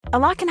A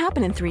lot can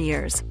happen in 3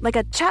 years, like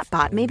a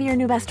chatbot may be your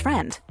new best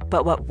friend.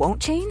 But what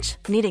won't change?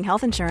 Needing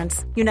health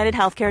insurance. United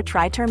Healthcare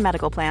Tri-Term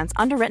Medical Plans,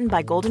 underwritten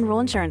by Golden Rule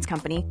Insurance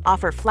Company,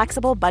 offer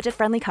flexible,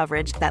 budget-friendly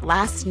coverage that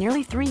lasts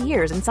nearly 3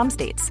 years in some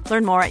states.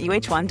 Learn more at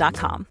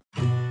uh1.com.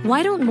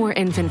 Why don't more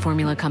infant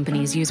formula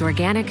companies use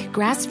organic,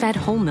 grass-fed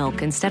whole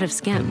milk instead of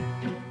skim?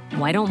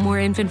 Why don't more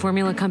infant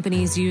formula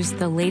companies use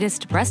the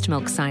latest breast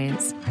milk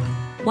science?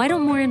 Why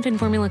don't more infant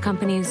formula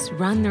companies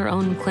run their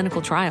own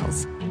clinical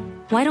trials?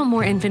 Why don't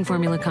more infant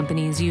formula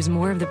companies use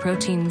more of the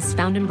proteins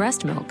found in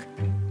breast milk?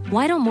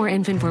 Why don't more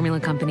infant formula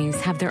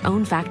companies have their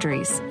own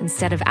factories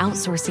instead of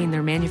outsourcing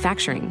their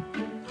manufacturing?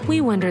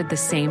 We wondered the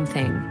same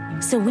thing.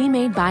 So we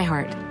made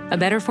ByHeart, a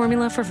better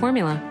formula for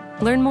formula.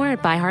 Learn more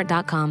at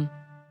byheart.com.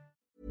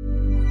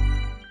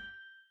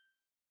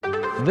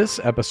 This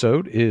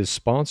episode is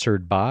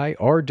sponsored by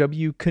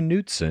R.W.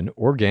 Knudsen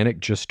Organic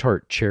Just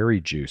Tart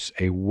Cherry Juice,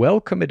 a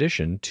welcome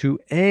addition to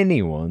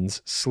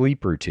anyone's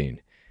sleep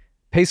routine.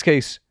 Pace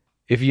Case,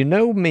 if you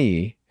know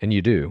me, and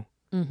you do,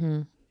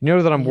 you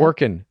know that I'm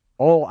working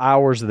all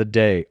hours of the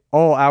day,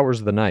 all hours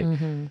of the night.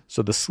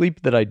 So the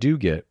sleep that I do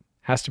get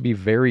has to be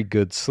very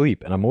good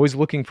sleep. And I'm always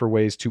looking for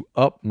ways to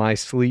up my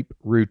sleep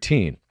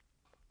routine.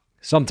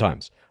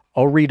 Sometimes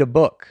I'll read a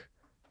book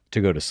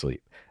to go to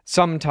sleep.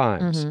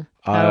 Sometimes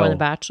How The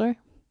Bachelor?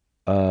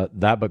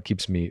 That book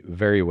keeps me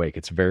very awake.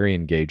 It's very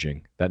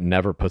engaging. That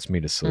never puts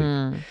me to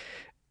sleep.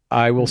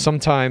 I will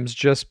sometimes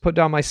just put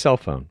down my cell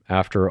phone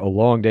after a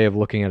long day of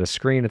looking at a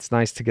screen. It's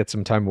nice to get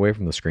some time away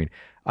from the screen.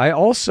 I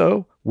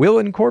also will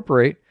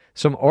incorporate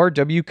some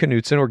R.W.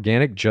 Knudsen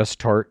Organic Just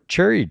Tart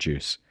Cherry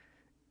Juice.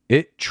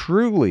 It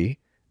truly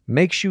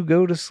makes you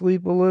go to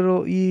sleep a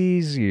little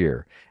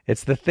easier.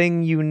 It's the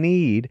thing you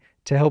need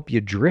to help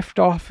you drift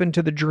off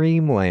into the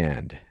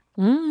dreamland.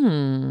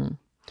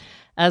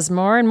 As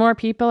more and more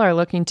people are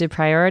looking to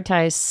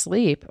prioritize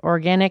sleep,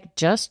 Organic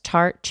Just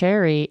Tart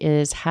Cherry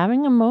is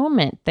having a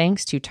moment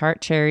thanks to Tart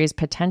Cherry's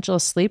potential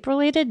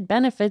sleep-related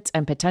benefits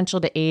and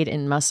potential to aid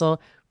in muscle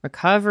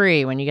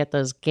recovery when you get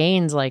those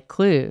gains like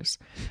clues.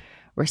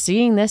 We're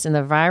seeing this in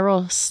the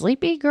viral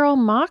Sleepy Girl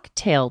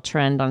mocktail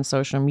trend on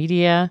social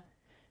media.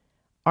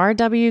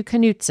 R.W.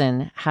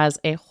 Knudsen has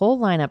a whole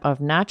lineup of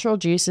natural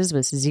juices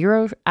with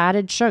zero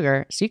added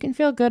sugar, so you can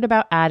feel good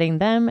about adding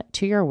them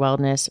to your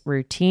wellness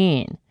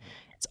routine.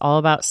 It's all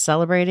about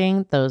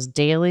celebrating those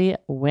daily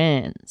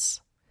wins.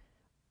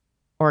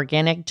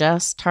 Organic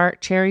Just Tart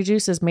Cherry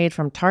Juice is made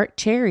from tart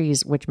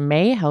cherries, which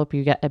may help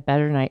you get a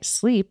better night's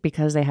sleep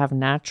because they have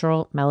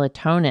natural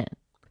melatonin.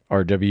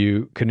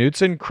 R.W.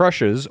 Knudsen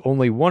crushes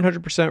only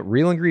 100%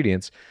 real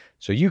ingredients,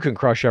 so you can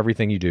crush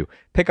everything you do.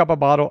 Pick up a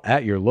bottle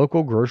at your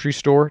local grocery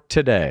store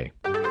today.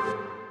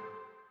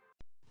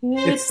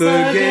 It's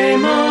the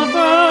Game of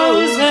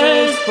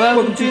Roses.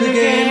 Welcome to the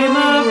Game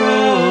of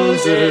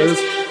Roses.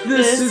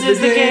 This is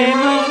the Game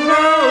of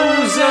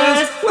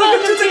Roses.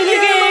 Welcome to the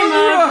Game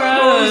of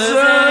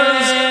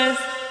Roses.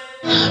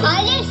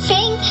 I just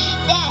think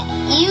that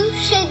you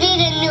should be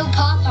the new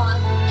Poppop.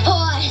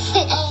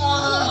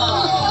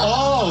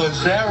 Oh,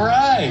 is that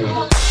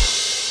right?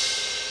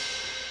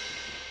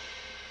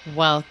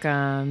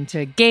 Welcome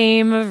to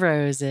Game of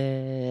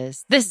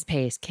Roses. This is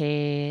Pace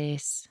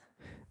Case.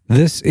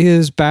 This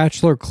is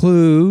Bachelor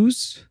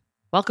Clues.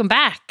 Welcome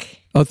back.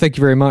 Oh, thank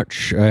you very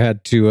much. I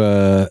had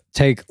to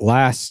take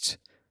last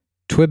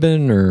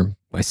Twibbin, or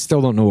I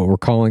still don't know what we're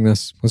calling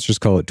this. Let's just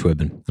call it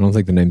Twibbin. I don't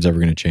think the name's ever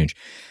going to change.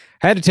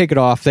 I had to take it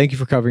off. Thank you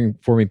for covering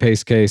for me,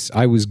 Pace Case.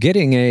 I was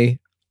getting a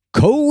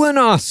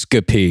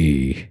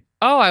colonoscopy.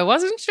 Oh, I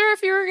wasn't sure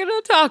if you were going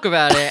to talk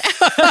about it.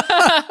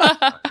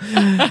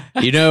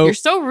 You know, you're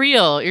so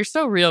real. You're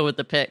so real with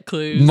the pit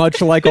clues.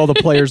 Much like all the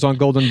players on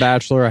Golden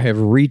Bachelor, I have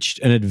reached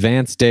an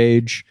advanced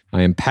age.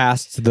 I am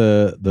past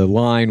the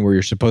line where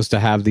you're supposed to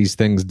have these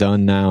things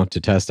done now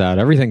to test out.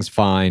 Everything's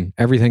fine.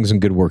 Everything's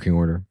in good working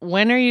order.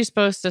 When are you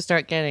supposed to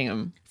start getting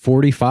them?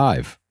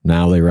 45.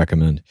 Now they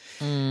recommend.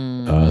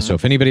 So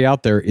if anybody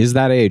out there is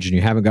that age and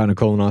you haven't gotten a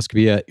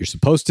colonoscopy yet, you're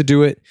supposed to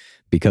do it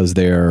because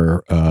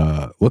they're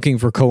looking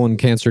for colon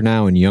cancer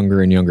now in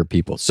younger and younger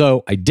people.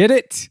 So I did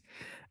it.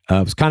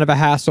 It was kind of a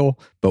hassle,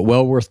 but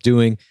well worth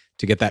doing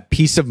to get that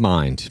peace of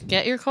mind.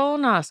 Get your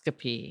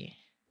colonoscopy.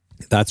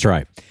 That's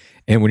right.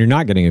 And when you're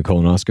not getting a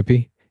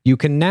colonoscopy, you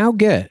can now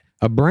get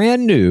a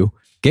brand new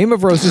Game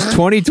of Roses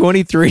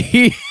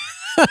 2023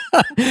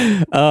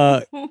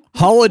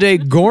 holiday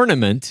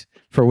gornament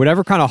for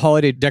whatever kind of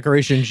holiday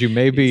decorations you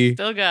may be.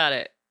 Still got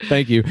it.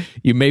 Thank you.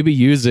 You may be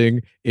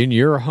using in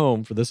your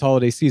home for this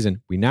holiday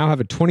season. We now have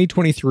a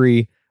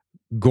 2023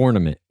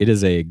 gornament. It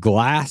is a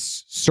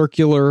glass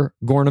circular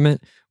gornament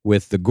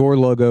with the Gore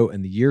logo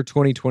and the year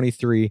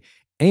 2023.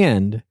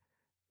 And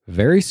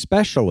very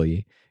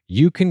specially,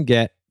 you can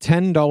get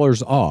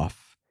 $10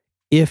 off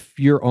if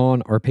you're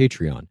on our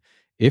Patreon.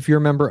 If you're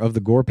a member of the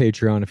Gore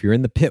Patreon, if you're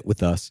in the pit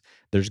with us,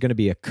 there's going to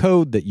be a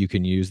code that you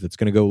can use that's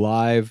going to go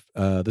live.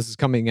 This is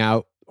coming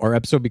out. Our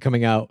episode will be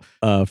coming out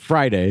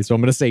Friday. So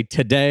I'm going to say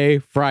today,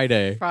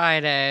 Friday.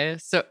 Friday.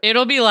 So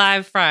it'll be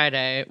live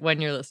Friday when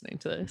you're listening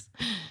to this.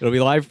 It'll be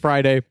live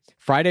Friday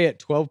Friday at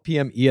 12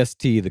 p.m.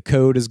 EST. The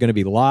code is going to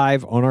be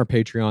live on our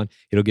Patreon.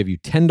 It'll give you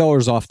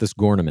 $10 off this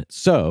Gornament.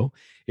 So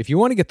if you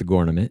want to get the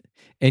Gornament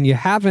and you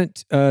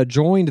haven't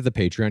joined the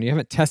Patreon, you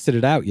haven't tested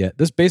it out yet,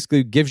 this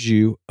basically gives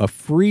you a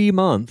free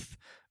month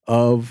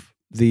of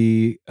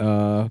the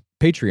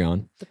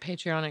Patreon. The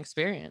Patreon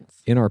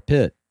experience. In our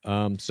pit.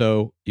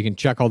 So you can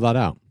check all that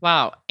out.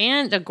 Wow.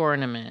 And a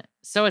Gornament.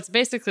 So it's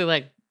basically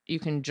like you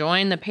can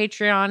join the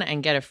Patreon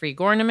and get a free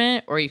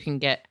Gornament, or you can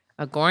get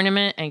a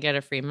Gornament and get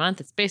a free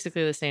month. It's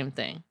basically the same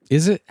thing.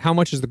 Is it? How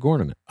much is the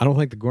Gornament? I don't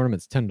think the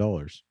Gornament's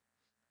 $10.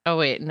 Oh,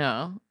 wait.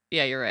 No.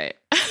 Yeah, you're right.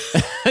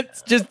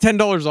 It's just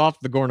 $10 off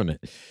the Gornament.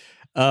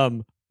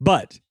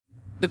 But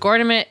the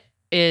Gornament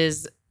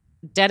is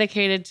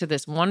dedicated to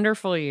this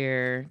wonderful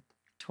year,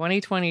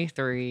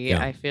 2023.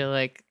 Yeah. I feel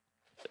like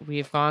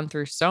we've gone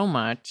through so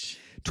much.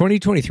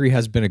 2023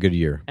 has been a good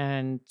year.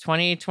 And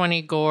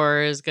 2020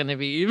 gore is going to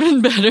be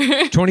even better.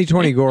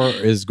 2020 gore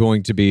is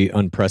going to be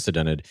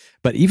unprecedented.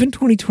 But even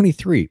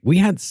 2023, we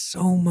had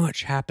so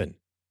much happen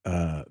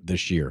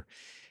this year.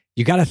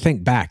 You got to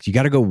think back. You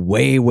got to go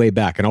way, way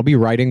back. And I'll be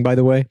writing, by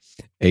the way,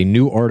 a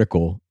new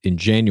article in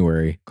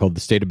January called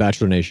The State of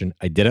Bachelor Nation.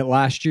 I did it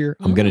last year.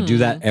 I'm going to do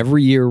that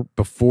every year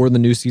before the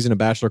new season of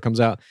Bachelor comes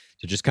out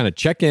to just kind of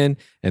check in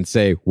and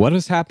say, what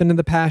has happened in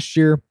the past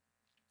year?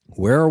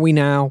 Where are we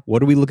now?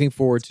 What are we looking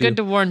forward to? Good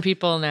to warn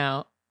people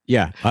now.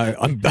 Yeah,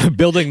 I'm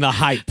building the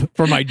hype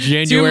for my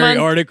January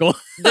article.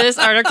 This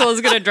article is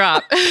going to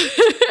drop.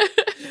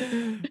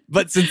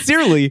 But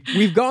sincerely,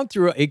 we've gone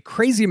through a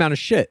crazy amount of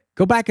shit.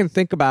 Go back and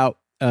think about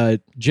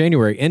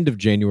January, end of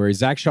January.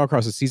 Zach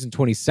Shawcross's season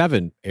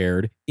 27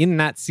 aired. In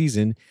that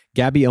season,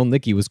 Gabby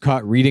Elnicki was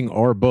caught reading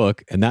our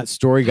book, and that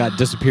story got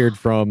disappeared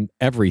from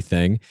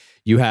everything.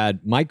 You had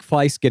Mike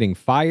Fleiss getting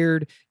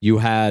fired. You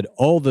had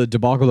all the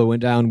debacle that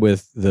went down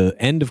with the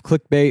end of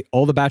Clickbait,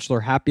 all the Bachelor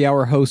happy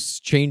hour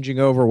hosts changing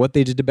over, what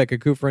they did to Becca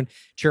Kufrin,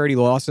 Charity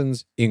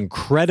Lawson's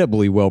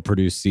incredibly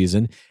well-produced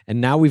season. And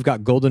now we've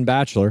got Golden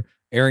Bachelor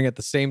airing at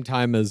the same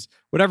time as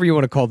whatever you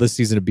want to call this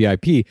season of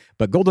BIP.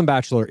 But Golden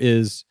Bachelor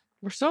is...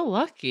 We're so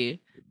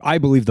lucky. I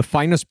believe the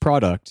finest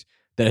product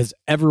that has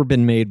ever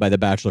been made by the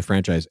Bachelor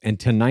franchise. And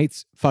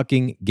tonight's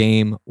fucking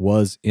game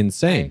was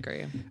insane. I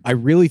agree. I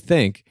really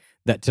think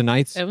that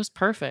tonight's... It was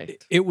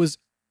perfect. It was...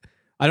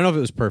 I don't know if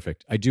it was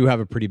perfect. I do have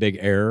a pretty big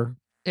error.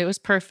 It was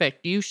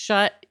perfect. You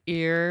shut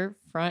your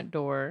front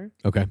door.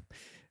 Okay.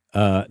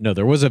 No,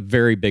 there was a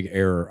very big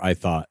error, I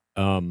thought.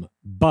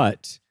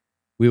 But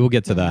we will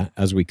get to that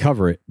as we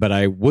cover it. But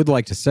I would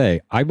like to say,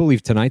 I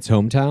believe tonight's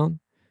hometown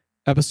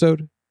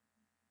episode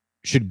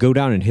should go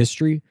down in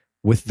history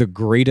with the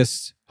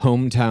greatest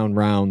hometown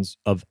rounds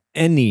of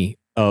any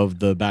of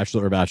the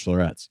Bachelor or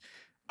Bachelorettes.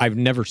 I've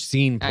never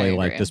seen play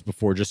like this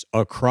before, just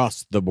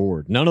across the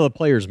board. None of the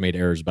players made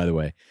errors, by the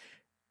way.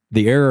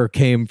 The error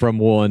came from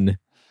one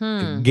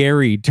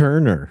Gary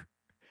Turner.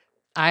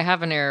 I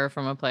have an error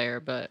from a player,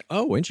 but...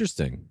 Oh,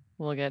 interesting.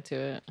 We'll get to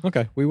it.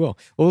 Okay, we will.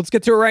 Well, let's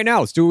get to it right now.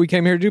 Let's do what we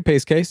came here to do,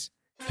 Pace Case.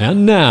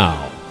 And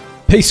now,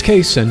 Pace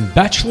Case and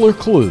Bachelor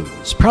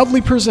Clues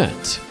proudly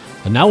present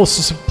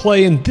analysis of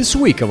play in this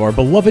week of our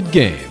beloved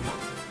game.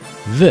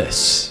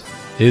 This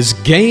is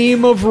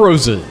Game of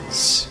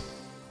Roses.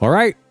 All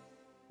right,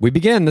 we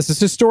begin. This is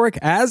historic,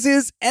 as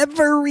is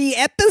every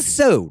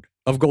episode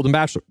of Golden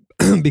Bachelor,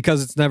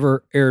 because it's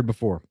never aired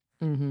before.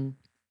 Mm-hmm.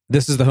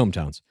 This is the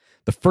hometowns,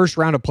 the first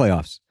round of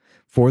playoffs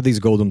for these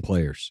Golden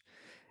players.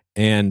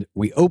 And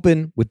we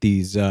open with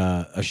these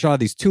a shot of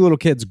these two little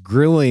kids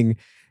grilling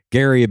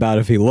Gary about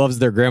if he loves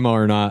their grandma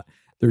or not.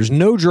 There's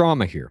no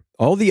drama here.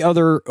 All the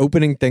other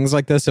opening things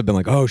like this have been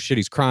like, oh shit,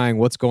 he's crying.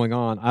 What's going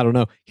on? I don't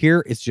know.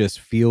 Here, it's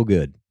just feel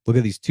good. Look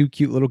at these two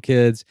cute little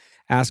kids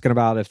asking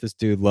about if this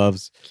dude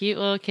loves. Cute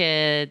little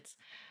kids.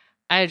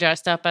 I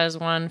dressed up as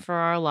one for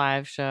our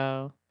live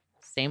show.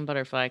 Same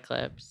butterfly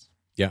clips.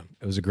 Yeah,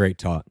 it was a great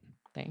talk.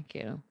 Thank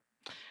you.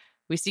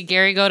 We see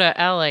Gary go to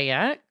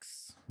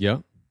LAX. Yeah.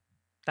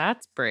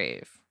 That's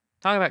brave.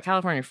 Talk about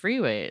California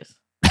freeways.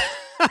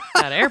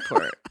 That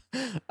airport.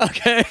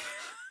 Okay.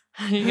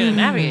 You're going to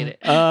navigate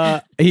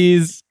it.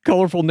 He's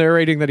colorful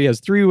narrating that he has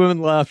 3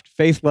 women left,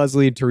 Faith,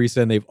 Leslie, and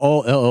Teresa, and they've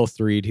all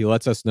LL3'd. He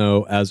lets us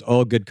know, as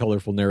all good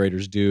colorful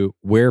narrators do,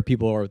 where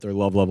people are with their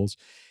love levels.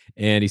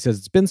 And he says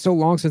it's been so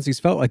long since he's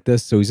felt like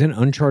this, so he's in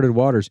uncharted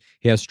waters.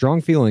 He has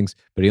strong feelings,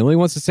 but he only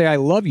wants to say I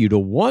love you to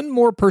one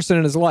more person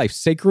in his life.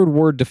 Sacred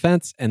word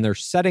defense, and they're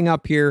setting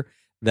up here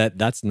that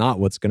that's not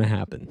what's going to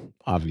happen,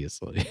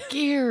 obviously.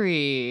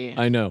 Gary.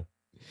 I know.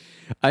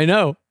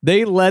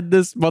 They led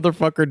this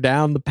motherfucker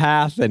down the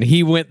path, and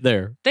he went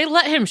there. They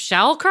let him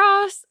shall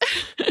cross?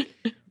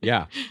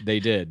 Yeah, they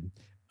did.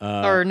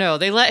 Or no,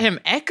 they let him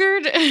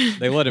Eckerd?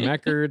 They let him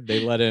Eckerd.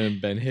 They let him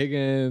Ben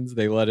Higgins.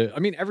 They let it. I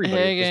mean,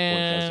 everybody Higgins, at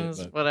this point does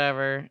it. But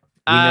whatever.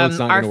 We know it's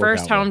not our gonna work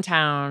first out well.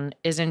 hometown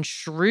is in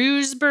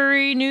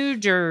Shrewsbury, New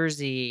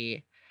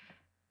Jersey.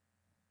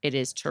 It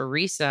is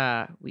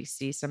Teresa. We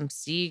see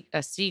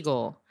a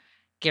seagull.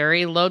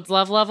 Gary loads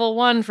love level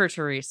 1 for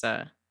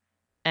Teresa.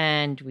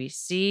 And we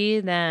see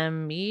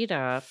them meet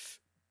up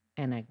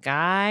and a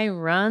guy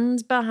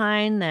runs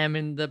behind them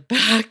in the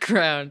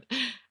background.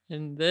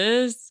 And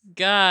this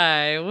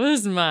guy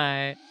was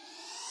my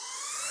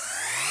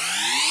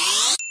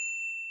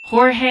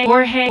Jorge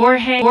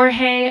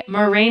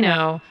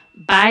Moreno,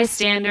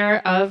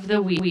 bystander of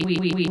the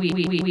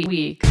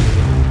week.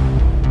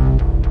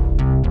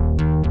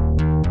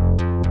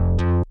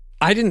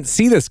 I didn't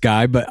see this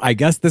guy, but I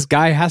guess this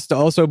guy has to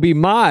also be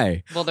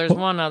my. Well, there's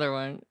one other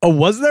one. Oh,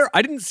 was there?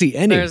 I didn't see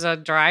any. There's a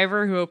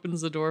driver who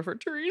opens the door for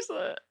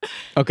Teresa.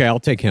 Okay,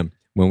 I'll take him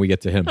when we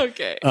get to him.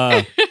 Okay.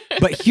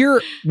 But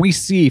here we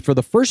see for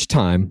the first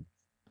time,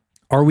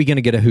 are we going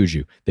to get a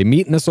Hoojoo? They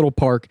meet in this little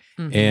park,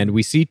 and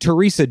we see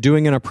Teresa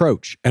doing an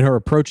approach, and her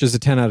approach is a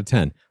 10 out of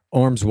 10.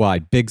 Arms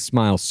wide, big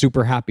smile,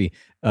 super happy,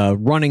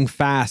 running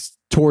fast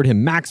toward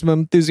him, maximum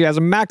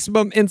enthusiasm,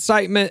 maximum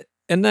incitement,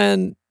 and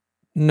then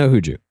no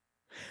Hoojoo.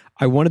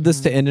 I wanted this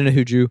to end in a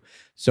Hoojoo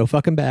so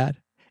fucking bad,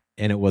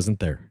 and it wasn't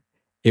there.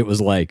 It was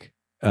like,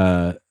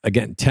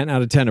 again, 10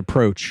 out of 10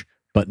 approach,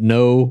 but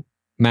no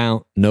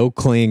mount, no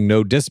cling,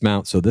 no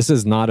dismount. So this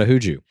is not a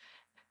Hoojoo.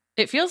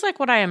 It feels like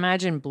what I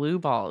imagine blue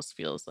balls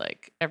feels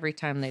like every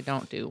time they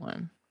don't do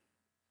one.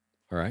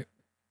 All right.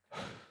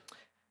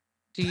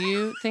 Do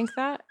you think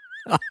that?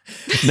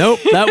 Nope,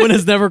 that one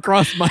has never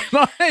crossed my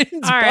mind.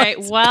 All right.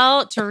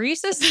 Well,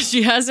 Teresa says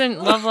she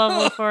hasn't love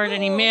leveled for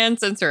any man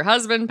since her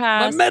husband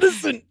passed.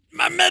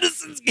 My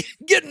medicine's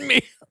getting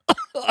me.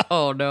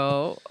 Oh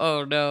no.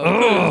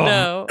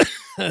 No.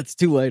 It's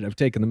too late. I've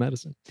taken the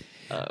medicine.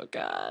 Oh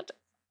God.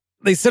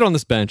 They sit on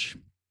this bench.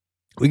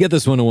 We get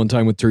this one-on-one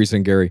time with Teresa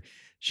and Gary.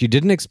 She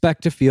didn't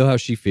expect to feel how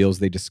she feels.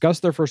 They discuss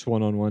their first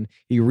one-on-one.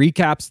 He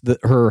recaps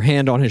her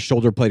hand on his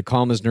shoulder, played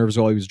calm as nerves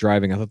while he was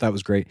driving. I thought that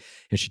was great.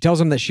 And she tells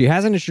him that she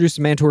hasn't introduced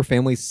a man to her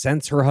family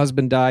since her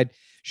husband died.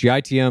 She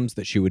ITMs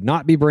that she would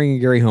not be bringing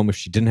Gary home if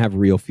she didn't have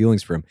real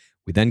feelings for him.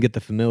 We then get the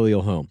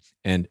familial home.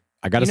 And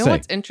I got to say... You know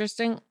what's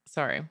interesting?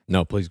 Sorry.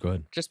 No, please go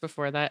ahead. Just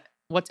before that.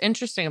 What's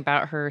interesting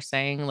about her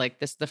saying, like,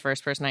 this is the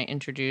first person I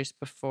introduced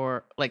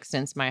before, like,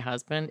 since my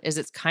husband, is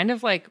it's kind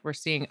of like we're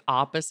seeing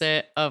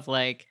opposite of,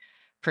 like,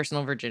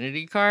 personal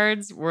virginity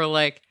cards. Where,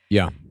 like,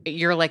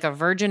 you're like a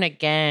virgin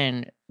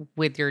again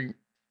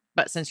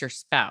but since your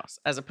spouse,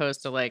 as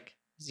opposed to, like,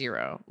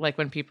 zero. Like,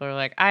 when people are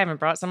like, I haven't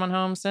brought someone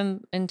home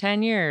in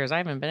 10 years. I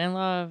haven't been in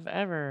love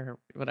ever,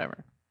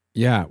 whatever.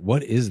 Yeah,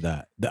 what is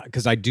that?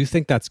 Because I do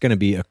think that's going to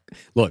be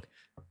look,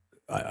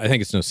 I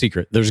think it's no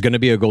secret. There's going to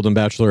be a Golden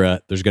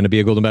Bachelorette. There's going to be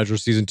a Golden Bachelor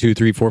season 2,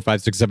 3, 4,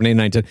 5, 6, 7, 8,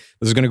 9, 10.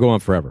 This is going to go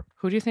on forever.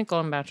 Who do you think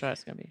Golden Bachelorette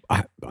is going to be?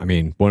 I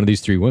mean, one of these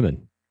three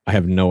women. I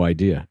have no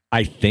idea.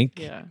 I think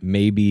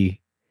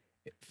maybe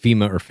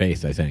Fema or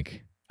Faith, I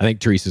think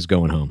Teresa's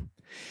going home.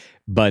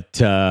 But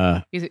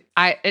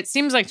it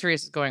seems like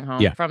Teresa's going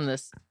home from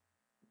this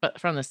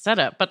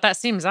setup, but that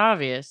seems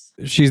obvious.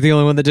 She's the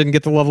only one that didn't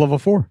get the love level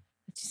 4.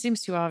 It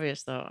seems too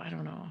obvious, though. I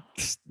don't know.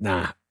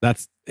 Nah,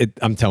 that's it.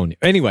 I'm telling you.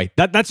 Anyway,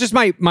 that's just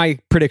my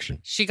prediction.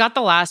 She got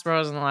the last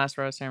rose in the last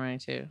rose ceremony,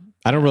 too.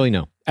 I don't really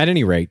know. At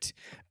any rate,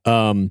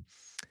 I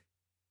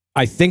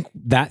think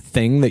that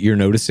thing that you're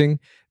noticing,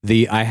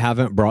 I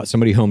haven't brought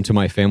somebody home to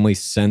my family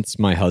since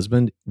my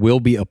husband,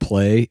 will be a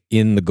play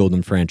in the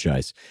Golden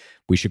franchise.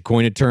 We should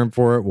coin a term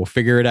for it. We'll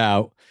figure it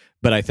out.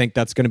 But I think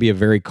that's going to be a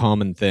very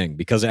common thing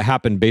because it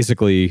happened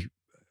basically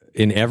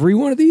in every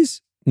one of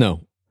these.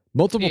 No.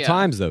 Multiple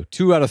times, though.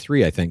 2 out of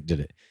 3, I think, did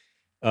it.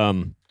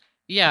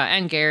 Yeah,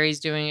 and Gary's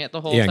doing it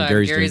the whole time.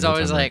 Gary's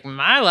always like,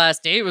 my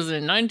last date was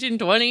in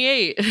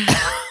 1928.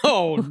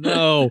 Oh,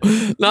 no.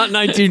 Not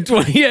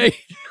 1928.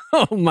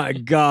 Oh, my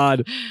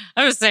God.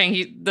 I was saying,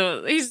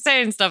 he's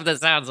saying stuff that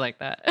sounds like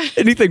that.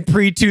 Anything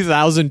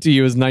pre-2000 to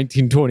you is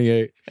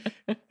 1928.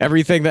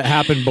 Everything that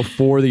happened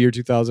before the year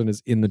 2000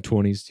 is in the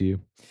 20s to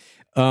you.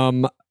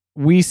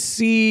 We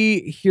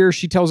see here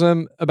she tells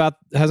him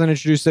hasn't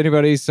introduced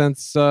anybody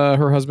since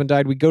her husband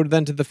died. We go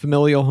then to the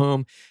familial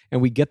home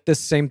and we get this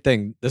same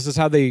thing. This is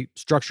how they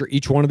structure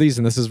each one of these,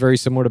 and this is very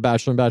similar to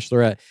Bachelor and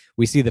Bachelorette.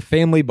 We see the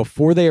family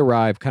before they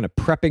arrive kind of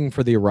prepping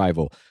for the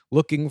arrival,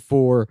 looking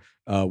for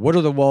what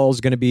are the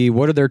walls going to be,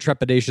 what are their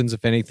trepidations,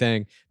 if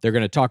anything. They're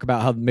going to talk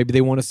about how maybe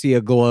they want to see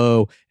a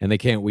glow and they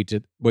can't wait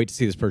to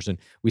see this person.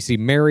 We see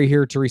Mary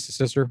here, Teresa's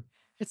sister.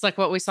 It's like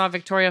what we saw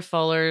Victoria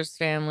Fuller's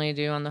family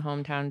do on the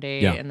hometown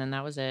date, and then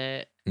that was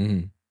it.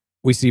 Mm-hmm.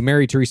 We see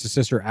Mary, Teresa's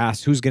sister,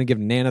 asks who's going to give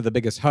Nana the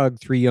biggest hug.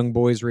 3 young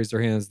boys raise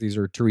their hands. These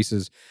are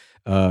Teresa's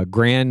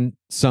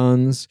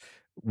grandsons.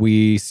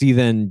 We see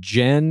then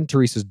Jen,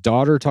 Teresa's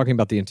daughter, talking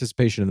about the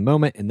anticipation of the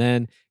moment. And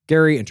then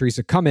Gary and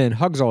Teresa come in,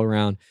 hugs all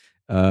around.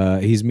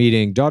 He's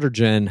meeting daughter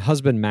Jen,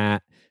 husband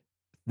Matt,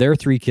 their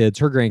 3 kids,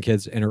 her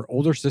grandkids, and her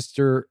older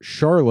sister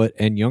Charlotte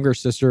and younger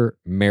sister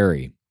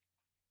Mary.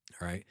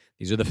 All right.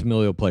 These are the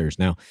familial players.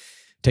 Now,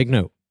 take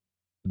note.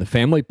 The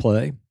family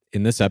play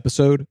in this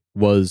episode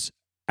was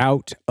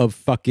out of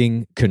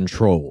fucking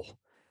control.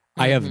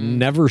 Mm-hmm. I have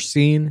never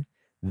seen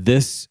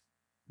this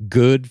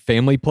good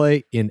family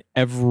play in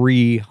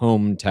every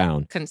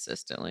hometown.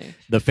 Consistently.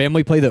 The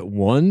family play that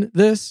won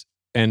this,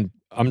 and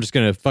I'm just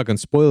going to fucking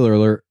spoiler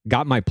alert,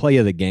 got my play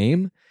of the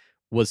game,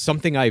 was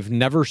something I've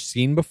never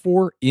seen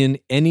before in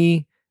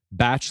any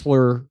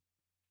Bachelor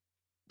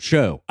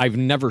show. I've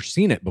never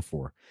seen it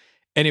before.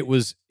 And it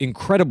was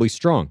incredibly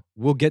strong.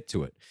 We'll get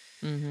to it.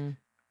 Mm-hmm.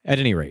 At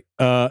any rate,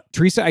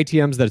 Teresa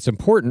ITMs that it's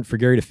important for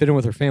Gary to fit in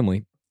with her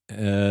family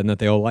and that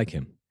they all like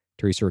him.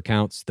 Teresa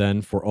recounts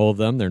then for all of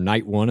them their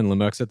night one and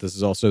limo exit. This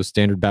is also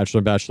standard Bachelor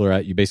and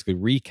Bachelorette. You basically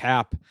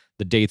recap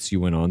the dates you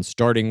went on,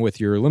 starting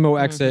with your limo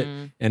exit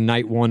and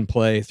night one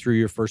play through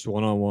your first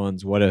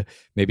one-on-ones.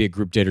 Maybe a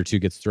group date or two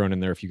gets thrown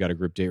in there if you got a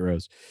group date,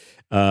 Rose.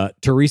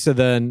 Teresa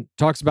then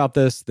talks about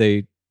this.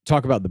 They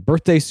talk about the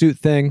birthday suit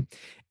thing.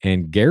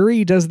 And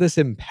Gary does this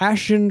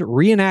impassioned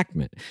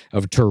reenactment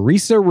of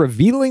Teresa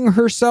revealing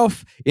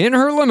herself in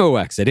her limo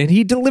exit. And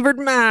he delivered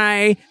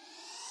my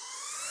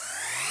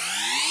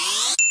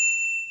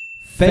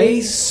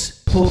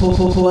Face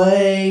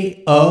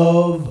play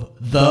of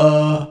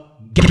the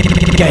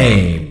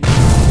game.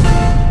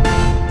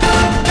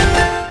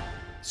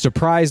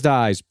 surprised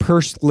eyes,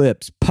 pursed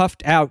lips,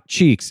 puffed out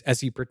cheeks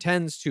as he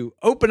pretends to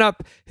open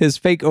up his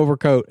fake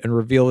overcoat and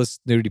reveal his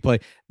nudity play.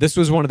 This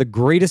was one of the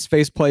greatest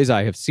face plays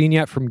I have seen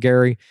yet from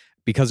Gary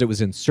because it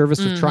was in service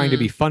of trying to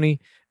be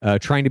funny,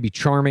 trying to be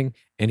charming,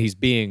 and he's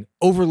being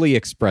overly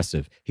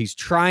expressive. He's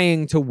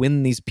trying to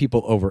win these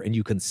people over, and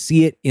you can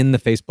see it in the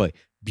face play.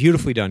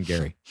 Beautifully done,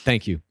 Gary.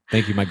 Thank you.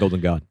 Thank you, my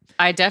golden god.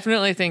 I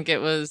definitely think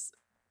it was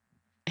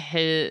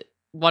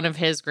one of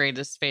his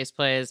greatest face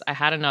plays. I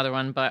had another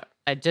one, but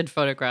I did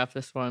photograph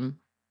this one.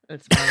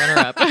 It's my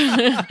runner-up.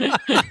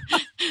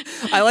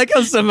 I like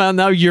how somehow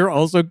now you're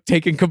also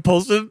taking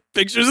compulsive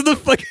pictures of the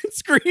fucking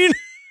screen.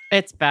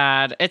 It's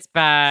bad. It's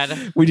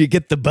bad. When you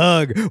get the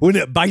bug, when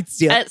it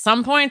bites you. At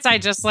some points, I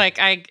just like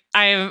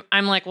I'm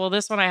like, well,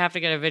 this one I have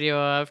to get a video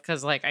of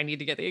because like I need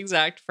to get the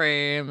exact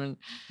frame and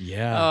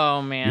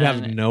oh man, you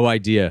have no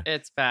idea.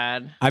 It's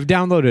bad. I've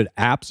downloaded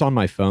apps on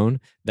my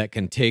phone that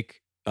can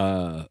take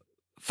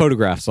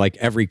photographs like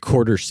every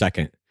quarter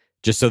second,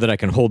 just so that I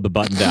can hold the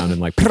button down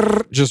and like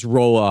just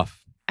roll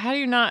off. How do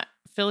you not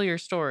fill your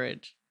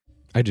storage?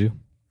 I do.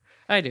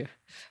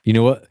 You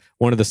know what?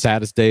 One of the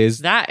saddest days.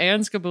 That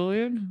and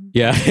Skabulian?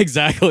 Yeah,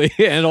 exactly.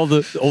 And all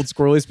the old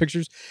squirreliest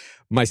pictures.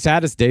 My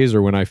saddest days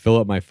are when I fill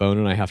up my phone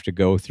and I have to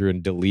go through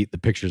and delete the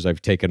pictures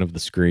I've taken of the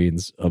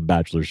screens of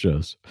Bachelor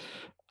shows.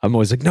 I'm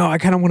always like, no, I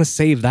kind of want to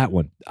save that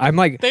one. I'm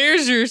like,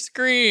 there's your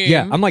screen.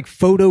 Yeah, I'm like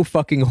photo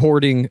fucking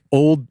hoarding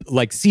old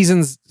like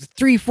seasons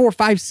 3, 4,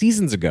 5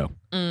 seasons ago.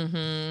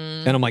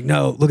 Mm-hmm. And I'm like,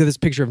 no, look at this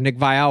picture of Nick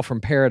Vial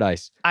from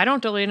Paradise. I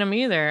don't delete them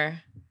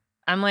either.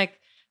 I'm like,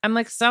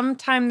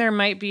 sometime there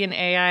might be an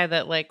AI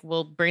that like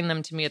will bring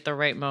them to me at the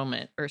right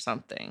moment or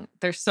something.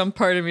 There's some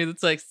part of me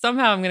that's like,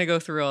 somehow I'm going to go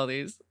through all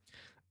these.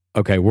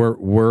 Okay,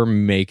 we're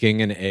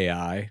making an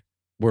AI.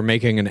 We're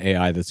making an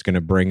AI that's going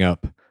to bring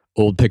up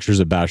old pictures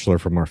of Bachelor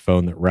from our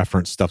phone that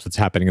reference stuff that's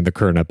happening in the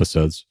current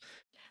episodes.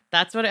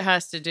 That's what it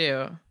has to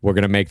do. We're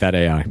going to make that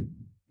AI.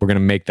 We're going to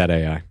make that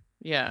AI.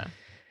 Yeah.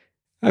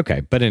 Okay,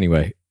 but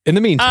anyway, in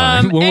the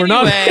meantime, when we're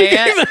not making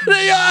that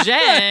AI,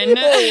 Jen,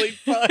 holy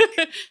fuck.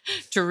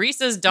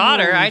 Teresa's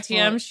daughter, Holy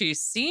ITM, fuck. she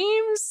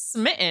seems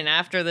smitten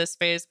after this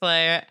face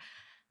play.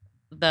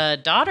 The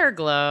daughter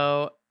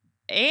glow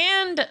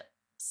and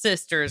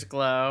sister's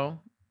glow.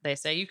 They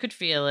say you could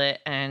feel it.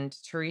 And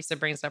Teresa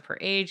brings up her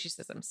age. She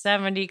says, I'm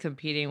 70,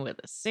 competing with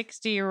a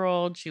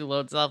 60-year-old. She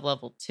loads love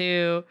level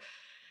 2.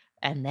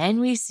 And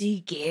then we see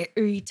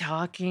Gary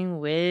talking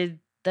with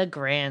the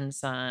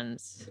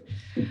grandsons.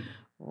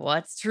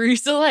 What's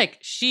Teresa like?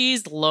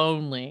 She's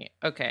lonely.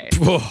 Okay.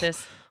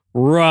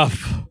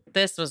 Rough.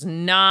 This was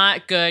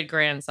not good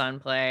grandson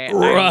play.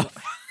 Rough.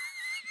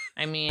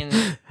 I mean.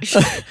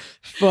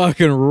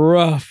 Fucking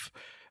rough.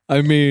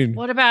 I mean.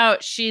 What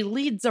about she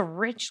leads a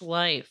rich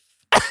life?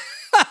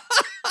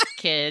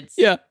 Kids.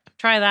 Yeah.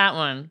 Try that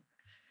one.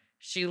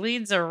 She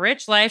leads a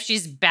rich life.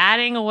 She's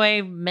batting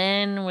away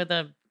men with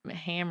a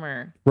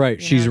hammer.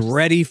 Right. She's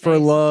ready for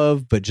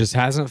love, but just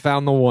hasn't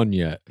found the one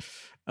yet.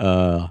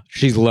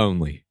 She's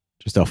lonely.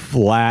 Just a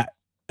flat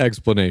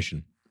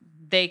explanation.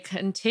 They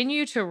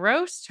continue to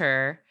roast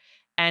her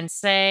and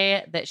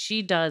say that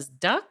she does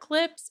duck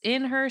lips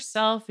in her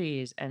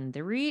selfies. And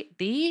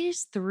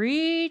these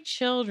 3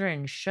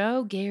 children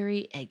show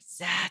Gary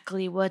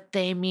exactly what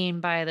they mean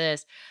by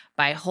this.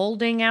 By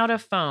holding out a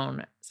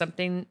phone,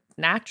 something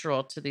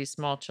natural to these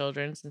small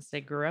children since they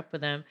grew up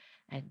with them,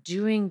 and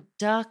doing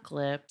duck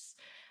lips.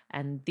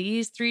 And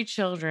these 3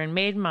 children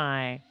made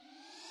my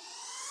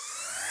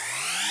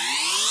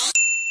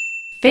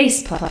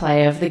face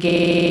play of the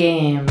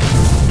game.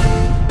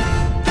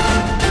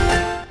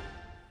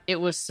 It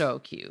was so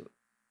cute.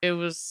 It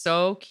was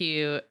so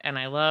cute, and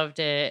I loved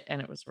it,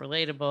 and it was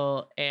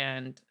relatable.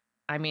 And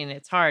I mean,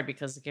 it's hard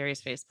because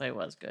Gary's face play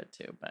was good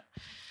too, but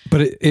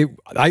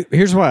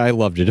here's why I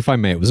loved it. If I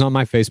may, it was not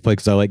my face play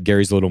because I like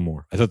Gary's a little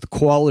more. I thought the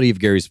quality of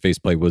Gary's face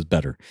play was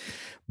better,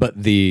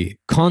 but the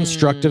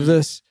construct of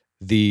this,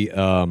 the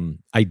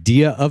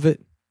idea of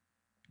it,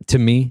 to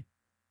me,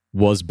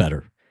 was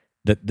better.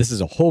 That this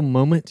is a whole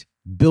moment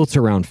built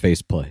around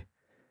face play.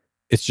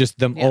 It's just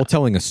them all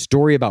telling a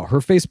story about her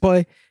face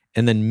play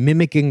and then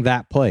mimicking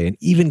that play. And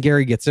even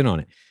Gary gets in on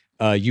it.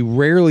 You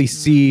rarely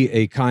see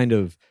a kind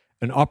of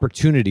an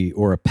opportunity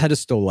or a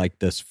pedestal like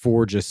this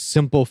for just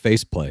simple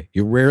face play.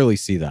 You rarely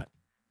see that.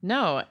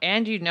 No,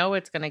 and you know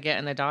it's going to get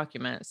in the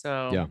document.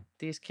 So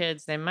these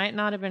kids, they might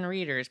not have been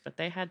readers, but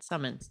they had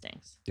some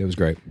instincts. It was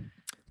great.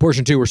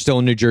 Portion 2, we're still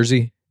in New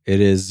Jersey. It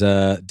is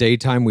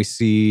daytime. We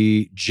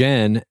see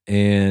Jen,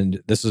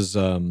 and this is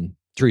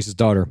Teresa's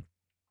daughter,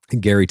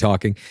 and Gary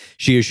talking.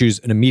 She issues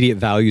an immediate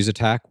values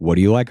attack. What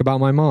do you like about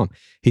my mom?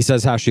 He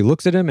says how she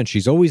looks at him, and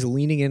she's always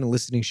leaning in and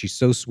listening. She's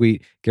so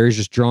sweet. Gary's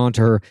just drawn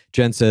to her.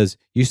 Jen says,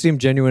 you seem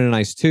genuine and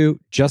nice too,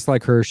 just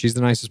like her. She's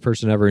the nicest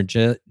person ever. And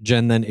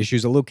Jen then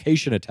issues a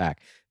location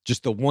attack.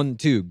 Just the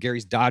 1-2.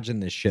 Gary's dodging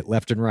this shit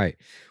left and right.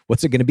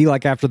 What's it going to be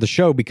like after the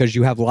show? Because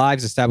you have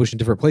lives established in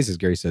different places.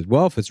 Gary says,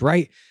 well, if it's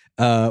right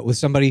with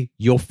somebody,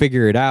 you'll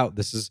figure it out.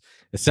 This is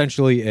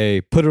essentially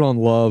a put it on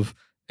love,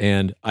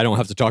 and I don't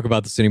have to talk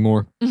about this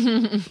anymore.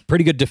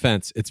 Pretty good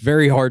defense. It's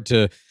very hard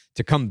to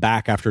come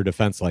back after a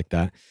defense like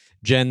that.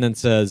 Jen then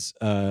says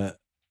her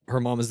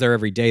mom is there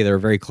every day. They're a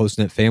very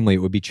close-knit family. It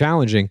would be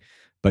challenging,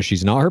 but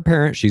she's not her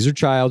parent. She's her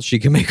child. She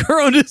can make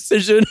her own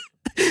decision.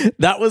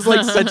 That was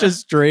like such a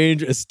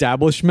strange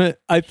establishment,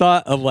 I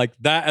thought, of like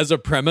that as a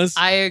premise.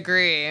 I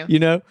agree. You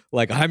know,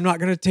 like I'm not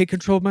going to take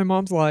control of my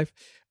mom's life.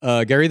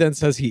 Gary then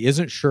says he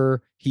isn't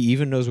sure he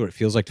even knows what it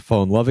feels like to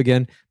fall in love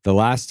again. The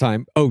last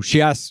time,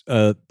 she asked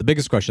the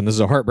biggest question. This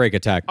is a heartbreak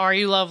attack. Are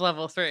you love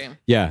level 3?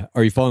 Yeah.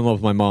 Are you falling in love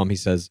with my mom? He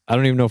says, I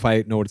don't even know if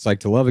I know what it's like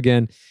to love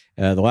again.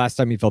 The last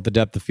time he felt the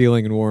depth of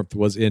feeling and warmth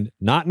was in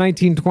not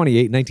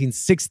 1928,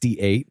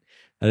 1968.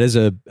 That is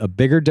a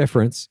bigger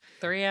difference.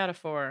 3 out of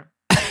 4.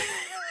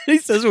 He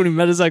says when he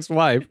met his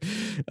ex-wife.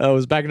 It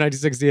was back in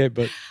 1968,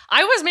 but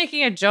I was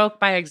making a joke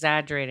by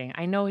exaggerating.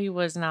 I know he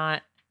was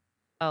not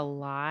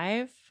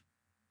alive.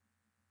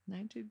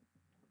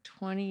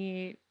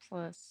 1928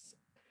 plus.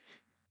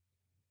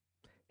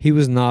 He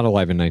was not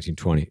alive in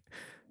 1920.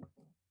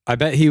 I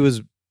bet he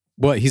was,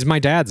 he's my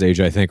dad's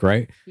age, I think,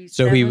 right? He's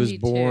so 72. he was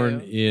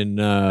born in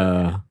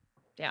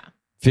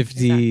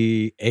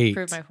 58. Exactly.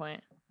 Prove my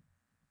point.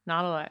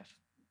 Not alive.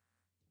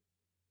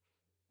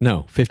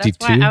 No, 52.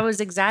 That's why I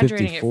was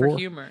exaggerating 54? it for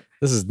humor.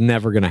 This is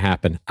never going to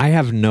happen. I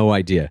have no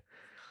idea.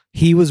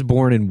 He was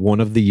born in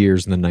one of the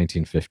years in the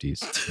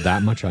 1950s.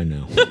 That much I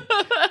know.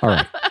 All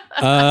right.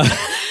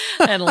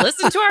 And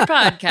listen to our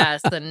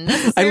podcast. The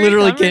necessary I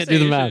literally can't do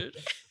the math.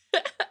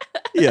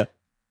 Yeah.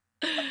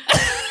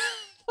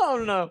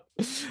 Oh, no.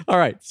 All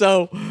right.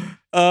 So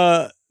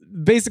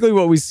basically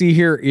what we see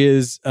here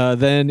is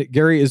then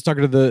Gary is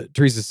talking to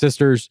Teresa's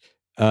sisters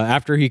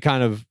after he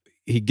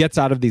gets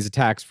out of these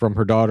attacks from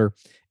her daughter.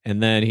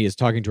 And then he is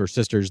talking to her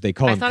sisters. They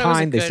call him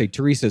kind. They say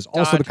Teresa is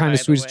also the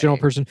kindest, sweetest, gentle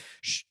person.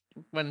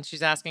 When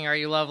she's asking, are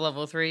you love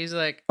level 3? He's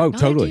like, oh,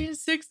 totally.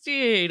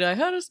 1968. I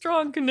had a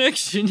strong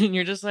connection. And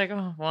you're just like,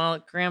 oh,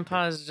 well,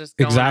 grandpa's just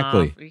going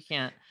off. We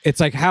can't. It's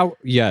like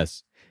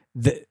yes.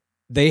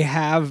 They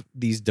have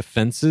these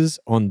defenses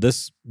on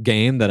this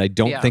game that I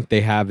don't think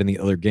they have in the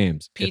other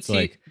games. It's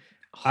like,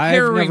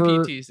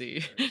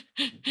 PTC.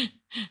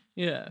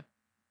 Yeah.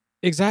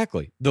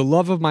 Exactly. The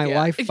love of my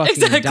life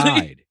fucking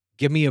died.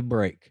 Give me a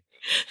break.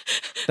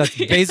 That's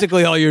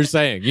basically all you're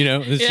saying, you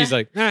know? She's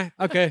like,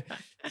 okay.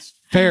 It's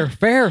fair.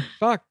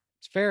 Fuck.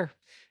 It's fair.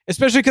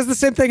 Especially because the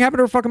same thing happened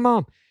to her fucking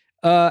mom.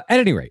 At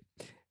any rate,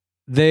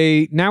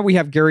 now we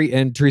have Gary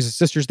and Teresa's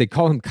sisters. They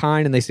call him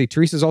kind, and they say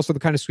Teresa's also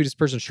the kindest, sweetest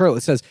person.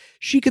 Charlotte says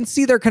she can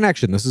see their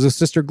connection. This is a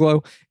sister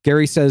glow.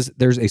 Gary says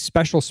there's a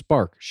special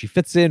spark. She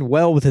fits in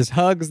well with his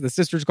hugs. The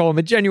sisters call him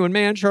a genuine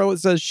man. Charlotte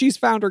says she's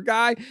found her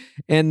guy.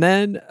 And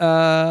then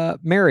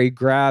Mary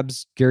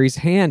grabs Gary's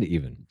hand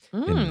even. I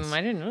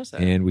didn't notice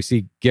that. And we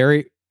see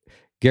Gary's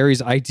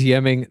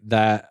ITMing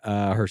that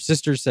her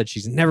sister said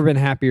she's never been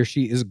happier.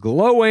 She is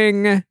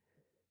glowing.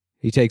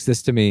 He takes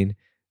this to mean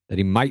that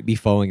he might be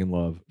falling in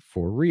love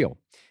for real.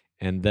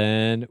 And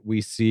then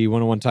we see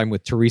one-on-one time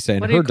with Teresa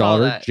and her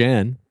daughter,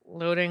 Jen.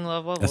 Loading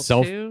love level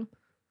 2?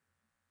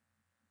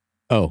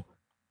 Oh,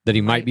 that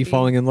he might be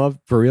falling in love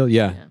for real?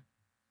 Yeah.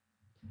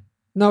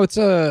 No, it's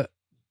a...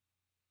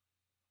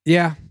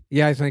 Yeah,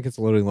 I think it's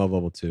loading love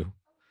level 2.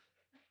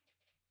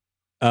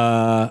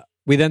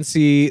 We then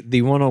see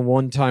the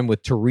one-on-one time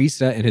with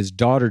Teresa and his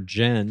daughter,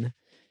 Jen.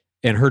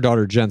 And her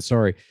daughter, Jen,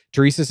 sorry.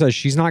 Teresa says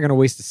she's not going to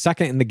waste a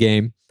second in the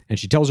game. And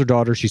she tells her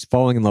daughter she's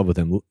falling in love with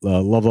him.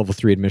 Love level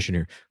 3 admission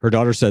here. Her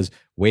daughter says,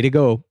 way to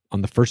go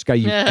on the first guy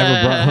you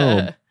ever brought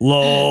home.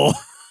 Lol.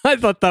 I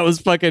thought that was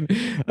fucking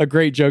a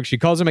great joke. She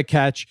calls him a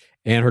catch.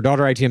 And her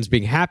daughter ITM's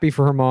being happy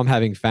for her mom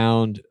having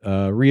found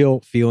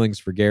real feelings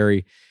for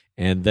Gary.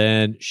 And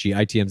then she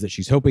ITMs that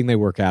she's hoping they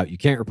work out. You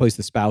can't replace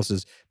the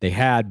spouses they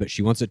had, but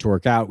she wants it to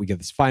work out. We get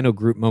this final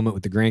group moment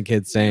with the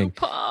grandkids saying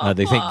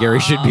they think Gary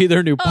should be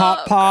their new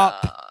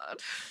Poppop.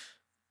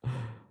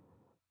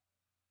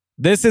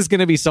 This is going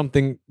to be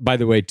something, by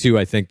the way, too,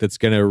 I think that's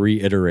going to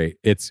reiterate.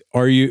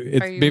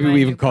 Maybe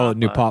we even call it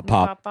new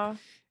Poppop.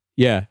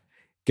 Yeah.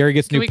 Gary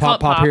gets new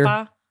Poppop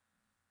here.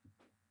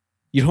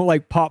 You don't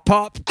like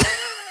Poppop?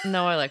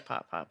 No, I like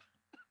Poppop.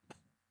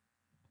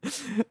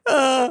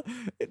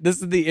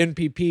 This is the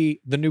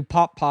NPP, the new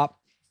Poppop.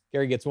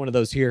 Gary gets one of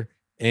those here.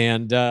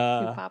 And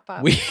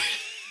Poppop. we...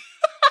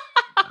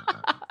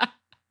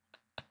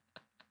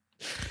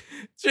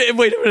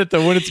 Wait a minute,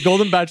 though. When it's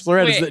Golden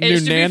Bachelorette, is it new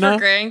should Nana? be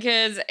for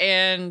grandkids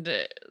and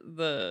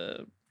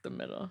the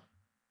middle.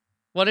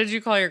 What did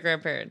you call your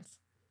grandparents?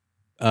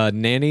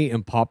 Nanny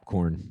and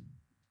Popcorn.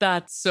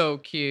 That's so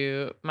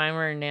cute. Mine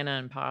were Nana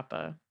and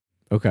Papa.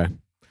 Okay.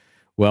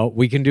 Well,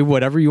 we can do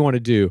whatever you want to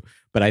do,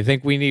 but I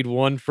think we need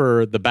one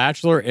for the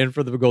Bachelor and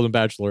for the Golden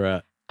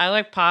Bachelorette. I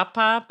like Pop.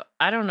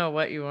 I don't know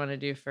what you want to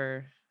do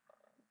for.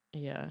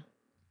 Yeah.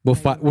 We'll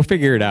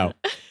figure it out.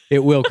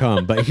 It will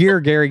come. But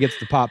here, Gary gets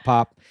the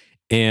Pop,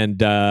 and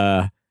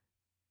Gary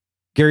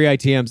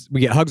ITMs. We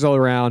get hugs all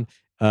around.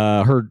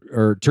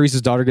 Her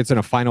Teresa's daughter gets in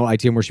a final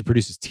ITM where she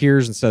produces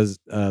tears and says,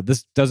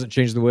 "This doesn't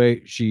change the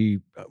way she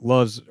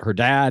loves her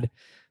dad,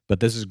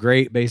 but this is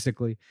great."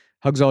 Basically,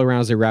 hugs all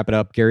around as they wrap it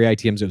up. Gary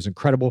ITMs. It was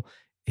incredible.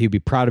 He'd be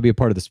proud to be a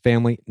part of this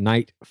family.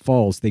 Night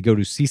falls. They go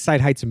to Seaside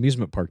Heights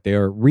Amusement Park. They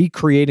are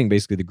recreating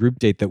basically the group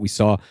date that we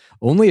saw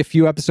only a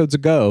few episodes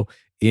ago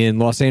in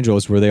Los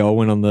Angeles, where they all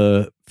went on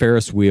the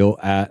Ferris wheel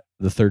at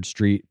the 3rd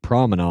Street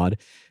Promenade.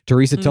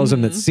 Teresa tells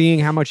him that seeing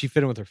how much he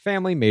fit in with her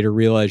family made her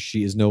realize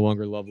she is no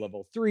longer love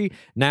level 3.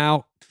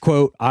 Now,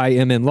 quote, "I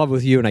am in love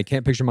with you and I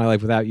can't picture my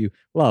life without you.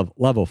 Love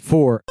level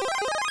 4.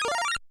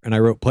 And I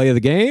wrote play of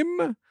the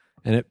game.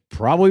 And it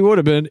probably would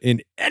have been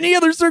in any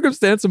other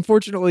circumstance.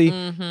 Unfortunately,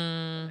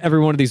 every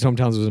one of these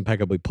hometowns was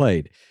impeccably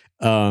played.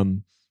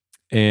 And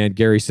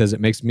Gary says, "It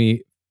makes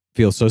me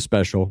feel so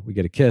special." We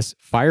get a kiss.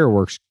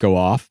 Fireworks go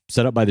off,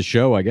 set up by the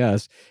show, I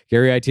guess.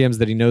 Gary ITMs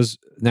that he knows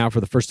now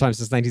for the first time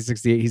since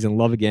 1968. He's in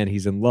love again.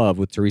 He's in love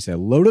with Teresa.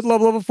 Loaded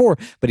love level 4,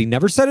 but he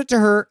never said it to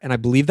her. And I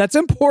believe that's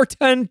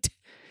important.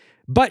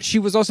 But she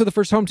was also the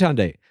first hometown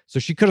date. So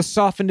she could have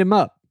softened him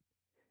up.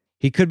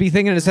 He could be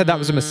thinking in his head that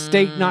was a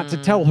mistake not to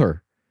tell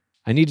her.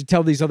 I need to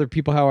tell these other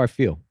people how I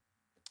feel.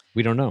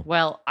 We don't know.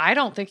 Well, I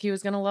don't think he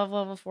was going to love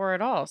level 4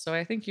 at all. So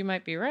I think you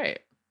might be right.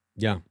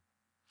 Yeah.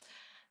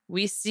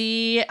 We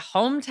see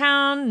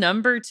hometown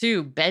number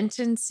 2,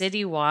 Benton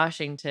City,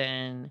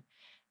 Washington.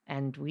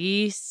 And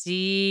we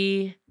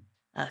see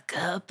a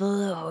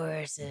couple of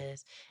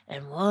horses.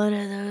 And one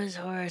of those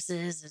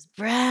horses is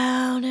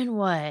brown and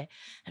white.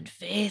 And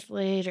Faith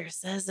later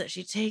says that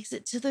she takes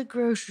it to the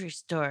grocery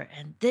store.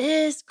 And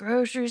this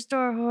grocery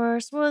store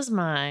horse was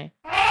mine.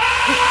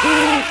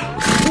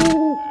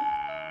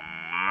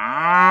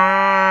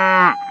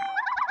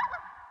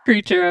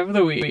 Creature of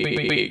the week.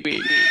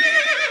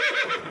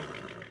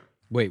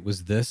 Wait,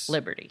 was this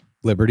Liberty?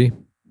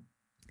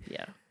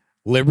 Yeah.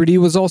 Liberty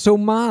was also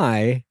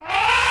my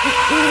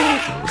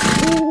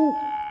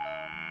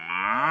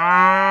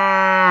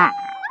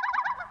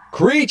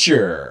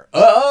Creature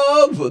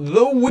of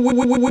the week.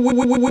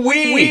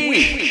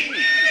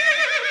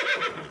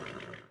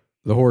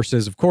 The horse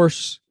is, of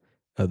course,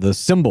 the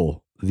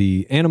symbol,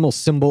 the animal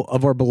symbol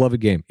of our beloved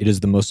game. It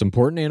is the most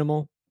important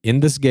animal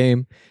in this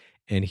game.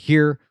 And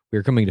here we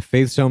are coming to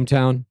Faith's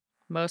hometown.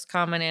 Most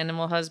common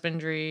animal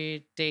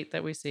husbandry date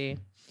that we see.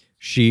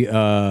 She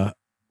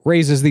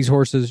raises these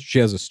horses. She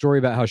has a story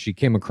about how she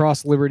came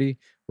across Liberty,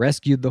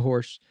 rescued the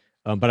horse.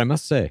 But I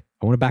must say,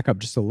 I want to back up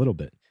just a little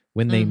bit.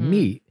 When they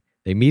meet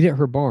at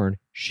her barn.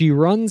 She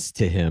runs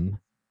to him,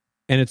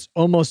 and it's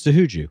almost a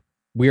Hooju.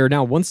 We are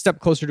now one step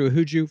closer to a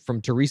Hooju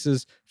from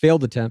Teresa's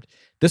failed attempt.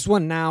 This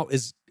one now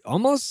is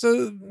almost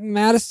a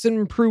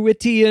Madison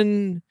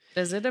Pruittian.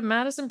 Is it a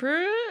Madison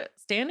Pruitt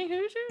standing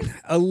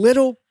Hooju? A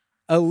little.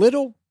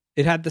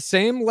 It had the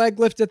same leg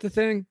lift at the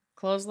thing.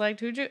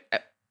 Closed-legged Hooju?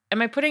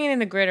 Am I putting it in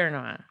the grid or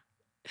not?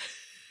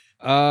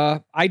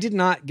 I did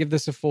not give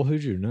this a full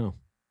Hooju, no.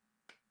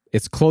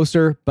 It's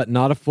closer, but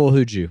not a full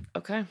Hooju.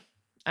 Okay.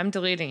 I'm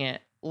deleting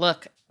it.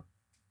 Look,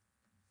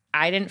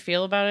 I didn't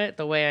feel about it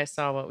the way I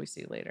saw what we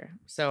see later.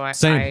 So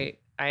I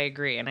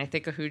agree. And I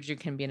think a Hooju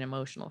can be an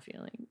emotional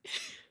feeling,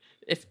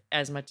 if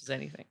as much as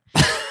anything.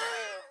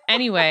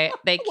 Anyway,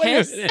 they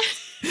kiss.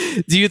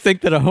 Do you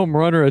think that a home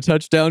run or a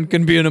touchdown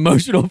can be an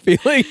emotional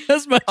feeling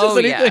as much as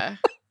anything? Yeah.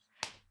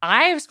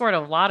 I've scored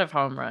a lot of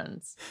home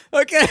runs.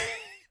 Okay.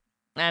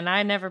 And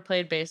I never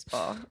played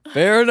baseball.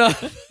 Fair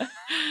enough.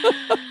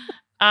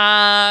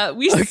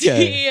 We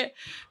see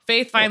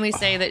Faith finally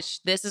say that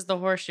this is the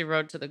horse she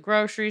rode to the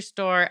grocery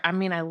store. I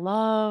mean, I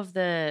love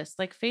this.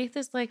 Like, Faith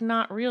is like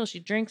not real. She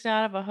drinks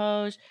out of a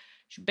hose.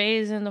 She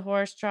bathes in the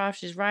horse trough.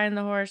 She's riding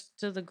the horse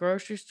to the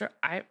grocery store.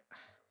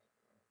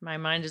 My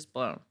mind is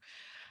blown.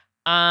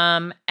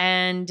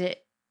 And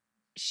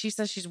she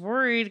says she's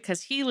worried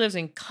because he lives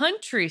in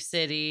Country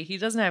City. He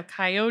doesn't have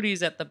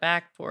coyotes at the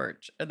back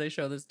porch. And they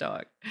show this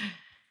dog.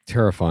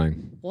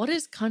 Terrifying. What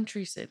does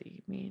Country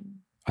City mean?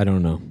 I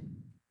don't know.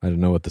 I don't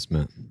know what this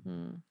meant.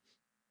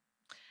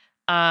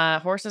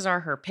 Horses are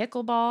her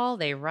pickleball.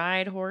 They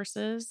ride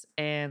horses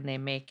and they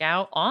make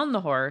out on the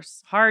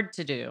horse. Hard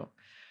to do.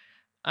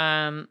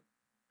 And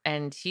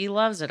he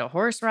loves it. A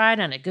horse ride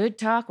and a good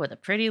talk with a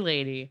pretty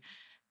lady.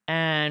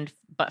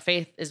 But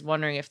Faith is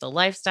wondering if the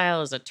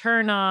lifestyle is a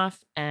turnoff.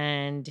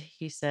 And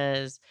he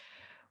says,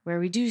 where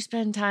we do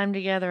spend time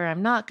together.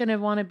 I'm not going to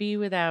want to be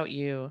without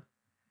you.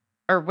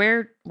 Or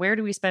where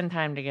do we spend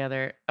time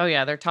together? Oh,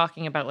 yeah. They're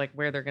talking about like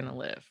where they're going to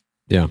live.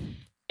 Yeah.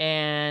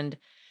 And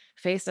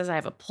Faith says, I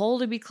have a pull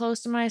to be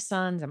close to my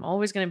sons. I'm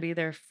always going to be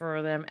there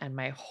for them. And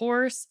my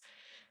horse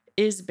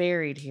is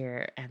buried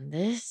here. And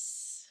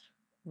this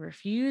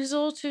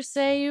refusal to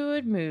say you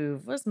would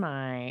move was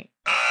my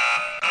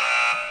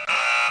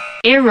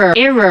error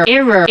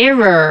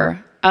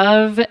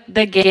of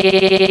the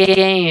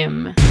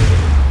game.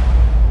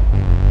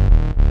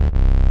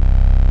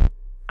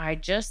 I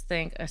just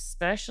think,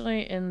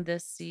 especially in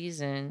this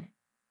season,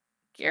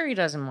 Gary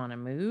doesn't want to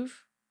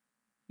move.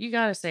 You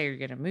got to say you're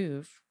going to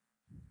move.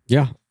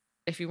 Yeah.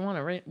 If you want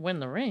to win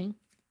the ring.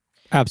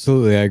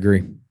 Absolutely. I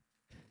agree.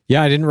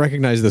 Yeah, I didn't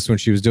recognize this when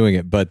she was doing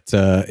it, but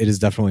it is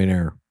definitely an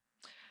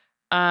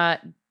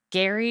error.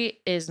 Gary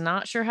is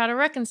not sure how to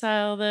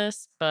reconcile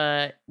this,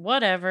 but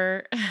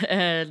whatever.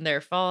 And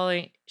they're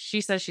falling.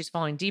 She says she's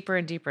falling deeper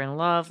and deeper in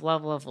love.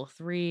 Love level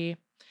 3.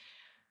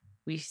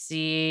 We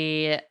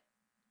see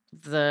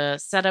the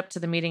setup to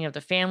the meeting of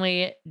the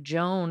family.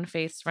 Joan,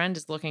 Faith's friend,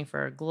 is looking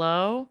for a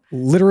glow.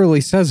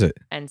 Literally says it.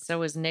 And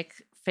so is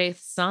Nick,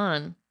 Faith's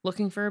son,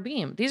 looking for a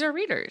beam. These are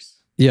readers.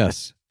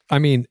 Yes. I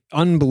mean,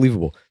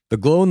 unbelievable. The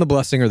glow and the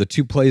blessing are the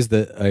two plays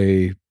that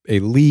a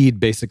lead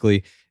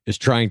basically is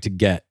trying to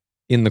get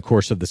in the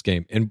course of this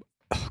game. And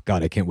oh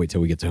God, I can't wait till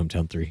we get to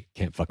Hometown 3.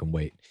 Can't fucking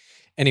wait.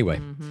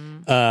 Anyway,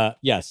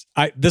 yes,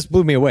 this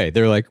blew me away.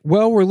 They're like,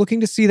 well, we're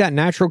looking to see that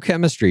natural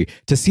chemistry,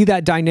 to see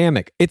that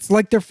dynamic. It's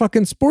like they're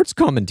fucking sports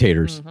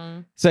commentators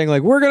saying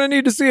like, we're going to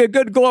need to see a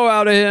good glow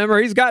out of him or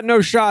he's got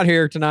no shot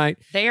here tonight.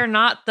 They are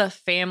not the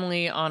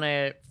family on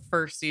a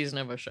first season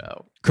of a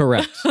show.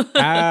 Correct.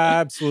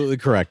 Absolutely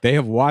correct. They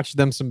have watched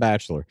them some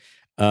Bachelor.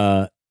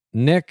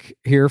 Nick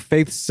here,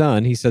 Faith's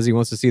son, he says he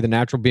wants to see the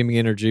natural beaming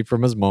energy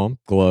from his mom,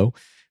 Glow.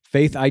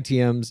 Faith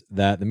ITMs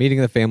that the meeting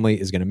of the family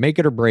is going to make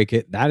it or break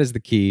it. That is the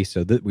key.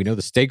 So that we know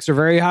the stakes are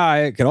very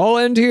high. It could all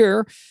end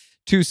here.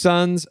 2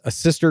 sons, a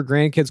sister,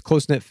 grandkids,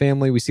 close-knit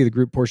family. We see the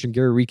group portion.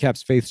 Gary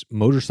recaps Faith's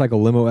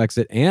motorcycle limo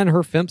exit and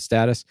her FIMP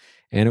status.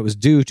 And it was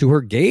due to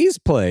her gaze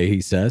play, he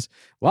says.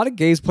 A lot of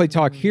gaze play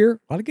talk here.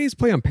 A lot of gaze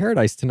play on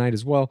Paradise tonight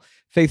as well.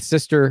 Faith's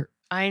sister.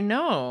 I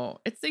know.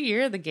 It's the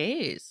year of the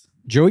gays.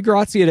 Joey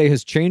Graziadei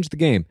has changed the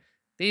game.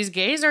 These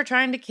gays are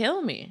trying to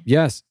kill me.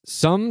 Yes.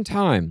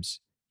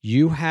 Sometimes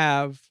you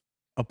have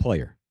a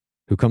player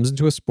who comes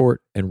into a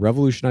sport and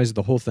revolutionizes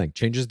the whole thing,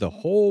 changes the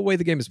whole way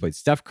the game is played.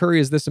 Steph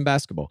Curry is this in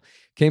basketball.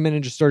 Came in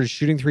and just started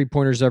shooting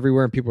 3-pointers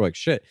everywhere, and people were like,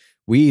 shit,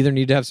 we either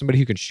need to have somebody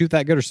who can shoot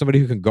that good or somebody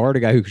who can guard a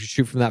guy who can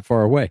shoot from that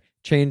far away.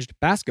 Changed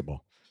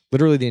basketball.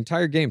 Literally the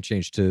entire game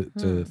changed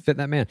to fit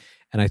that man.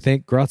 And I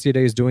think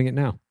Graziadei is doing it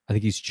now. I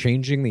think he's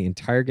changing the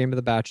entire game of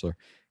The Bachelor.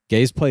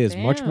 Gaze play is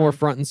much more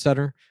front and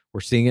center. We're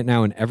seeing it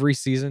now in every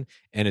season,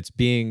 and it's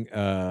being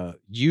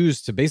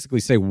used to basically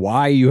say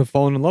why you have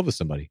fallen in love with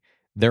somebody.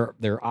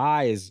 Their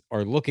eyes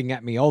are looking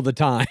at me all the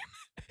time,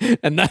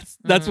 and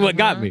that's what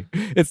got me.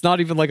 It's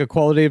not even like a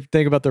qualitative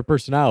thing about their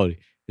personality.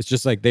 It's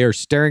just like they are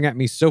staring at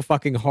me so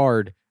fucking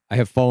hard, I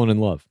have fallen in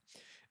love.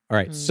 All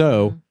right,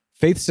 so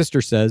Faith's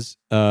sister says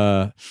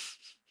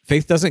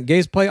Faith doesn't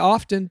gaze play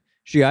often.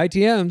 She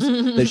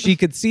ITMs that she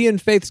could see in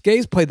Faith's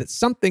gaze play that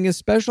something is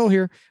special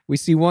here. We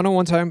see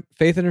one-on-one time,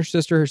 Faith and her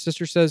sister. Her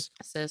sister says,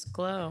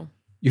 glow.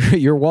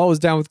 Your wall is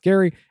down with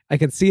Gary. I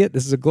can see it.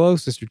 This is a glow.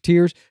 Sister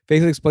tears.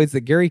 Faith explains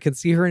that Gary can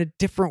see her in a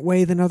different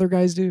way than other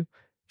guys do.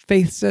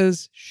 Faith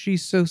says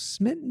she's so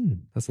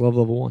smitten. That's love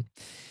level 1.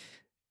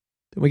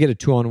 Then we get a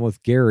 2-on-1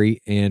 with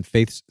Gary and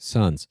Faith's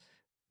sons.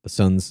 The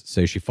sons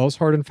say she falls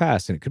hard and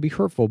fast, and it could be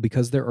hurtful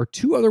because there are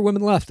 2 other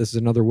women left. This is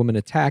another woman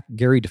attack.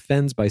 Gary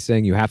defends by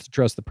saying you have to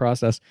trust the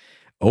process.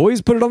 Always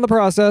put it on the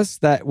process.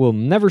 That will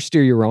never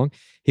steer you wrong.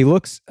 He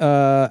looks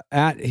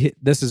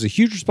this is a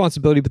huge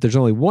responsibility, but there's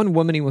only one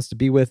woman he wants to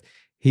be with.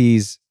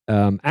 He's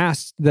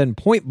asked then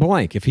point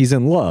blank if he's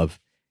in love,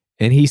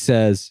 and he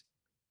says,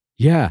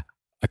 yeah,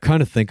 I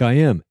kind of think I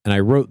am. And I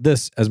wrote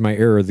this as my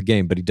error of the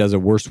game, but he does a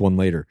worse one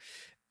later.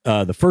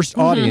 The first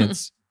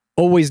audience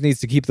always needs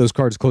to keep those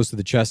cards close to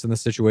the chest in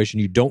this situation.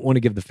 You don't want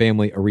to give the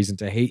family a reason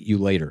to hate you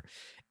later.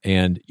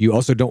 And you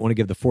also don't want to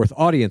give the fourth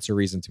audience a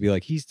reason to be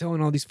like, he's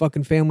telling all these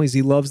fucking families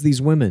he loves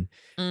these women.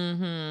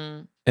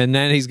 And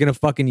then he's going to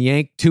fucking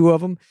yank 2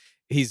 of them.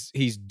 He's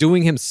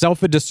doing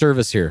himself a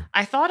disservice here.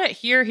 I thought it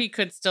here he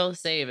could still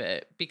save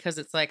it because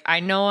it's like, I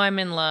know I'm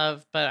in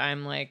love, but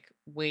I'm like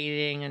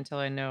waiting until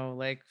I know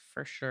like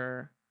for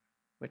sure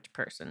which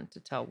person to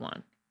tell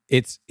one.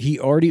 He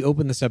already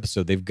opened this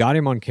episode. They've got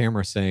him on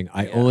camera saying,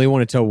 I only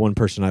want to tell one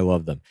person I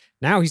love them.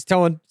 Now he's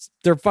telling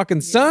their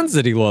fucking sons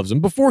that he loves them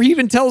before he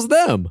even tells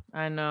them.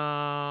 I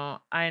know.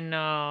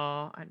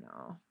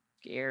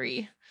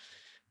 Gary.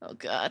 Oh,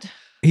 God.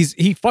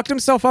 He fucked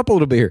himself up a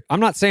little bit here. I'm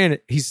not saying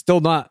he's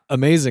still not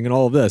amazing in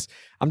all of this.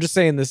 I'm just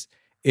saying this.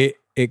 It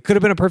could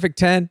have been a perfect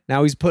 10.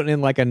 Now he's putting in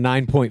like a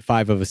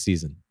 9.5 of a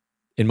season,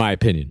 in my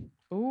opinion.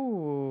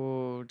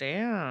 Ooh,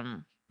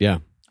 damn. Yeah.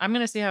 I'm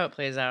going to see how it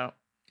plays out.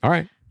 All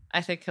right. I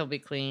think he'll be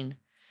clean.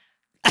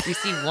 We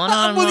see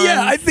one-on-one. Well,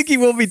 yeah, I think he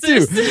will be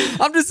too.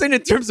 I'm just saying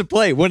in terms of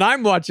play, when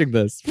I'm watching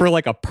this for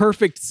like a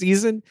perfect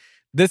season,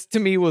 this to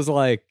me was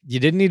like, you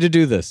didn't need to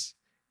do this.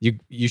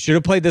 You should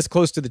have played this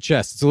close to the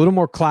chest. It's a little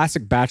more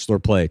classic Bachelor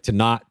play to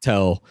not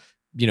tell,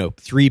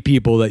 3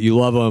 people that you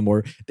love them,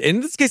 or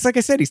in this case, like I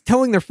said, he's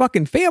telling their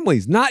fucking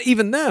families, not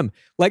even them.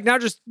 Like now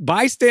just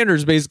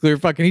bystanders basically are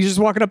fucking, he's just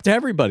walking up to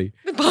everybody.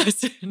 The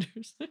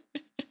bystanders.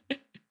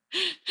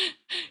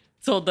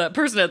 Told that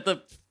person at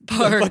the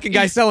park. The fucking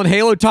guy selling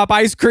Halo Top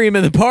ice cream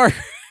in the park.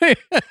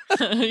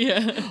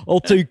 Yeah. I'll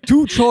take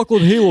 2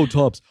 chocolate Halo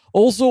Tops.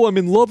 Also, I'm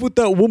in love with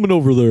that woman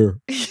over there.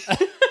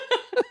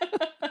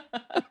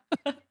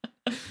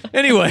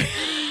 Anyway.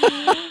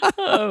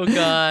 Oh,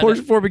 God.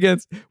 Portion 4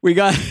 begins. We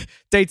got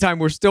daytime.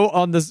 We're still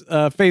on this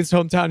Faith's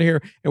hometown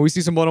here, and we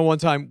see some one-on-one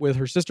time with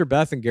her sister,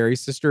 Beth, and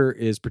Gary's sister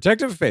is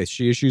protective of Faith.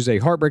 She issues a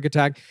heartbreak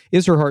attack.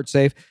 Is her heart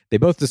safe? They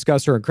both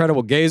discuss her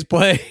incredible gaze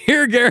play.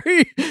 Here,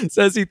 Gary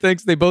says he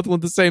thinks they both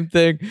want the same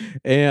thing,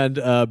 and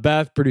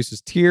Beth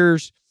produces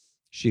tears.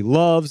 She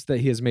loves that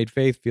he has made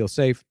Faith feel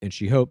safe, and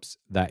she hopes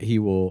that he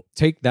will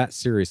take that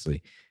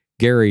seriously.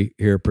 Gary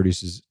here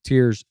produces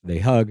tears. They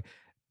hug.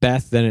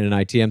 Beth then in an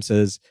ITM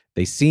says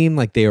they seem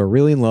like they are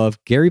really in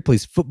love. Gary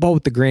plays football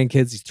with the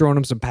grandkids. He's throwing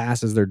them some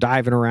passes. They're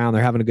diving around.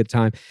 They're having a good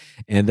time.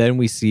 And then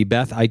we see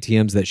Beth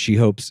ITMs that she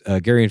hopes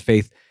Gary and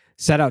Faith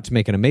set out to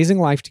make an amazing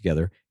life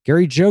together.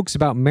 Gary jokes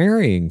about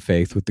marrying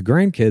Faith with the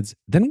grandkids.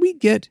 Then we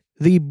get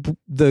the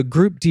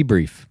group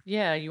debrief.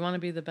 Yeah, you want to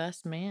be the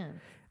best man.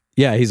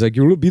 Yeah, he's like,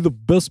 you want to be the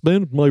best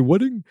man at my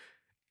wedding?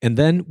 And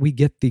then we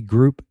get the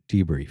group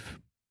debrief.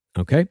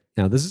 Okay,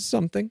 now this is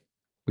something.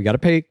 We got to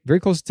pay very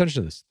close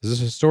attention to this. This is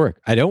historic.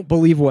 I don't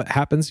believe what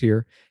happens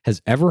here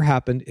has ever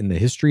happened in the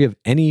history of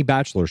any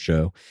Bachelor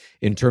show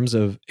in terms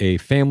of a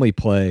family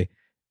play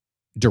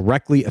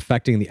directly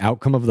affecting the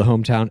outcome of the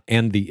hometown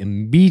and the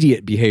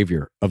immediate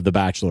behavior of the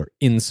Bachelor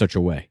in such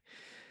a way.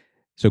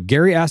 So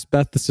Gary asked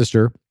Beth, the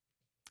sister,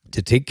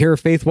 to take care of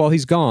Faith while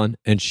he's gone.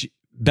 And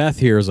Beth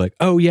here is like,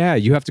 oh yeah,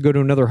 you have to go to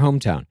another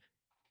hometown.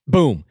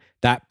 Boom.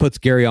 That puts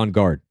Gary on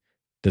guard.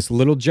 This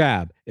little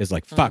jab is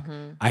like, fuck,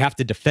 I have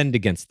to defend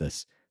against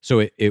this.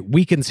 So it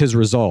weakens his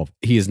resolve.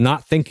 He is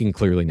not thinking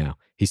clearly now.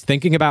 He's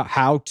thinking about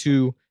how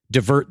to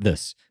divert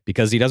this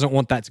because he doesn't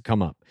want that to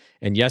come up.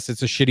 And yes,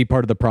 it's a shitty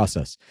part of the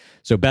process.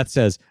 So Beth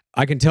says,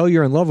 I can tell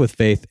you're in love with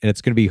Faith and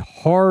it's going to be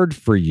hard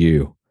for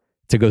you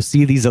to go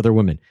see these other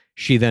women.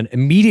 She then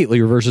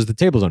immediately reverses the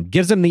tables on him,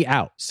 gives him the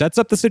out, sets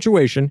up the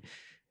situation.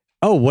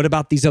 Oh, what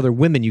about these other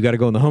women you got to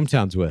go in the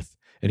hometowns with?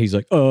 And he's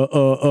like,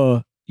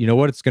 you know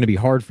what? It's going to be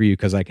hard for you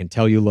because I can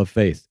tell you love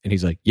Faith. And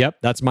he's like, yep,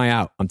 that's my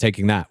out. I'm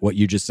taking that, what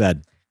you just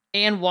said.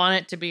 And want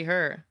it to be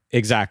her.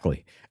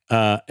 Exactly.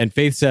 And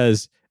Faith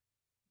says,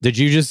 did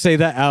you just say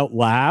that out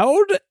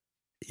loud?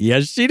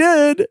 Yes, she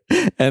did.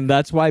 And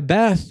that's why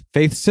Beth,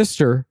 Faith's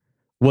sister,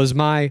 was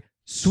my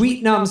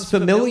sweet num's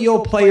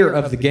familial player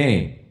of the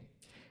game.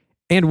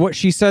 And what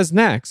she says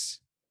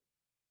next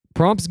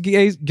prompts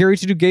Gary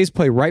to do gaze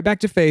play right back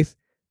to Faith,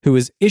 who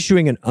is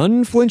issuing an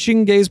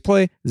unflinching gaze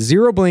play,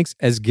 0 blinks,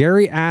 as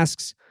Gary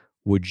asks,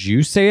 would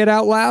you say it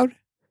out loud?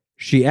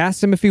 She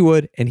asks him if he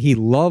would, and he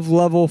love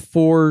level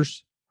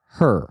 4s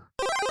her.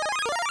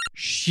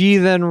 She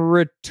then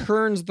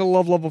returns the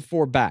love level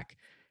 4 back.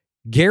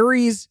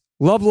 Gary's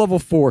love level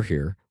 4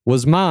 here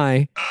was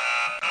my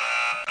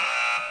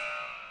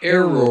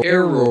error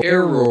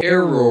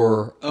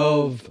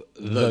of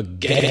the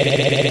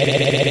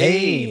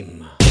game.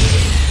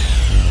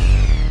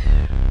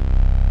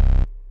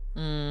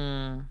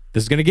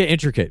 This is going to get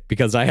intricate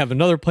because I have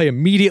another play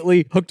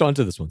immediately hooked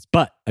onto this one.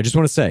 But I just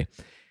want to say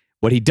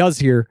what he does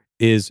here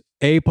is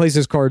plays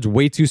his cards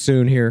way too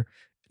soon here.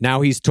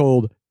 Now he's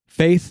told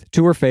Faith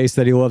to her face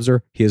that he loves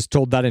her. He has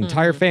told that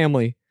entire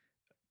family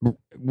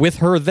with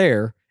her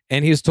there,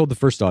 and he has told the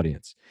first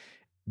audience.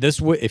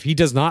 If he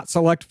does not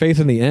select Faith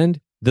in the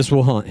end, this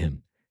will haunt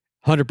him.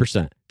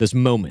 100%. This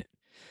moment.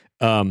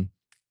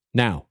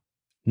 Now,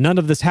 none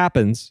of this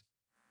happens.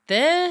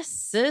 This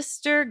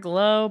sister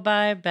glow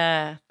by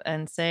Beth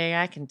and say,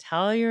 I can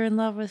tell you're in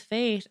love with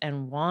Faith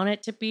and want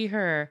it to be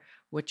her,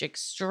 which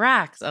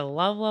extracts a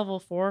love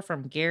level 4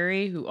 from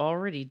Gary, who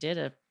already did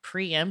a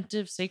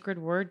preemptive sacred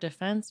word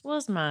defense,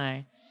 was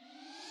my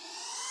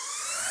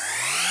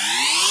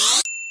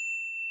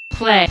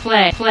play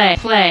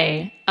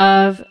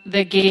of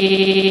the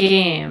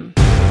game.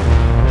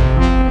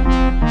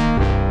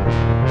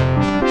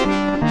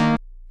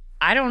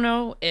 I don't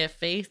know if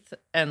Faith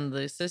and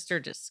the sister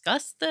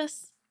discussed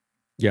this.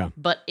 Yeah.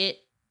 But it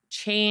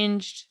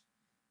changed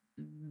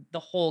the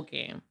whole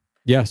game.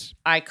 Yes.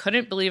 I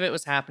couldn't believe it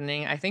was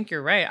happening. I think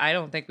you're right. I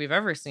don't think we've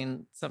ever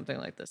seen something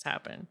like this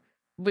happen.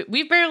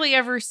 We've barely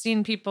ever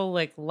seen people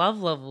like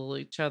love level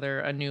each other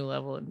a new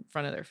level in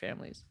front of their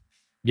families.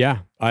 Yeah.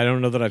 I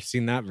don't know that I've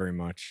seen that very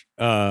much.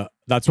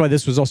 That's why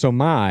this was also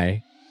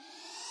my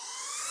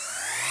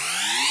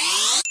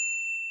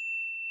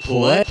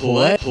play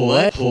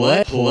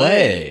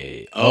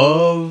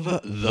of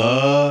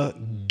the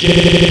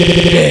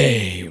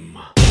game.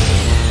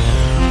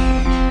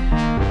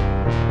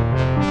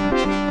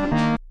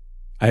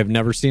 I have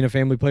never seen a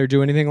family player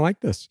do anything like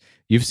this.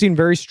 You've seen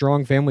very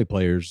strong family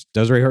players.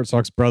 Desiree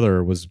Hartsock's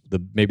brother was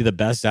maybe the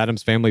best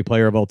Addams family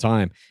player of all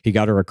time. He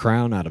got her a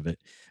crown out of it.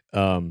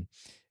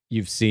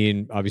 You've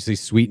seen, obviously,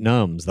 Sweet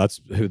Nums.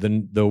 That's who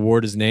the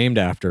award is named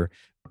after.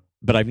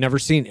 But I've never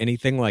seen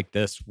anything like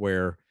this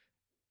where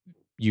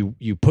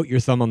you put your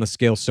thumb on the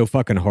scale so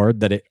fucking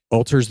hard that it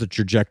alters the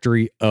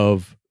trajectory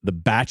of the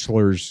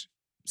Bachelor's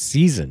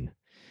season.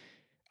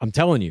 I'm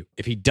telling you,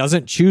 if he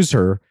doesn't choose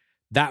her,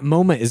 that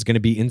moment is going to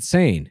be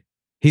insane.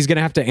 He's going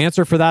to have to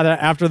answer for that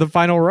after the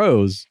final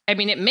rose. I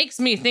mean, it makes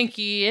me think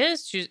he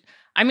is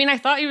I mean, I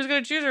thought he was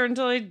going to choose her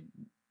until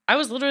I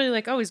was literally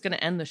like, oh, he's going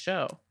to end the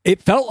show.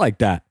 It felt like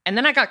that. And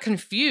then I got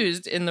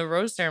confused in the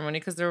rose ceremony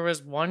because there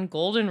was one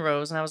golden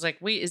rose and I was like,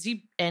 wait, is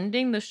he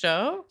ending the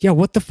show? Yeah,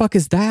 what the fuck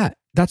is that?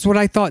 That's what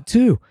I thought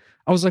too.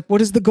 I was like,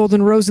 what is the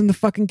golden rose in the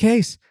fucking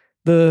case?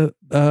 The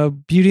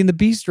Beauty and the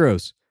Beast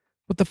rose.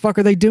 What the fuck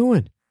are they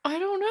doing? I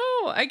don't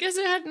know. I guess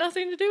it had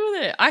nothing to do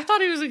with it. I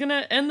thought he was going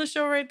to end the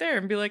show right there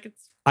and be like,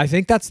 it's... I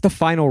think that's the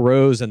final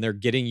rose and they're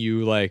getting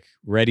you like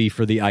ready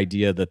for the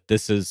idea that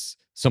this is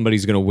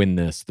somebody's going to win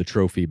the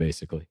trophy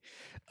basically.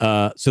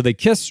 So they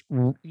kiss.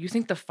 You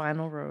think the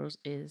final rose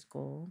is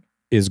gold?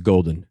 Is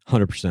golden,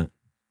 100%.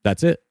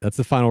 That's it. That's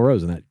the final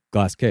rose in that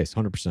glass case,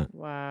 100%.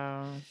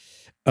 Wow.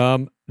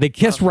 They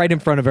kiss right in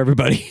front of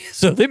everybody,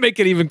 so they make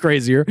it even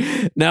crazier.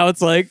 Now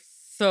it's like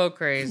so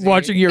crazy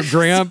watching your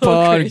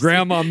grandpa and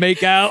grandma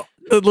make out.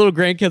 The little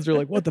grandkids are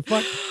like, "What the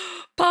fuck?"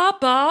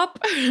 Poppop.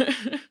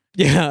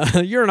 Yeah,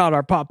 you're not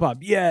our Poppop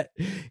yet.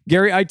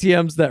 Gary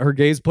ITMs that her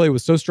gaze play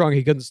was so strong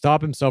he couldn't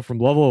stop himself from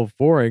level of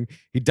foring.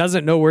 He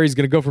doesn't know where he's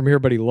going to go from here,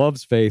 but he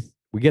loves Faith.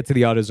 We get to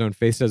the auto zone.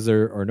 Faith says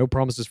there are no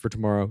promises for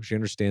tomorrow. She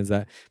understands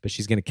that, but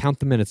she's going to count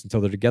the minutes until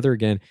they're together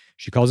again.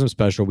 She calls him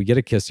special. We get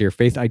a kiss here.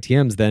 Faith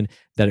ITMs then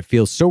that it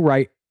feels so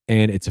right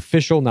and it's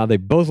official. Now they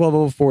both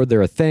level forward.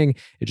 They're a thing.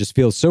 It just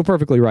feels so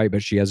perfectly right,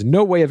 but she has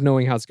no way of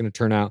knowing how it's going to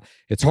turn out.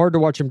 It's hard to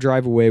watch him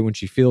drive away when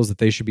she feels that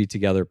they should be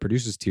together. It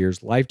produces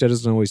tears. Life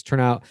doesn't always turn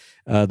out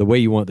the way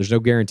you want. There's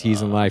no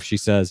guarantees in life, she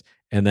says.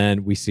 And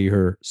then we see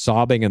her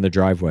sobbing in the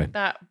driveway.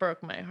 That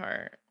broke my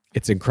heart.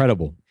 It's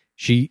incredible.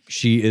 She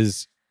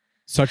is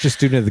such a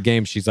student of the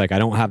game. She's like, I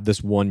don't have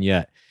this one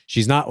yet.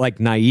 She's not like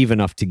naive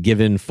enough to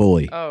give in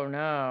fully. Oh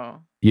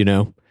no. You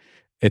know,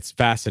 it's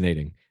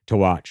fascinating to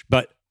watch,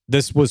 but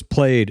this was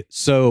played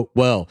so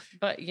well.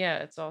 But yeah,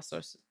 it's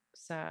also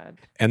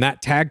sad. And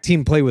that tag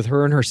team play with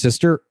her and her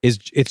sister it's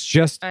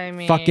just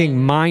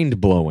fucking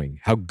mind blowing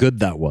how good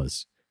that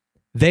was.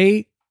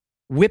 They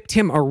whipped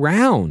him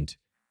around.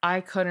 I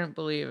couldn't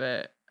believe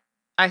it.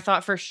 I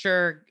thought for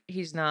sure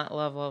he's not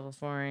level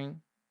 4ing.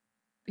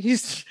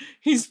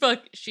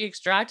 She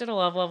extracted a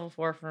level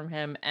 4 from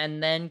him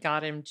and then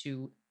got him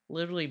to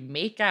literally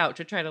make out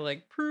to try to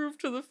like prove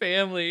to the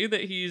family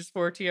that he's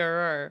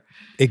 4TRR.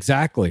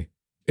 Exactly.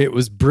 It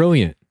was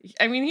brilliant.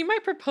 I mean, he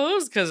might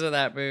propose because of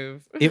that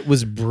move. It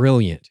was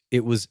brilliant.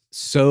 It was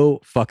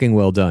so fucking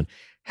well done.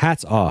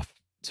 Hats off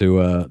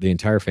to the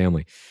entire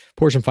family.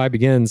 Portion 5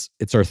 begins.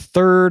 It's our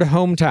third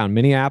hometown,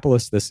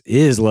 Minneapolis. This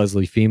is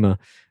Leslie Fema,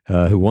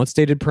 who once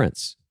dated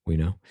Prince. We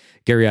know.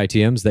 Gary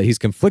ITMs that he's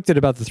conflicted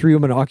about the three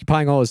women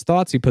occupying all his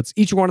thoughts. He puts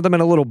each one of them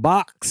in a little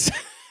box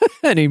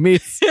and he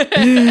meets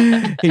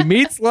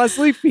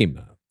Leslie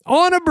Fema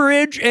on a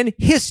bridge and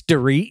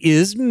history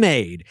is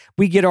made.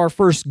 We get our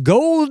first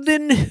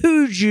golden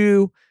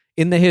hooju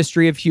in the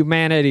history of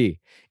humanity.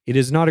 It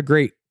is not a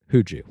great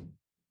hooju.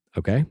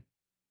 Okay?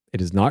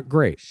 It is not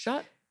great.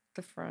 Shut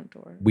the front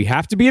door. We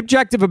have to be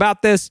objective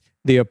about this.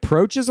 The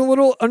approach is a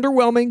little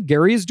underwhelming.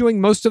 Gary is doing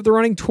most of the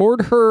running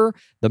toward her.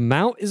 The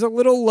mount is a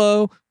little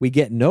low. We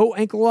get no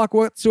ankle lock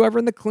whatsoever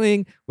in the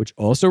cling, which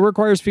also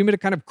requires Fema to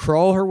kind of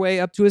crawl her way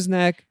up to his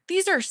neck.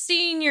 These are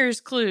seniors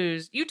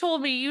clues. You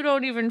told me you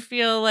don't even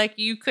feel like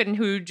you couldn't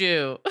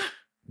hooju.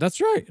 That's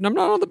right. And I'm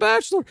not on The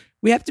Bachelor.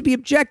 We have to be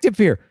objective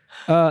here.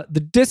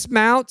 The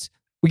dismount,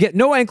 we get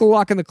no ankle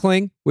lock in the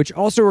cling, which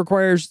also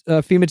requires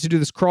Fema to do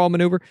this crawl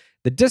maneuver.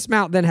 The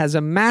dismount then has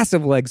a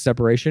massive leg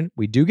separation.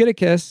 We do get a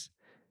kiss.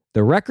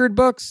 The record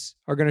books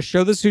are going to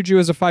show this hooju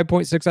as a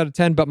 5.6 out of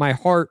 10, but my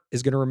heart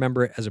is going to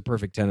remember it as a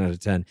perfect 10 out of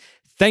 10.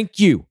 Thank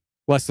you,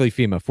 Leslie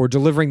Fema, for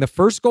delivering the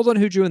first golden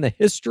hooju in the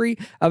history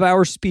of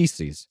our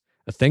species.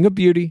 A thing of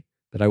beauty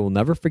that I will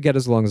never forget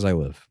as long as I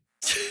live.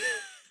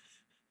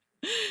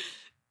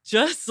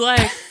 Just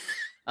like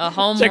a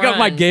home Check run out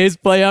my gaze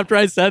play after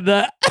I said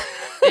that.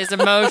 is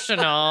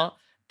emotional.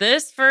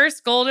 This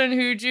first golden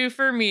hooju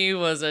for me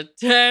was a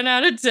 10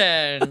 out of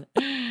 10.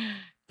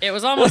 It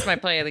was almost my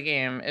play of the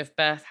game if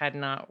Beth had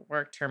not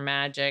worked her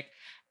magic.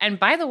 And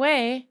by the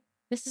way,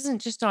 this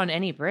isn't just on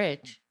any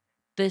bridge.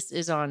 This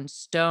is on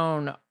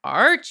Stone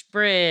Arch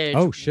Bridge.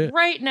 Oh, shit.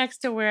 Right next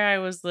to where I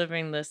was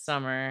living this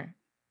summer.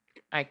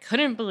 I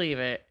couldn't believe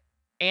it.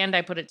 And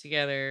I put it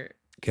together.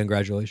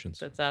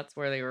 Congratulations. That's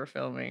where they were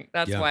filming.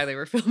 That's why they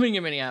were filming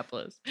in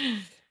Minneapolis.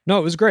 No,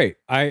 it was great.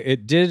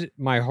 It did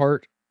my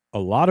heart a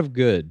lot of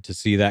good to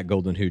see that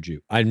golden hooju.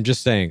 I'm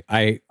just saying,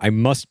 I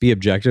must be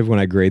objective when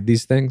I grade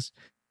these things.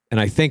 And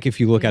I think if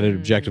you look at it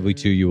objectively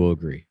too, you will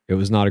agree. It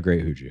was not a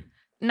great Hooju.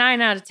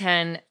 9 out of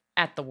 10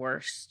 at the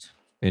worst.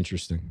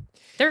 Interesting.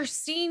 They're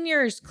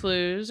seniors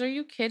clues. Are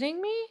you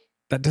kidding me?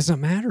 That doesn't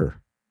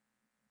matter.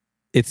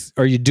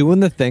 Are you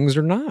doing the things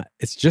or not?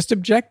 It's just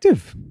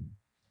objective.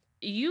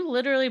 You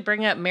literally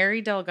bring up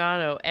Mary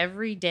Delgado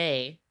every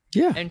day.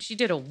 Yeah. And she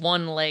did a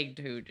one-legged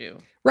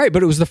Hooju. Right,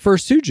 but it was the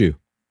first Hooju.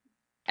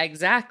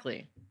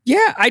 Exactly.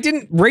 Yeah, I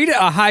didn't rate it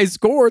a high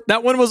score.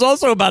 That one was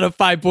also about a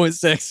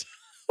 5.6.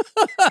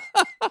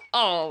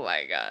 Oh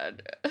my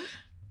God.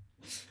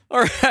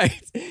 All right.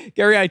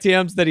 Gary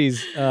ITMs that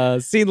he's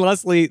seen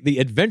Leslie, the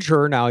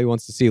adventurer. Now he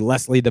wants to see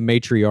Leslie, the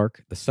matriarch,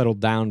 the settled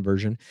down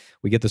version.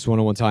 We get this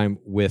one-on-one time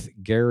with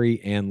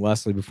Gary and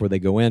Leslie before they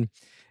go in.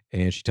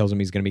 And she tells him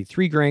he's going to meet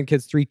 3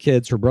 grandkids, 3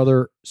 kids. Her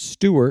brother,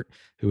 Stuart,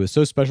 who is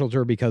so special to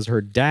her because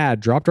her dad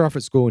dropped her off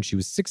at school when she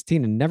was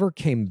 16 and never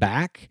came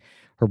back.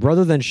 Her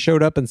brother then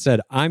showed up and said,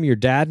 I'm your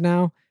dad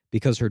now,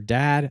 because her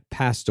dad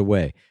passed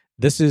away.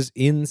 This is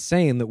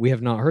insane that we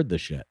have not heard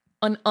this yet.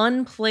 An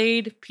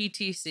unplayed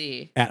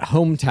PTC. At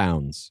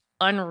hometowns.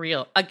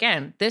 Unreal.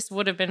 Again, this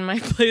would have been my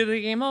play of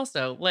the game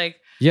also. Like,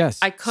 yes,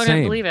 I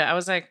couldn't believe it. I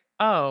was like,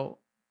 oh,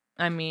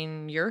 I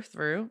mean, you're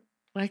through.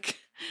 Like,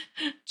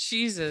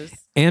 Jesus.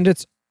 And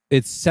it's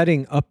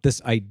setting up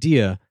this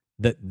idea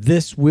that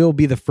this will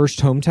be the first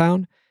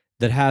hometown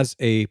that has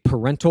a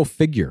parental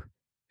figure.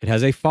 It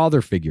has a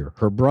father figure,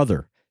 her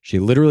brother. She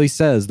literally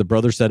says, the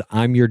brother said,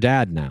 I'm your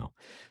dad now.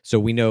 So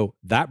we know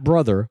that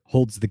brother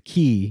holds the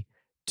key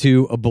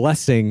to a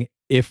blessing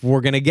if we're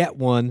going to get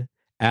one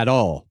at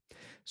all.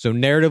 So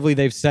narratively,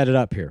 they've set it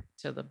up here.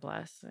 To the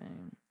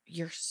blessing.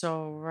 You're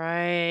so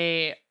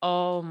right.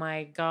 Oh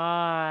my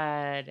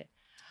God.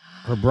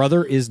 Her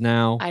brother is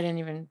now... I didn't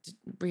even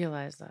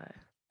realize that.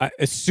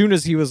 As soon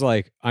as he was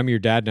like, I'm your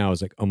dad now, I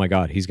was like, oh my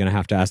God, he's going to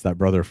have to ask that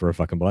brother for a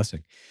fucking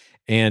blessing.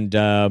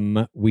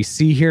 And we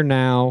see here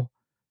now,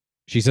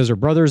 she says her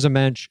brother is a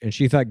mensch, and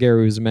she thought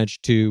Gary was a mensch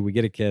too. We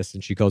get a kiss,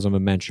 and she calls him a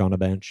mensch on a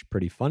bench.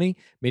 Pretty funny.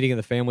 Meeting of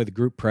the family, the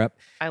group prep.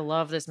 I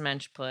love this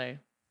mensch play.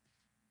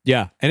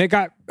 Yeah, and it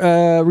got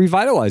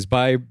revitalized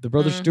by the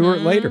brother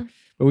Stuart later.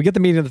 But we get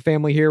the meeting of the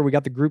family here. We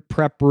got the group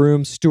prep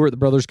room. Stuart, the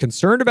brother's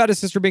concerned about his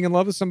sister being in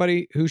love with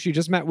somebody who she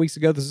just met weeks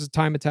ago. This is a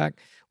time attack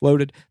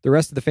loaded. The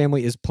rest of the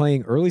family is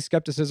playing early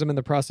skepticism in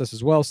the process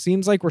as well.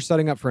 Seems like we're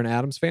setting up for an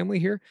Addams family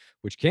here,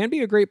 which can be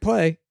a great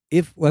play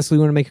if Leslie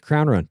want to make a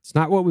crown run. It's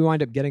not what we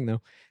wind up getting,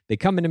 though. They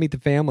come in to meet the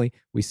family.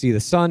 We see the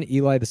son,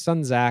 Eli, the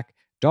son, Zach,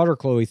 daughter,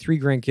 Chloe, 3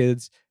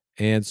 grandkids,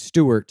 and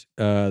Stuart,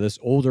 this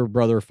older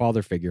brother,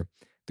 father figure.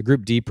 The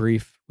group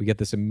debrief. We get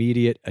this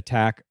immediate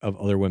attack of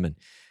other women.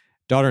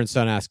 Daughter and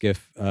son ask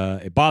if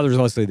it bothers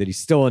Leslie that he's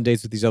still on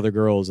dates with these other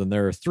girls, and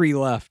there are 3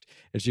 left.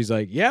 And she's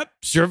like, yep,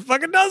 sure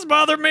fucking does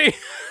bother me.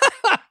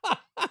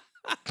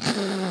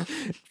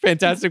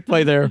 Fantastic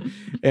play there.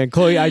 And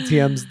Chloe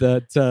ITMs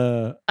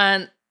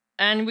that...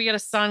 And we get a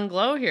sun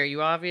glow here.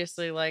 You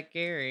obviously like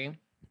Gary.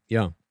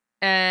 Yeah.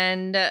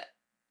 And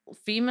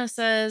FEMA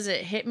says,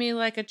 it hit me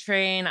like a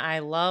train. I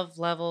love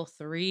level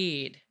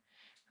 3'd.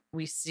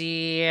 We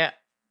see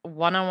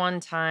one-on-one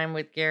time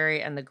with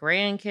Gary and the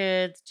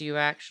grandkids. Do you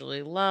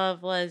actually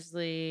love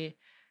Leslie?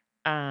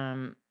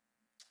 And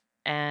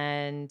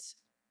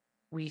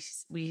we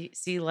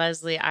see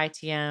Leslie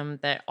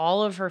ITM that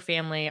all of her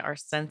family are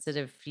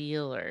sensitive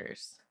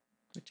feelers,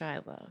 which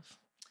I love.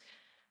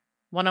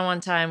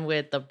 One-on-one time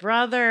with the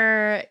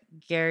brother.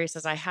 Gary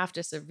says, I have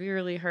to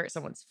severely hurt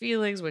someone's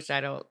feelings, which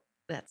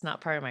that's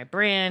not part of my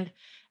brand.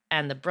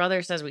 And the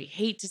brother says, we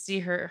hate to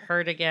see her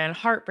hurt again.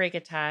 Heartbreak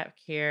attack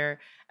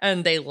here.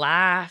 And they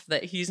laugh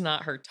that he's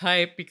not her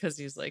type because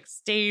he's like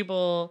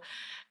stable.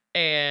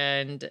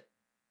 And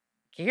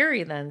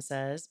Gary then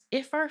says,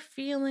 if our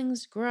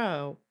feelings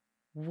grow,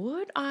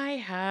 would I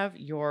have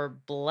your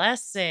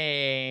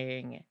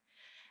blessing?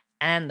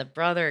 And the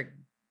brother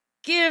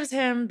gives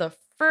him the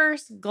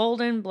first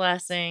golden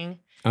blessing.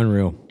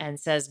 Unreal. And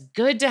says,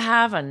 good to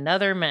have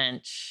another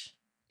mensch.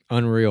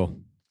 Unreal.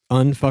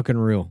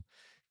 Unfucking real.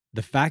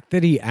 The fact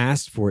that he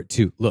asked for it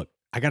too. Look,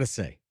 I got to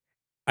say,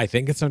 I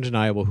think it's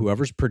undeniable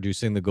whoever's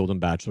producing The Golden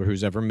Bachelor,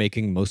 who's ever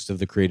making most of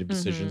the creative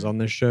decisions on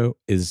this show,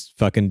 is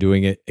fucking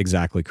doing it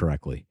exactly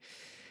correctly.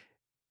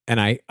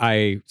 And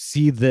I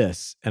see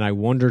this and I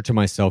wonder to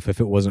myself if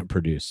it wasn't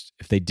produced,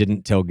 if they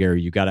didn't tell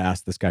Gary, you got to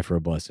ask this guy for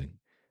a blessing.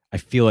 I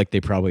feel like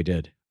they probably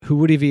did. Who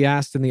would have he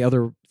asked in the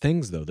other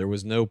things, though? There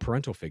was no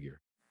parental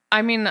figure.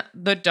 I mean,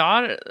 the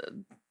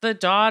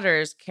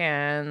daughters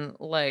can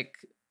like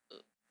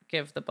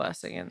give the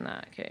blessing in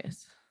that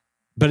case.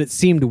 But it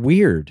seemed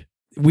weird.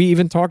 We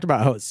even talked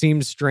about how it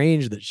seemed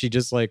strange that she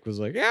just like was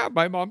like, yeah,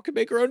 my mom can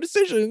make her own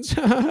decisions.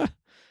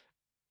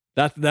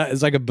 That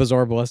is like a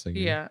bizarre blessing.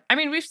 Yeah. I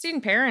mean, we've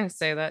seen parents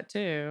say that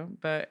too,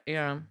 but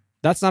yeah.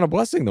 That's not a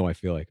blessing though, I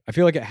feel like. I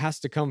feel like it has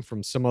to come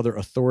from some other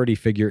authority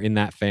figure in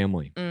that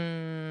family.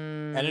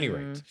 At any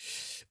rate,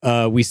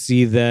 we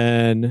see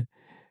then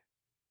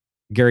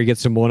Gary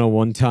gets some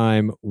one-on-one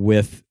time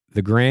with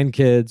the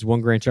grandkids.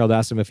 One grandchild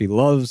asks him if he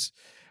loves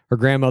her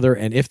grandmother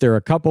and if they're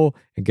a couple.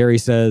 And Gary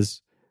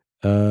says,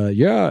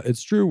 Yeah,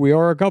 it's true. We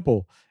are a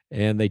couple.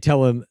 And they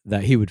tell him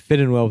that he would fit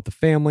in well with the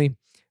family.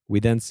 We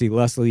then see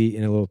Leslie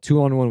in a little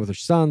 2-on-1 with her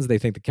sons. They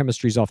think the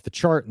chemistry's off the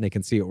chart and they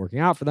can see it working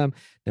out for them.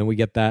 Then we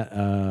get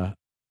that.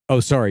 Oh,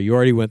 sorry. You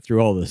already went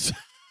through all this.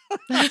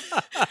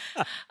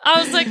 I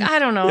was like, I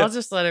don't know. I'll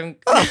just let him.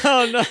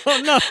 Oh,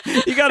 no.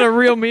 You got to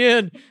reel me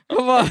in.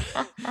 Come on.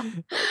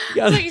 It's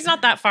like he's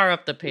not that far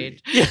up the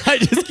page. Yeah, I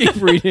just keep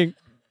reading.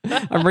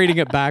 I'm reading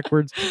it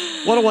backwards.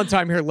 One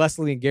time here,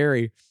 Leslie and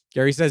Gary.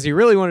 Gary says he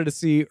really wanted to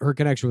see her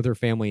connection with her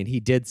family, and he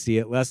did see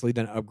it. Leslie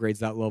then upgrades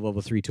that love level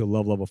 3 to a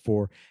love level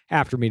 4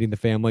 after meeting the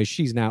family.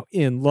 She's now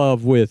in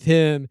love with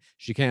him.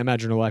 She can't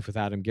imagine her life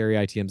without him. Gary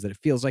ITMs that it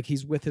feels like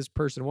he's with his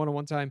person.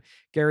 One time,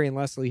 Gary and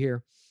Leslie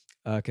here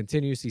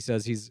continues. He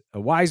says he's a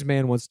wise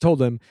man once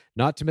told him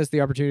not to miss the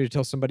opportunity to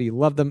tell somebody you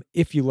love them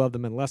if you love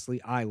them. And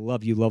Leslie, I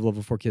love you. Love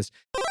level 4 kiss.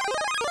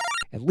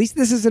 At least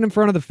this isn't in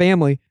front of the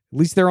family. At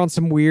least they're on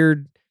some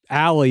weird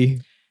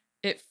alley.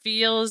 It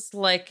feels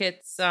like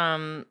it's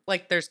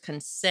like there's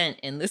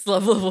consent in this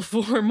level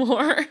 4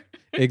 more.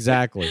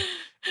 Exactly.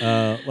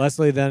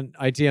 Leslie then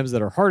ITMs that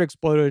her heart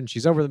exploded and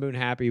she's over the moon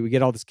happy. We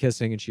get all this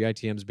kissing and she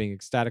ITMs being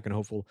ecstatic and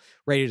hopeful,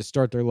 ready to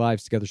start their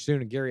lives together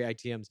soon. And Gary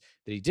ITMs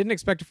that he didn't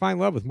expect to find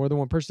love with more than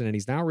one person. And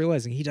he's now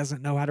realizing he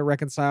doesn't know how to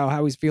reconcile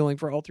how he's feeling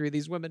for all three of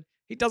these women.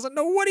 He doesn't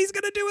know what he's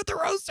going to do with the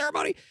rose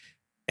ceremony.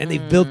 And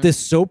they've built this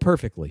so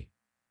perfectly.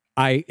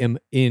 I am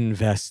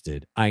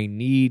invested. I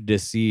need to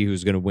see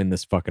who's going to win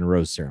this fucking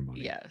rose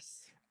ceremony.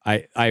 Yes.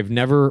 I've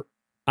never,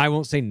 I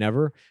won't say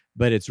never,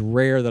 but it's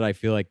rare that I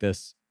feel like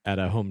this at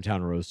a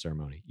hometown rose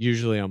ceremony.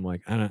 Usually I'm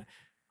like, I don't.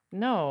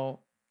 No,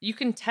 you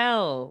can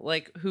tell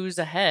like who's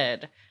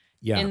ahead.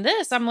 Yeah. In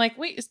this, I'm like,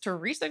 wait, is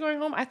Teresa going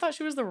home? I thought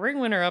she was the ring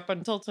winner up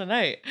until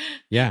tonight.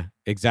 Yeah,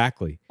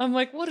 exactly. I'm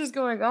like, what is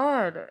going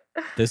on?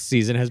 This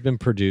season has been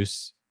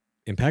produced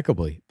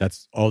impeccably.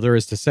 That's all there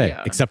is to say,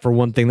 except for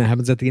one thing that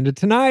happens at the end of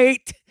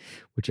tonight,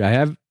 which I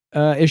have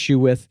issue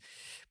with.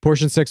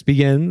 Portion 6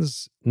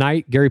 begins.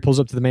 Night, Gary pulls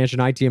up to the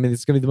mansion ITM, and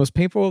it's going to be the most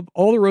painful of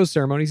all the rose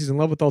ceremonies. He's in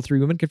love with all three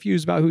women,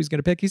 confused about who he's going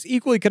to pick. He's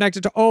equally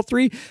connected to all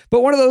three,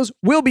 but one of those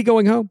will be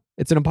going home.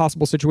 It's an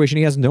impossible situation.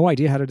 He has no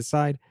idea how to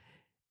decide.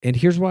 And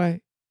here's why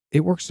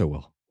it works so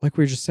well. Like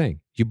we were just saying,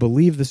 you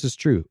believe this is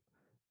true.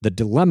 The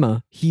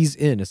dilemma he's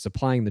in is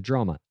supplying the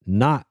drama,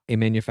 not a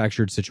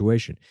manufactured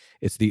situation.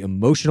 It's the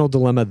emotional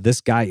dilemma this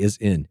guy is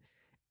in.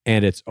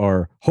 And it's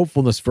our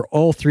hopefulness for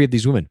all three of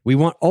these women. We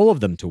want all of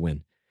them to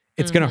win.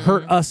 It's going to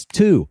hurt us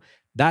too.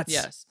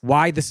 That's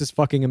why this is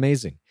fucking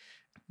amazing.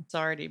 It's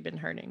already been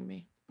hurting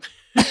me.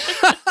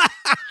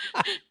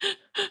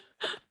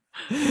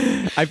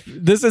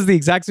 This is the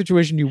exact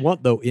situation you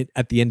want, though,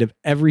 at the end of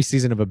every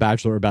season of a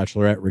Bachelor or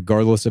Bachelorette,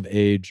 regardless of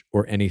age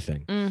or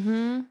anything.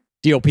 Mm-hmm.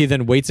 DLP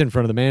then waits in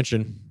front of the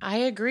mansion. I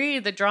agree.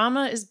 The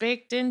drama is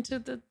baked into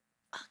the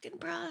fucking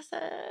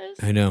process.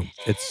 I know.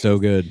 It's so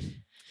good.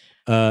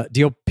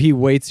 DLP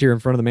waits here in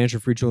front of the mansion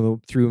for each of the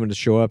three women to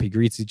show up. He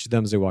greets each of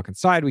them as they walk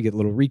inside. We get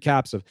little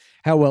recaps of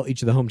how well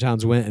each of the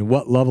hometowns went and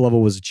what love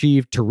level was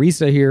achieved.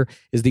 Teresa here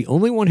is the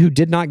only one who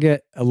did not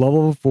get a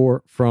level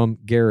 4 from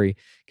Gary.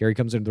 Gary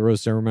comes into the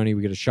rose ceremony.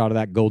 We get a shot of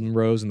that golden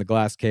rose in the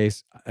glass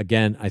case.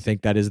 Again, I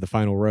think that is the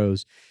final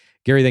rose.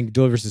 Gary then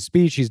delivers his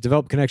speech. He's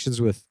developed connections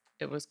with...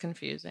 It was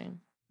confusing.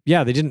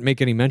 Yeah, they didn't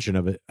make any mention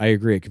of it. I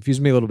agree. It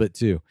confused me a little bit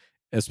too,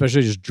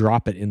 especially just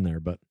drop it in there,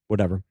 but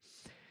whatever.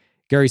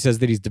 Gary says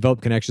that he's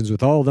developed connections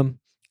with all of them,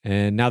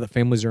 and now that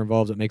families are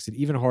involved, it makes it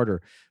even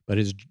harder. But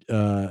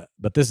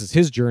this is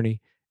his journey,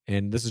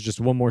 and this is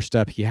just one more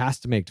step he has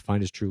to make to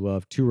find his true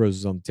love. 2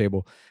 roses on the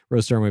table.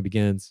 Rose ceremony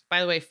begins.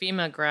 By the way,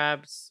 Fema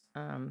grabs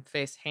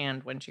Faith's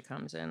hand when she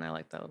comes in. I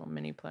like that little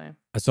mini play.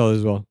 I saw this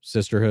as well.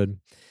 Sisterhood.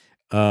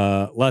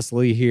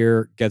 Leslie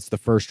here gets the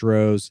first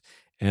rose,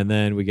 and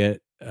then we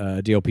get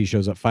DLP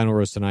shows up. Final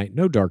rose tonight.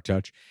 No dark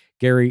touch.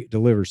 Gary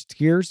delivers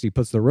tears. He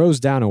puts the rose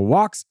down and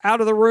walks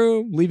out of the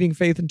room, leaving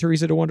Faith and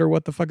Teresa to wonder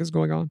what the fuck is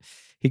going on.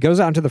 He goes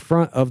out into the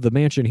front of the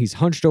mansion. He's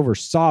hunched over,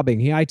 sobbing.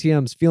 He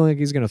ITMs, feeling like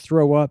he's going to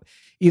throw up.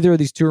 Either of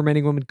these 2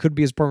 remaining women could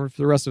be his partner for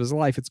the rest of his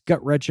life. It's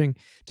gut-wrenching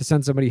to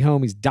send somebody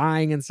home. He's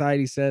dying inside,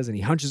 he says, and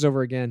he hunches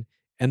over again.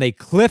 And they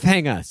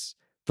cliffhang us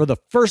for the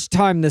first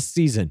time this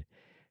season.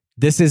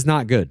 This is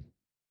not good.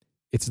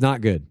 It's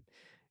not good.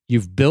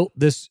 You've built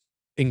this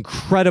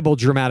incredible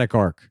dramatic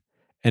arc.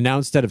 And now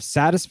instead of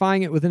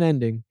satisfying it with an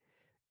ending,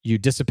 you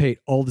dissipate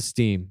all the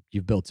steam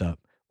you've built up.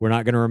 We're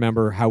not going to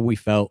remember how we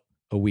felt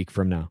a week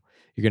from now.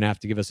 You're going to have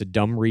to give us a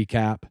dumb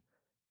recap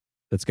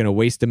that's going to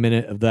waste a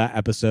minute of that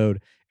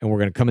episode. And we're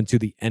going to come into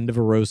the end of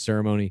a rose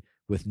ceremony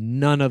with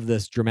none of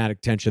this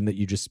dramatic tension that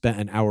you just spent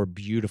an hour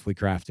beautifully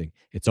crafting.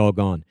 It's all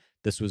gone.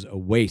 This was a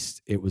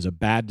waste. It was a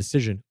bad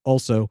decision.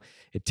 Also,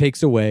 it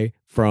takes away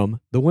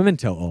from the Women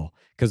Tell All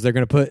because they're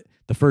going to put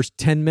the first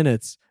 10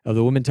 minutes of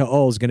the Women Tell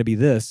All is going to be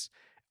this.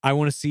 I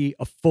want to see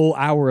a full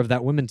hour of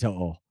that Women Tell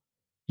All.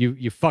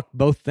 You fucked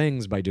both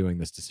things by doing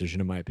this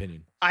decision, in my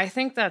opinion. I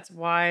think that's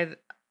why.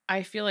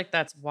 I feel like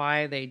that's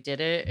why they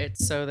did it.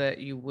 It's so that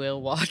you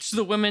will watch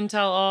the Women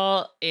Tell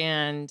All,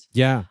 and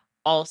yeah.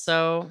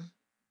 Also,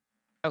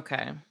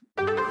 okay.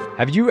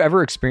 Have you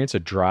ever experienced a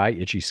dry,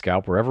 itchy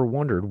scalp or ever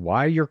wondered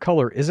why your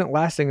color isn't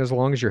lasting as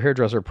long as your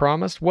hairdresser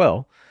promised?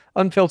 Well,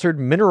 unfiltered,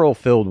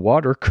 mineral-filled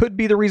water could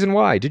be the reason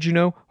why. Did you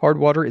know hard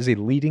water is a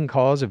leading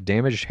cause of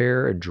damaged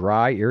hair and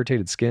dry,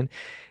 irritated skin?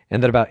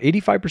 And that about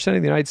 85%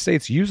 of the United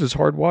States uses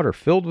hard water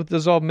filled with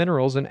dissolved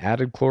minerals and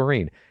added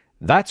chlorine.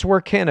 That's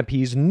where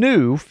Canopy's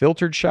new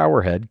filtered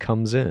shower head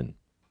comes in.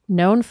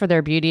 Known for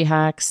their beauty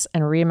hacks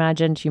and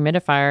reimagined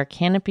humidifier,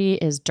 Canopy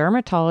is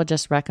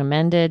dermatologist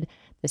recommended.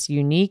 This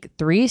unique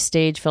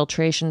 3-stage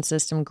filtration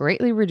system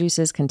greatly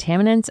reduces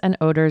contaminants and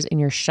odors in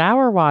your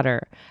shower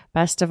water.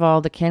 Best of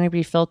all, the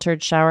Canopy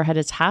filtered shower head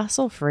is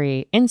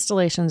hassle-free,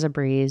 installation's a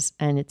breeze,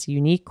 and its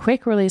unique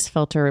quick-release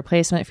filter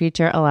replacement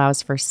feature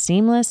allows for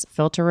seamless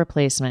filter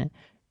replacement.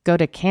 Go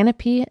to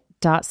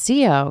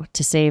canopy.co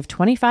to save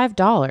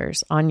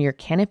 $25 on your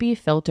Canopy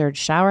filtered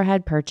shower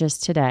head purchase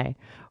today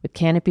with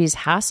Canopy's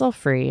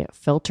hassle-free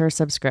filter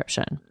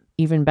subscription.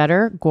 Even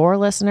better, Gore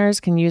listeners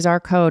can use our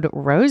code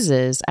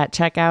ROSES at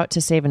checkout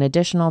to save an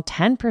additional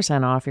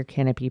 10% off your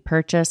Canopy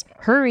purchase.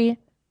 Hurry,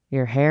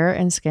 your hair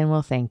and skin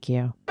will thank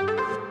you.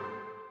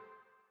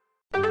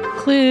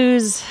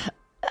 Clues.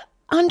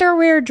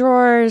 Underwear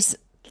drawers,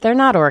 they're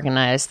not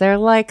organized. They're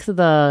like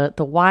the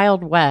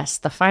Wild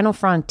West, the final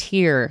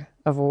frontier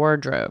of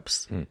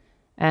wardrobes.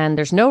 And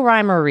there's no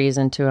rhyme or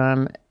reason to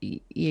them.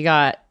 You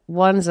got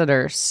ones that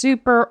are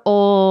super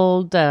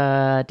old,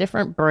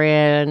 different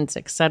brands,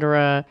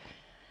 etc.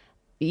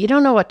 You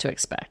don't know what to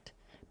expect.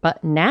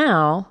 But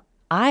now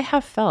I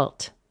have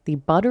felt the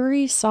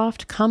buttery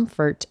soft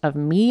comfort of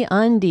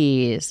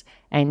MeUndies.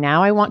 And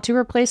now I want to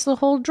replace the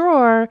whole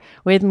drawer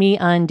with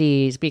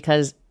MeUndies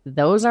because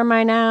those are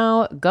my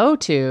now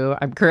go-to.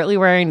 I'm currently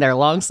wearing their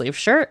long sleeve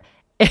shirt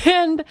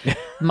and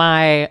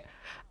my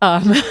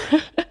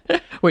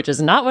which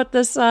is not what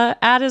this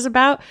ad is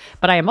about,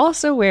 but I am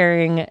also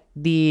wearing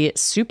the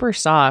super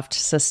soft,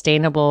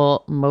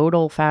 sustainable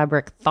modal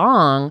fabric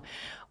thong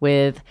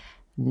with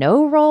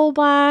no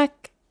rollback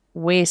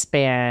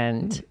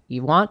waistband.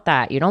 You want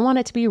that. You don't want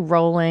it to be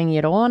rolling.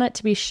 You don't want it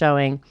to be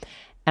showing.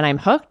 And I'm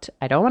hooked.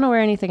 I don't want to wear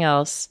anything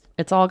else.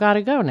 It's all got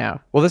to go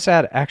now. Well, this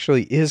ad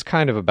actually is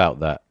kind of about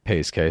that,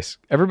 Pace Case.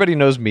 Everybody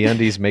knows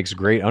MeUndies makes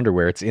great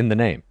underwear. It's in the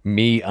name,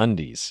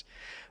 MeUndies.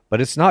 But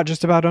it's not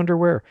just about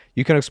underwear.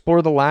 You can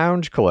explore the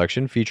lounge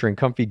collection featuring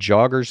comfy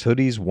joggers,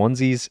 hoodies,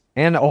 onesies,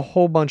 and a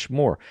whole bunch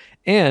more.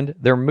 And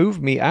their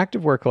Move Me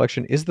activewear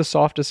collection is the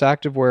softest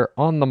activewear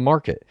on the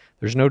market.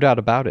 There's no doubt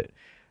about it.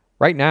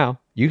 Right now,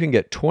 you can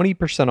get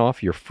 20%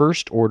 off your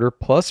first order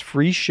plus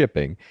free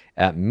shipping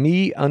at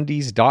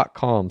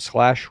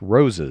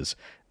MeUndies.com/roses.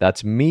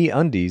 That's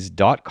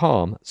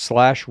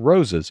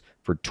MeUndies.com/roses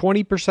for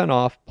 20%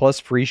 off plus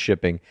free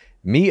shipping.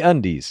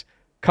 MeUndies,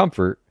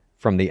 comfort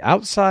from the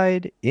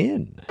outside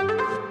in.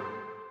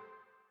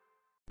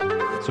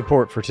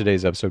 Support for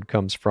today's episode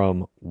comes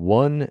from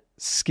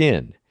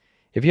OneSkin.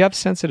 If you have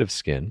sensitive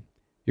skin,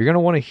 you're going to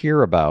want to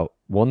hear about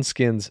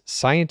OneSkin's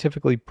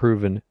scientifically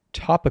proven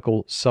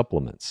topical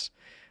supplements.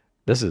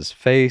 This is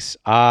face,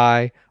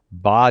 eye,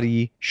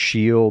 body,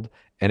 shield,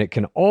 and it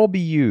can all be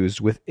used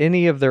with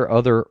any of their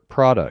other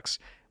products,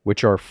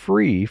 which are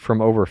free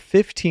from over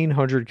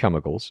 1,500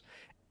 chemicals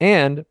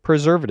and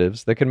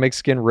preservatives that can make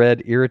skin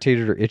red,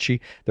 irritated, or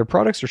itchy. Their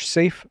products are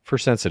safe for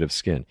sensitive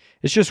skin.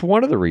 It's just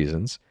one of the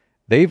reasons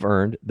they've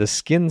earned the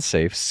Skin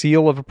Safe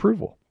seal of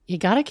approval. You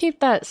got to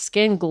keep that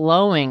skin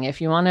glowing if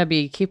you want to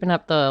be keeping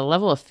up the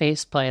level of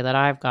face play that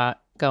I've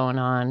got going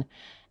on.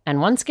 And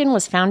OneSkin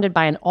was founded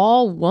by an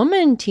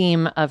all-woman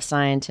team of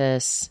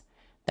scientists.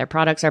 Their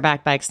products are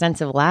backed by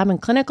extensive lab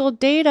and clinical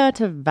data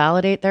to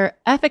validate their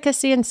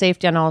efficacy and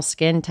safety on all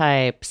skin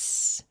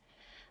types.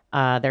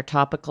 Their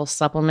topical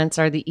supplements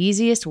are the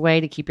easiest way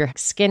to keep your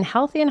skin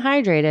healthy and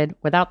hydrated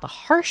without the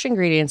harsh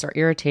ingredients or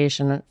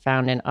irritation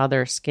found in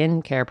other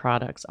skincare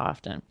products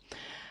often.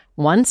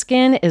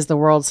 OneSkin is the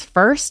world's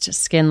first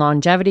skin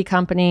longevity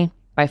company.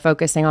 By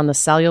focusing on the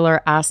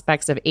cellular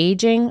aspects of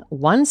aging,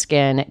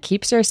 OneSkin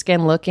keeps your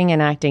skin looking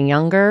and acting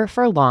younger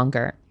for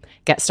longer.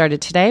 Get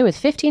started today with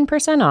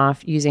 15%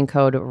 off using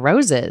code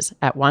ROSES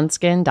at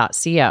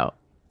oneskin.co.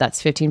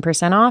 That's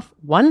 15% off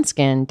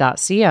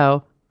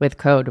oneskin.co with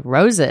code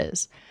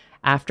ROSES.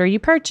 After you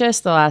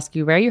purchase, they'll ask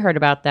you where you heard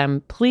about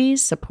them.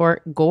 Please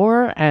support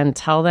Gore and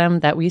tell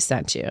them that we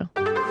sent you.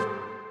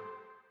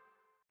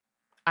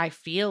 I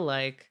feel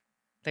like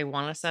they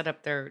want to set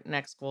up their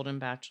next Golden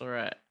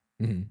Bachelorette.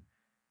 Mm-hmm.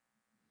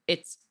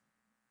 It's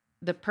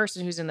the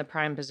person who's in the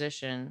prime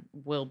position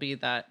will be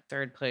that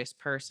third place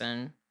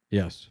person.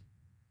 Yes.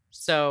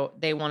 So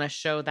they want to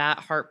show that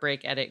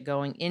heartbreak edit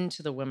going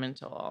into the women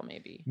to all,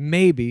 maybe.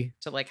 Maybe.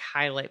 To like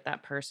highlight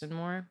that person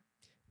more.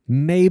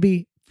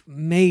 Maybe.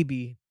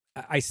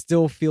 I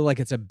still feel like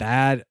it's a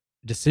bad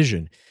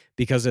decision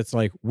because it's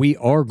like, we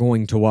are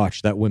going to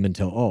watch that Women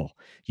Tell All.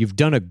 You've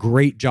done a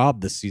great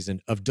job this season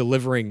of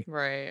delivering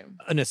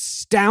an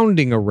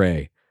astounding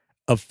array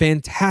of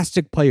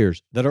fantastic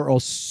players that are all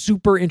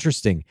super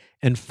interesting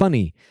and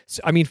funny.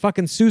 I mean,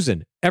 fucking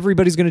Susan.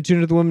 Everybody's going to tune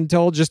into the Women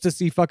Tell All just to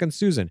see fucking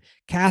Susan.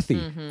 Kathy.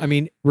 Mm-hmm. I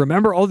mean,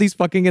 remember all these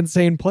fucking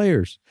insane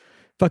players.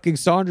 fucking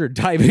Sandra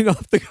diving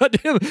off the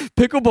goddamn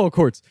pickleball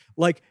courts.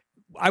 Like,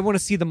 I want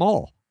to see them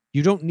all.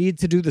 You don't need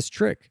to do this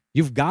trick.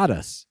 You've got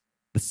us.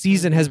 The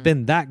season has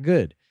been that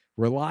good.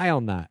 Rely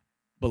on that.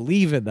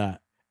 Believe in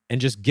that.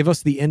 And just give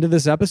us the end of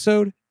this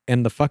episode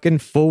and the fucking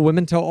full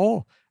Women Tell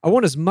All. I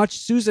want as much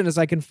Susan as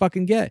I can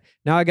fucking get.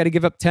 Now I got to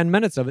give up 10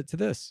 minutes of it to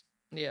this.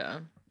 Yeah.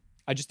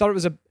 I just thought it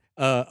was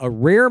a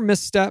rare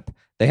misstep.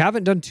 They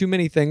haven't done too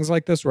many things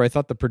like this where I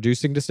thought the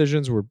producing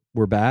decisions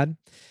were bad.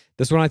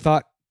 This one I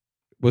thought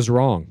was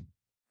wrong.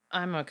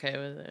 I'm okay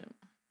with it.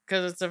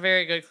 Because it's a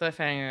very good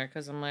cliffhanger.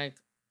 Because I'm like,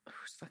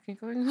 who's fucking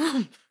going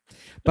home?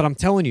 But I'm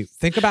telling you,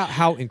 think about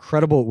how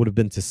incredible it would have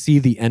been to see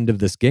the end of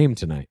this game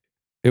tonight.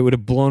 It would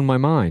have blown my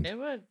mind. It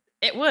would.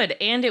 It would.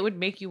 And it would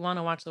make you want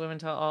to watch the Women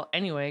Tell All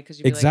anyway. Because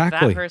you'd be Exactly.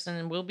 like, that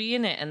person will be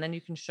in it. And then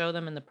you can show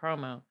them in the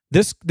promo.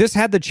 This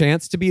had the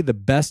chance to be the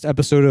best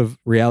episode of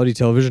reality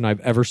television I've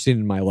ever seen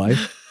in my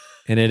life.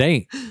 And it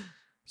ain't.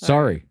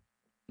 Sorry.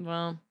 Right.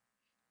 Well,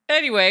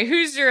 anyway,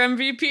 who's your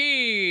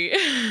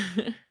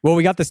MVP? Well,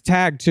 we got this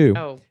tag too.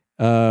 Oh.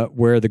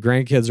 Where the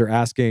grandkids are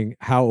asking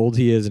how old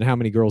he is and how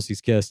many girls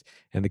he's kissed.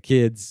 And the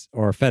kids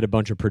are fed a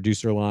bunch of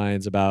producer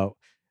lines about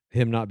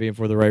him not being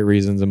for the right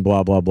reasons and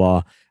blah, blah,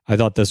 blah. I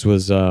thought this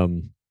was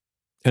an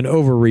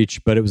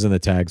overreach, but it was in the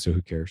tag, so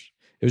who cares?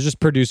 It was just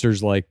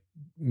producers like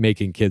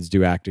making kids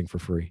do acting for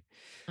free.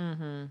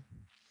 Mm-hmm.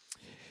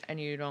 And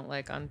you don't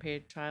like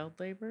unpaid child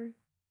labor?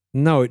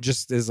 No, it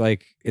just is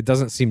like, it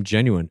doesn't seem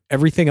genuine.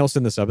 Everything else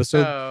in this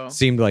episode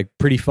seemed like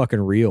pretty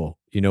fucking real.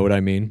 You know what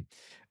I mean?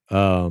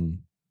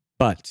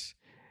 But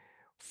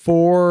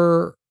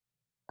for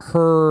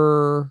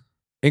her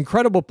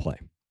incredible play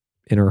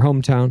in her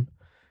hometown,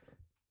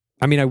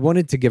 I mean, I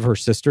wanted to give her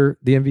sister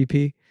the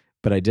MVP,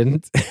 but I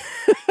didn't.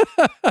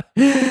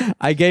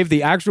 I gave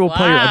the actual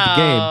player of the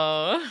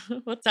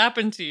game. What's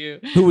happened to you?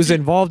 Who was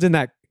involved in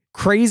that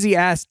crazy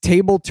ass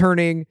table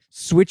turning,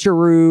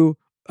 switcheroo,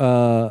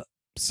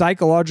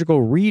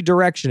 psychological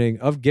redirectioning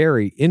of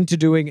Gary into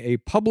doing a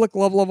public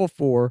love level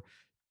 4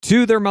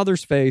 to their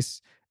mother's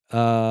face.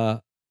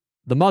 The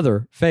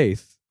mother,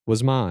 Faith,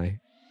 was my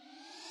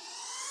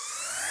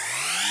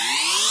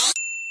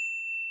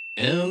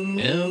MVP.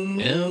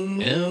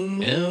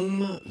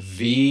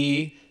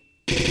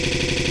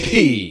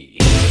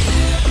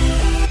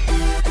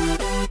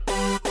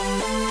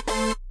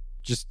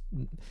 Just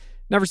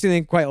never seen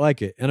anything quite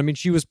like it. And I mean,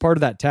 she was part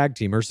of that tag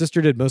team. Her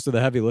sister did most of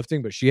the heavy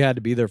lifting, but she had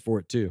to be there for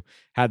it too.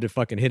 Had to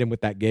fucking hit him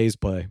with that gaze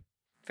play.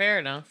 Fair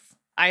enough.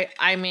 I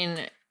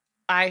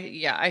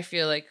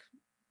feel like,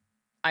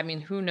 I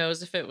mean, who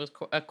knows if it was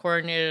a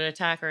coordinated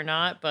attack or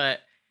not, but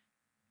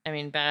I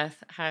mean,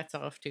 Beth, hats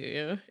off to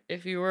you.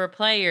 If you were a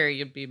player,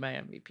 you'd be my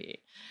MVP.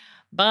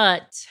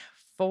 But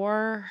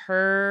for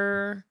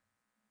her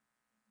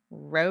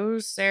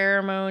rose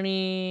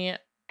ceremony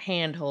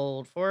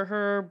handhold, for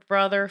her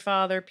brother,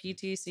 father,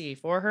 PTC,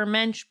 for her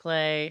mensch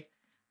play,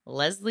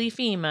 Leslie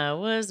Fema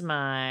was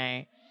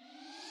my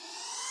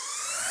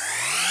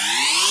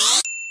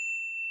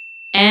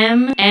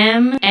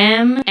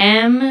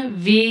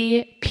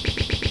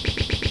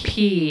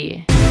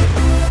MVP.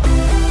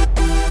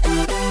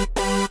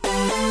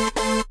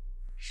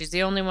 She's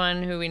the only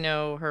one who we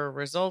know her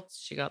results.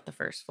 She got the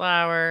first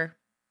flower.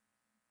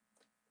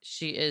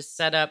 She is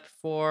set up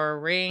for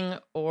ring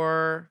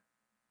or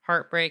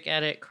heartbreak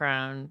edit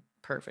crown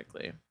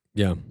perfectly.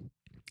 Yeah.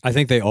 I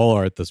think they all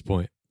are at this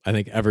point. I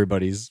think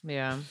everybody's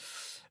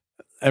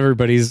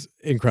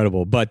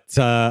incredible. But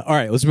all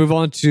right, let's move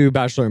on to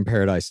Bachelor in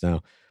Paradise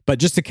now. But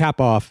just to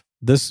cap off,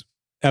 this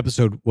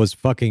episode was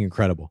fucking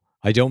incredible.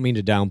 I don't mean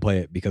to downplay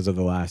it because of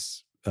the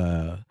last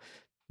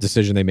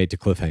decision they made to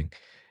cliffhang.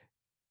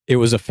 It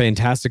was a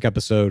fantastic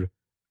episode,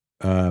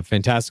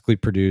 fantastically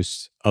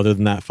produced, other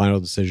than that final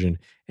decision,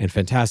 and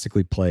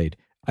fantastically played.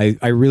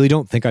 I really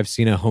don't think I've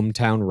seen a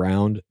hometown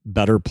round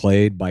better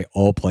played by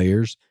all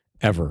players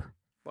ever.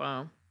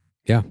 Wow.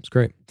 Yeah, it's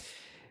great.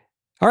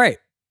 All right.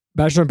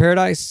 Bachelor in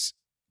Paradise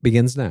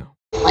begins now.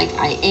 Like,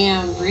 I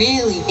am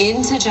really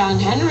into John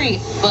Henry,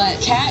 but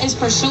Kat is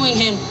pursuing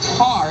him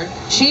hard.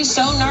 She's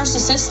so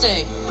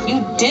narcissistic.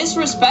 You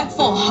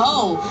disrespectful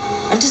hoe.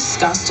 I'm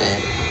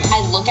disgusted. I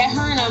look at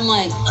her and I'm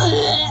like,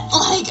 ugh.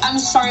 Like, I'm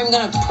sorry, I'm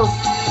gonna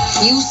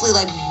profusely,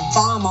 like,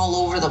 vom all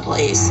over the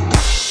place.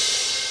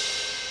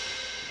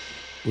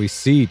 We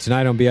see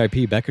tonight on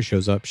BIP, Becca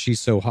shows up.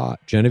 She's so hot.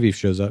 Genevieve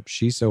shows up.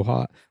 She's so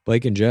hot.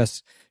 Blake and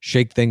Jess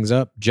shake things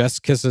up. Jess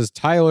kisses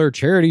Tyler.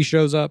 Charity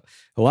shows up.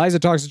 Eliza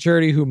talks to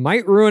Charity, who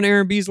might ruin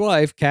Aaron B's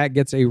life. Kat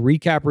gets a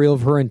recap reel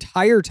of her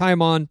entire time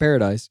on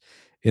Paradise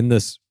in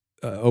this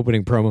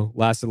opening promo.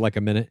 Lasted like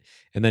a minute.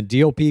 And then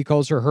DLP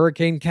calls her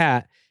Hurricane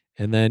Kat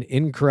and then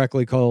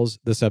incorrectly calls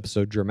this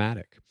episode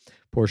dramatic.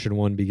 Portion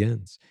 1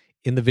 begins.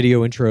 In the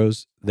video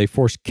intros, they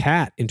force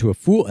Kat into a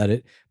fool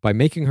edit by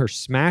making her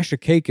smash a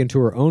cake into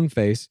her own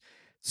face,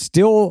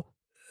 still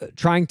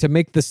trying to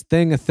make this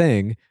thing a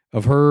thing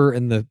of her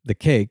and the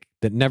cake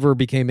that never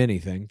became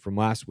anything from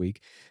last week.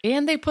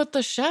 And they put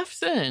the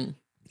chefs in.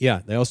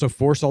 Yeah, they also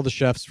force all the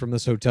chefs from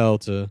this hotel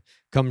to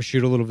come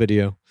shoot a little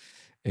video.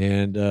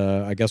 And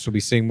I guess we'll be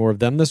seeing more of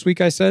them this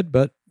week, I said,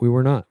 but we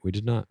were not. We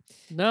did not.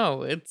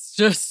 No, it's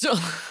just a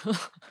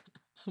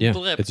Yeah,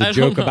 blip. it's a I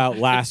joke don't know. about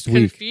last It's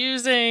week.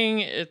 Confusing.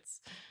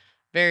 It's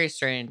very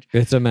strange.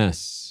 It's a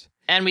mess.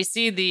 And we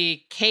see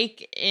the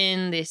cake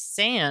in the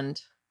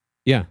sand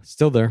Yeah,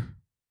 still there.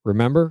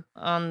 Remember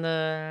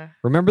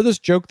this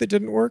joke that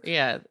didn't work?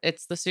 Yeah,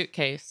 it's the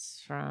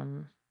suitcase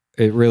from...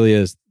 It really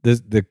is.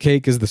 The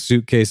cake is the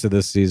suitcase of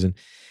this season.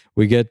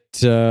 We get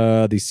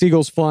the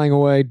seagulls flying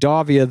away.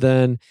 Davia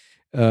then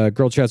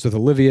girl chats with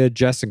Olivia.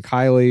 Jess and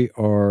Kylie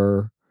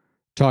are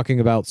talking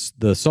about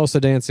the salsa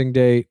dancing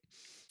date.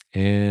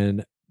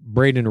 And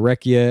Braden,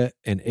 Rekia,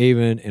 and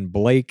Avon and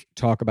Blake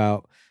talk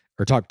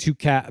to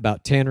Kat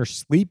about Tanner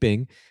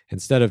sleeping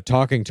instead of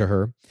talking to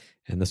her.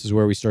 And this is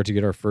where we start to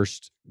get our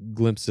first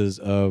glimpses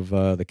of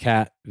the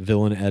Kat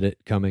villain edit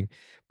coming.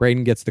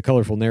 Braden gets the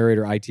colorful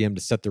narrator ITM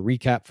to set the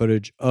recap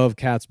footage of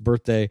Kat's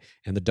birthday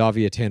and the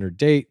Davia Tanner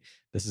date.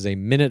 This is a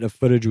minute of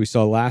footage we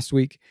saw last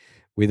week.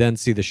 We then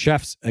see the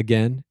chefs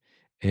again,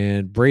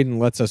 and Braden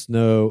lets us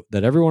know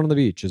that everyone on the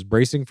beach is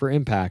bracing for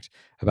impact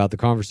about the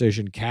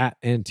conversation Kat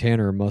and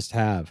Tanner must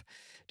have.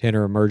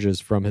 Tanner emerges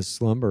from his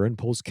slumber and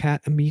pulls Kat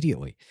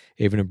immediately.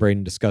 Avon and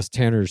Braden discuss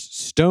Tanner's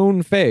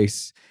stone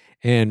face,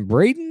 and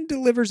Braden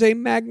delivers a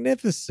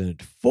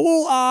magnificent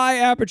full-eye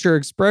aperture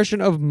expression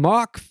of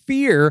mock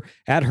fear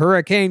at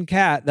Hurricane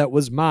Kat that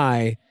was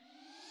my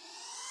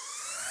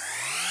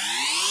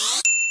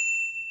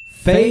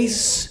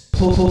Face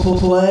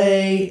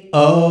play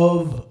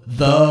of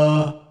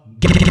the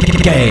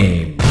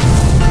game.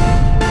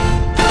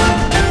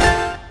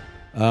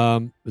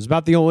 It was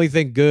about the only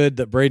thing good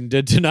that Braden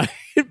did tonight,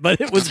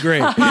 but it was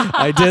great.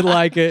 I did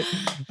like it.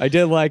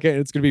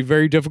 It's going to be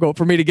very difficult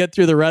for me to get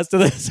through the rest of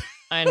this.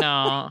 I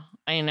know.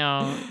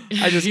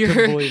 I just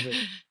couldn't believe it.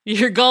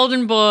 You're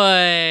golden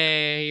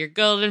boy.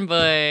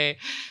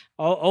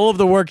 All of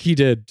the work he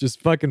did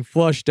just fucking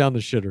flushed down the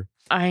shitter.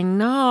 I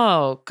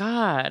know.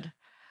 God.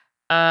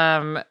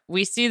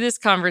 We see this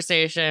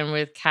conversation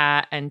with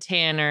Kat and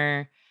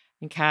Tanner,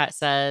 and Kat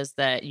says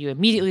that you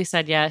immediately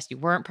said yes. You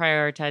weren't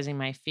prioritizing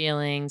my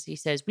feelings. He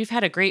says, we've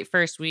had a great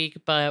first week,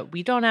 but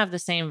we don't have the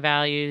same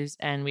values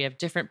and we have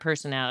different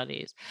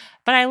personalities.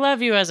 But I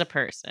love you as a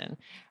person.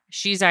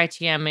 She's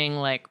ITMing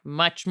like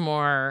much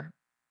more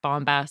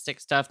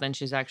bombastic stuff than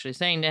she's actually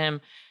saying to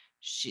him.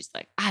 She's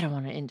like, I don't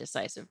want an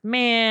indecisive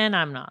man.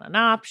 I'm not an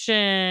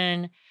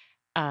option.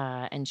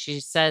 And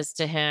she says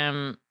to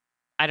him,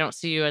 I don't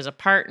see you as a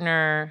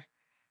partner.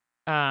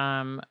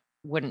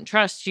 Wouldn't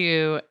trust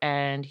you.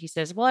 And he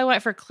says, well, I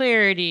went for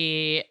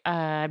clarity.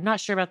 I'm not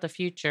sure about the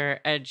future.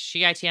 And she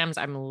ITMs,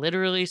 I'm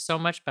literally so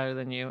much better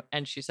than you.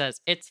 And she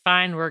says, it's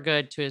fine. We're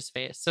good, to his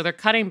face. So they're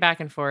cutting back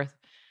and forth.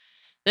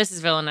 This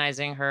is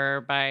villainizing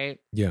her by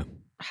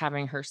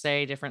having her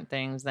say different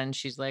things than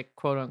she's like,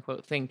 quote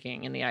unquote,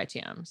 thinking in the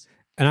ITMs.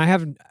 And I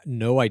have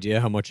no idea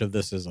how much of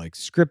this is like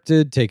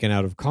scripted, taken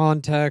out of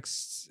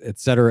context, et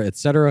cetera, et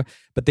cetera.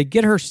 But they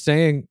get her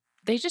saying...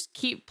 They just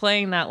keep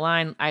playing that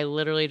line, I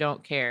literally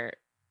don't care.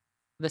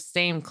 The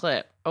same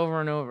clip over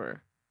and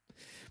over.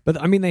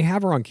 But I mean, they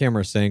have her on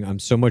camera saying, I'm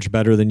so much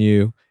better than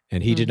you.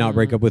 And he did not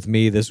break up with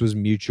me. This was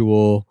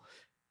mutual.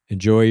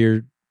 Enjoy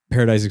your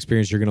paradise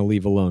experience. You're going to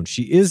leave alone.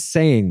 She is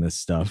saying this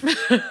stuff.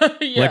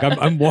 Yeah. Like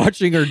I'm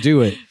watching her do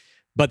it.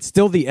 But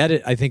still the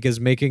edit, I think, is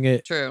making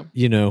it, true,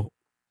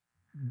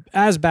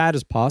 as bad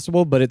as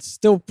possible, but it's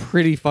still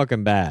pretty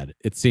fucking bad,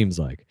 it seems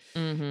like.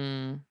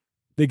 Mm-hmm.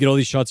 They get all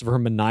these shots of her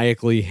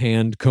maniacally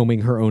hand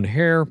combing her own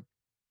hair.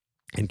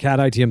 And Kat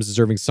ITM is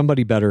deserving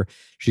somebody better.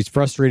 She's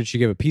frustrated. She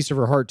gave a piece of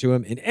her heart to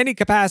him in any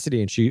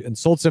capacity, and she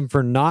insults him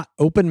for not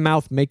open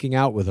mouth making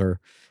out with her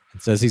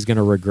and says he's going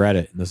to regret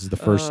it. And this is the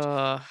first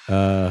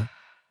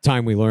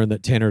time we learn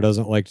that Tanner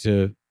doesn't like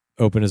to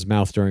open his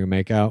mouth during a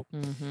makeout.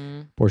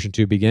 Mm-hmm. Portion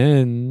 2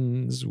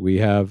 begins. We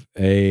have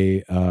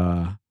a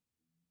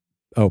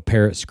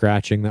parrot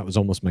scratching. That was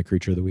almost my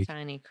creature of the week.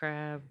 Tiny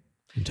crab.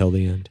 Until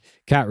the end.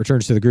 Kat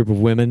returns to the group of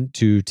women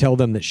to tell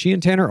them that she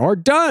and Tanner are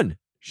done.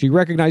 She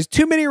recognized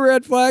too many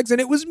red flags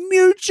and it was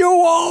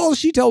mutual.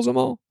 She tells them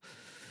all.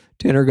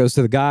 Tanner goes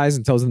to the guys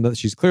and tells them that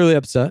she's clearly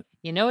upset.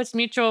 You know it's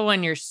mutual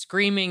when you're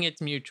screaming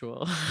it's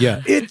mutual.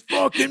 Yeah. It's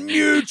fucking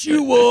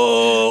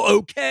mutual.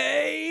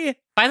 Okay.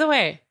 By the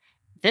way,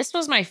 this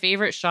was my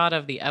favorite shot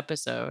of the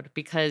episode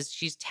because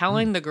she's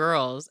telling the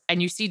girls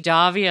and you see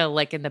Davia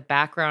like in the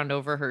background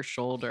over her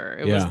shoulder.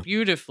 It was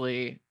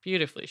beautifully,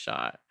 beautifully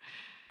shot.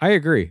 I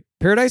agree.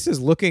 Paradise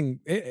is looking,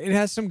 it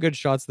has some good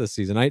shots this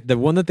season. The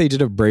one that they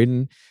did of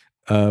Braden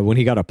when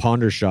he got a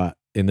ponder shot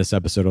in this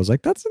episode, I was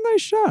like, that's a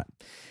nice shot.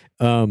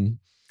 At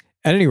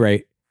any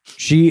rate,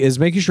 she is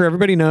making sure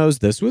everybody knows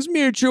this was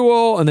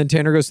mutual. And then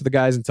Tanner goes to the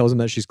guys and tells them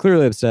that she's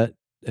clearly upset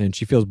and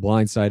she feels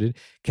blindsided.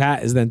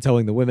 Kat is then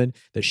telling the women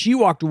that she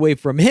walked away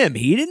from him.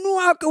 He didn't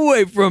walk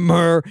away from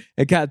her.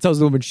 And Kat tells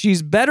the woman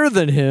she's better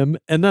than him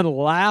and then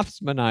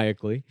laughs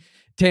maniacally.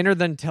 Tanner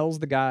then tells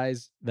the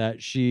guys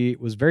that she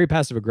was very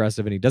passive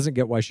aggressive and he doesn't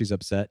get why she's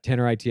upset.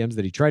 Tanner ITMs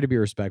that he tried to be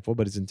respectful,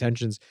 but his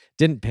intentions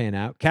didn't pan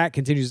out. Kat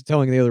continues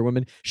telling the other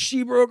women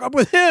she broke up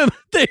with him.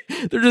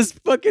 They're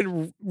just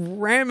fucking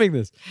ramming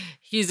this.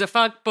 He's a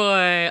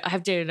fuckboy.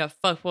 I've dated enough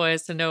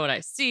fuckboys to know when I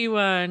see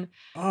one.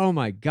 Oh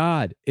my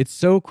God. It's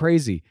so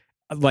crazy.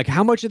 Like,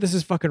 how much of this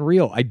is fucking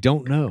real? I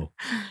don't know.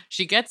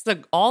 She gets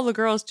all the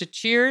girls to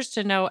cheers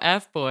to no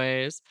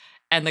F-boys,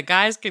 and the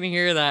guys can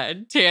hear that.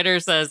 And Tanner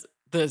says,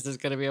 this is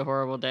going to be a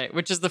horrible day,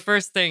 which is the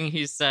first thing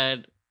he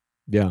said.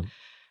 Yeah.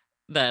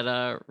 That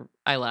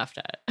I laughed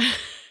at.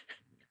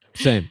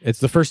 Same. It's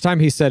the first time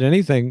he said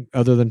anything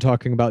other than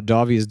talking about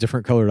Davi's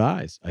different colored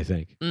eyes, I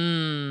think.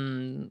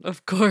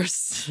 Of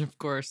course. Of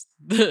course.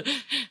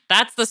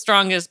 That's the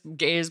strongest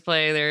gaze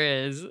play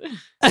there is.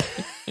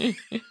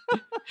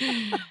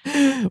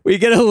 We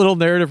get a little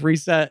narrative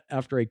reset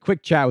after a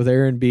quick chat with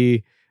Aaron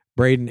B.,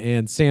 Braden,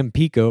 and Sam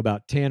Pico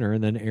about Tanner,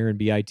 and then Aaron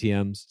B.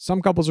 ITMs.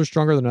 Some couples are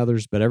stronger than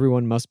others, but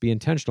everyone must be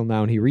intentional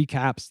now, and he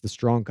recaps the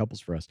strong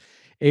couples for us.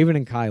 Avon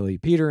and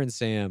Kylie, Peter and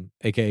Sam,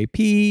 a.k.a.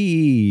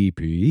 P.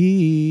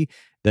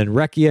 Then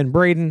Rekia and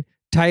Braden,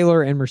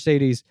 Tyler and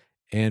Mercedes,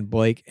 and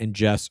Blake and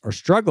Jess are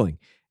struggling.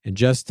 And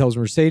Jess tells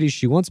Mercedes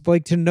she wants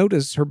Blake to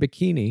notice her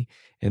bikini.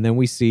 And then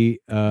we see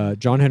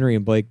John Henry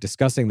and Blake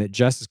discussing that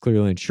Jess is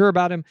clearly unsure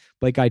about him.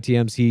 Blake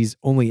ITMs he's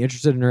only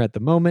interested in her at the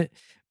moment,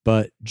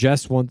 but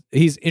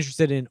he's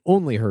interested in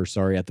only her,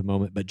 at the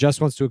moment, but Jess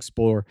wants to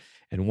explore,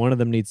 and one of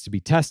them needs to be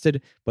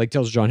tested. Blake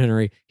tells John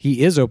Henry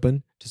he is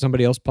open to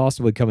somebody else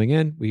possibly coming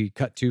in. We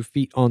cut 2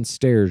 feet on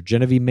stairs.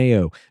 Genevieve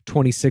Mayo,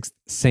 26th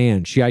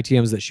Sand. She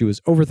ITMs that she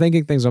was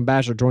overthinking things on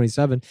Bachelor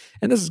 27,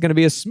 and this is going to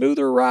be a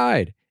smoother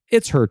ride.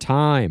 It's her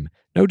time.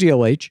 No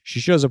DLH.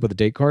 She shows up with a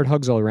date card,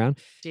 hugs all around.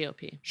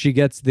 DOP. She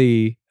gets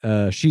the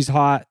she's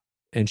hot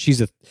and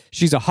she's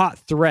a hot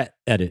threat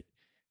edit.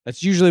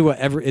 That's usually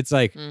it's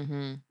like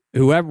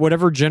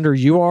whatever gender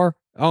you are.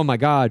 Oh my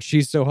God,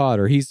 she's so hot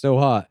or he's so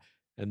hot.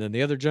 And then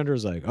the other gender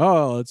is like,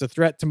 oh, it's a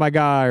threat to my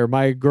guy or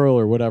my girl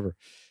or whatever.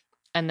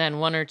 And then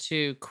 1 or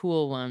 2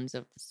 cool ones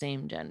of the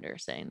same gender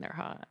saying they're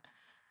hot.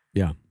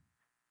 Yeah.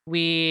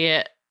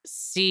 We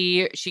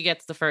see she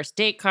gets the first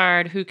date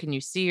card. Who can you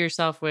see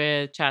yourself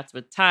with? Chats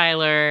with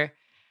Tyler.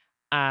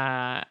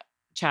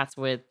 Chats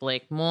with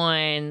Blake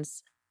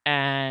Moynes.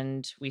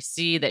 And we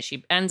see that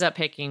she ends up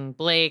picking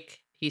Blake.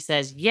 He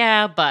says,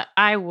 yeah, but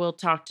I will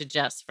talk to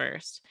Jess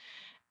first.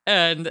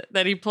 And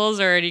then he pulls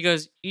her and he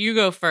goes, you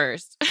go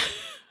first.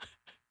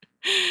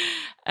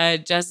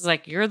 And Jess is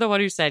like, you're the one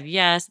who said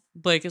yes.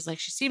 Blake is like,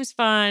 she seems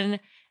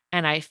fun.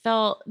 And I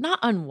felt not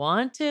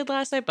unwanted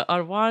last night, but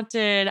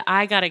unwanted.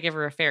 I got to give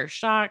her a fair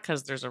shot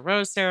because there's a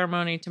rose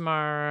ceremony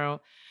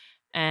tomorrow.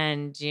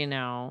 And,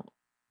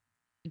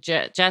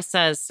 Jess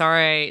says,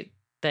 sorry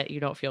that you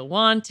don't feel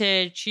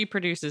wanted. She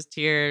produces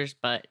tears,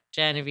 but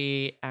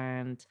Genevieve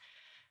and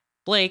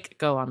Blake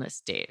go on this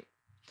date.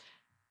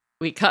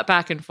 We cut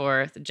back and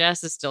forth.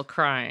 Jess is still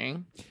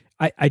crying.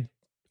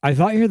 I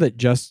thought here that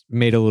Jess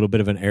made a little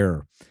bit of an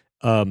error.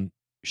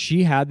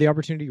 She had the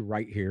opportunity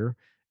right here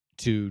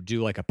to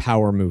do like a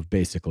power move,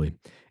 basically,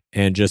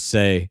 and just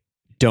say,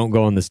 don't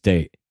go on this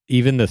date.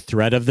 Even the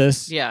threat of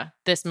this. Yeah,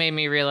 this made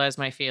me realize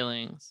my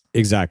feelings.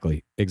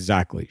 Exactly.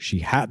 She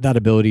had that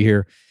ability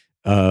here.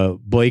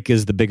 Blake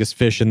is the biggest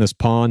fish in this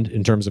pond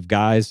in terms of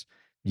guys.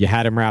 You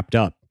had him wrapped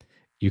up.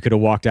 You could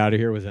have walked out of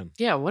here with him.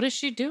 Yeah, what is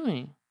she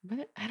doing?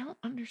 I don't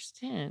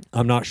understand.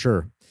 I'm not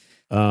sure.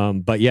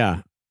 But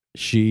yeah,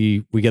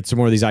 we get some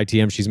more of these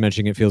ITMs. She's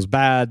mentioning it feels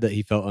bad that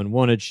he felt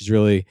unwanted. She's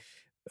really,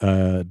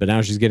 but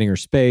now she's getting her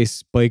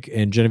space. Blake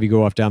and Genevieve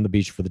go off down the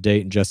beach for the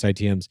date, and Jess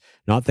ITMs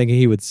not thinking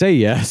he would say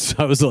yes.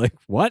 I was like,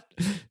 what?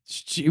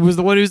 She was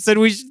the one who said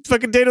we should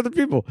fucking date other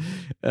people.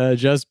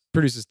 Jess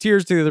produces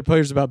tears to the other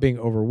players about being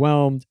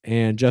overwhelmed,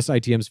 and Jess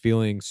ITM's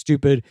feeling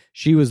stupid.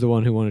 She was the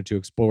one who wanted to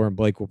explore, and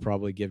Blake will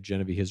probably give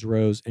Genevieve his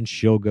rose, and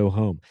she'll go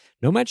home.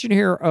 No mention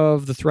here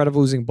of the threat of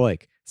losing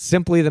Blake.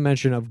 Simply the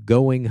mention of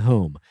going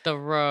home. The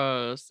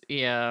rose,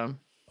 yeah.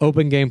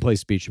 Open gameplay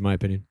speech, in my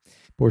opinion.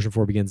 Portion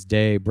 4 begins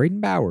day. Braden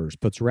Bowers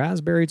puts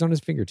raspberries on his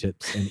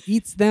fingertips and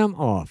eats them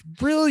off.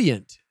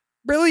 Brilliant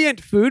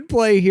food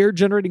play here,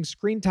 generating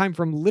screen time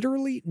from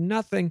literally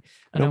nothing.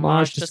 An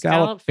homage to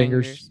scallop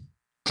fingers.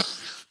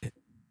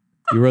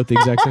 You wrote the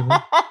exact same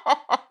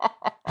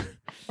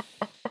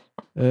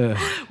thing?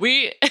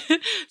 We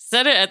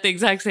said it at the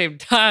exact same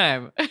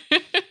time.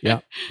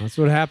 Yeah, that's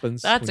what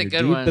happens. That's when a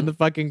you're good deep one. In the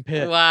fucking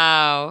pit.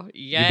 Wow.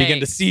 Yikes. You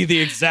begin to see the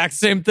exact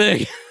same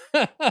thing.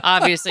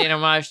 Obviously, an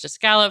homage to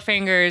scallop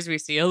fingers. We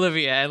see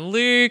Olivia and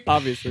Luke.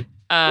 Obviously.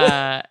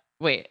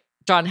 Wait,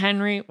 John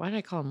Henry. Why did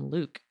I call him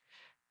Luke?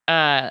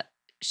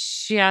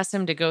 She asked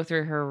him to go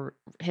through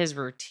his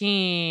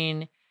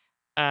routine.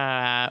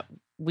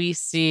 We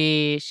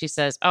see, she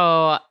says,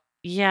 oh,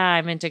 yeah,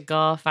 I'm into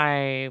golf.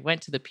 I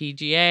went to the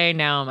PGA.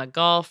 Now I'm a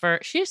golfer.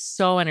 She's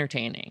so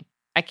entertaining.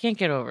 I can't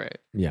get over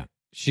it. Yeah.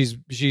 She's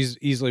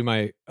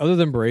easily other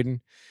than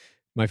Braden,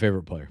 my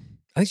favorite player.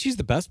 I think she's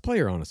the best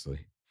player,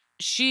 honestly.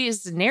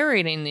 She's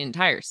narrating the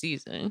entire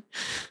season.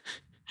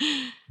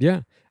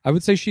 Yeah. I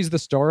would say she's the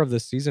star of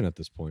this season at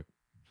this point.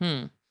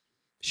 Hmm.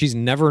 She's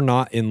never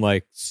not in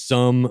like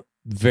some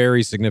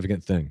very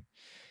significant thing.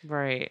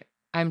 Right.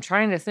 I'm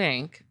trying to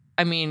think.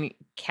 I mean,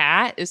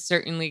 Kat is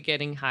certainly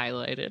getting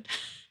highlighted.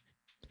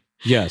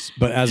 Yes,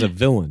 but as a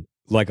villain,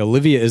 like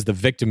Olivia is the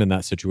victim in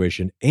that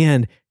situation,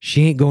 and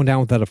she ain't going down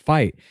without a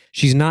fight.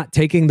 She's not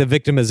taking the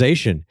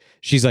victimization.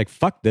 She's like,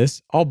 fuck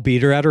this. I'll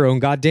beat her at her own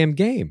goddamn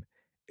game.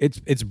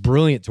 It's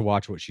brilliant to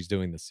watch what she's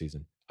doing this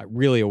season.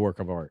 Really a work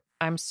of art.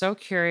 I'm so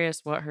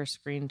curious what her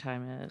screen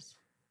time is.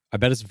 I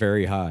bet it's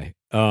very high.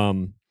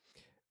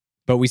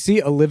 But we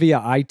see Olivia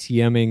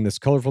ITMing this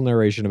colorful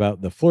narration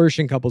about the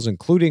flourishing couples,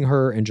 including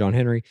her and John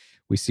Henry.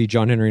 We see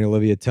John Henry and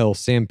Olivia tell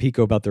Sam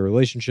Pico about their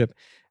relationship.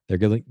 They're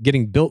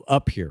getting built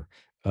up here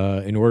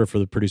in order for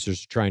the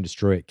producers to try and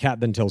destroy it. Kat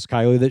then tells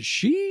Kylie that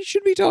she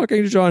should be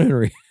talking to John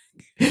Henry.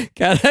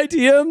 Kat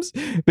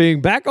ITMs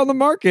being back on the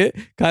market.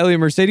 Kylie and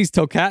Mercedes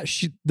tell Kat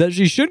that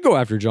she should go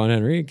after John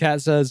Henry. And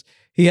Kat says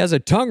he has a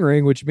tongue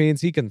ring, which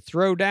means he can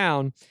throw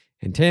down.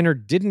 And Tanner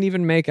didn't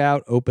even make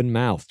out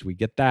open-mouthed. We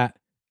get that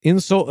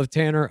insult of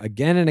Tanner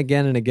again and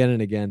again and again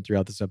and again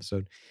throughout this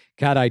episode.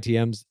 Kat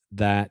ITMs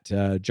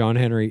that John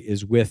Henry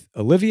is with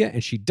Olivia,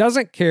 and she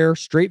doesn't care.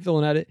 Straight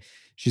villain edit.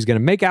 She's going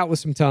to make out with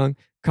some tongue.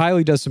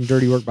 Kylie does some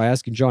dirty work by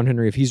asking John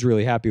Henry if he's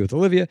really happy with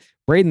Olivia.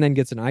 Braden then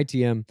gets an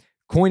ITM,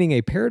 coining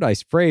a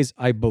paradise phrase,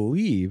 I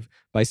believe,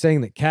 by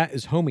saying that Kat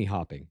is homie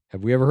hopping.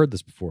 Have we ever heard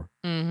this before?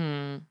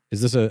 Mm-hmm.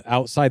 Is this a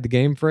outside the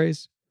game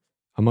phrase?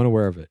 I'm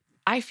unaware of it.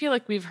 I feel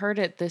like we've heard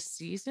it this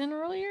season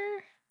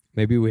earlier.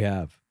 Maybe we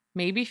have.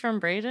 Maybe from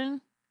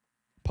Braden.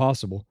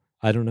 Possible.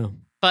 I don't know.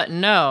 But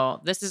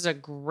no, this is a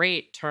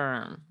great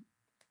term.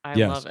 I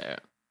love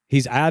it.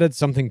 He's added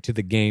something to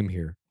the game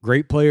here.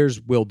 Great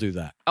players will do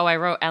that. Oh, I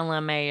wrote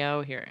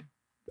LMAO here.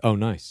 Oh,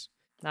 nice.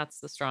 That's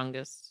the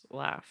strongest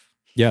laugh.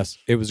 Yes,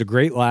 it was a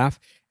great laugh,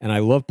 and I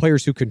love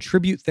players who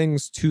contribute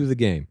things to the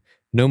game.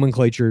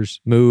 Nomenclatures,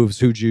 moves,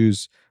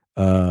 hooju's.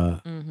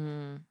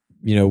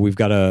 You know, we've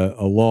got a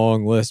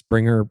long list.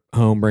 Bring her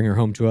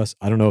home to us.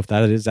 I don't know if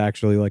that is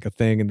actually like a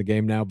thing in the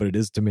game now, but it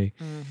is to me.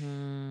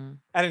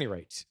 At any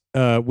rate,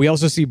 we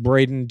also see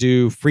Braden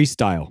do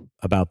freestyle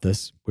about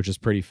this, which is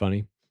pretty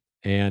funny.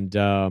 And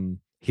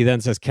he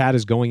then says Kat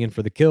is going in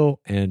for the kill,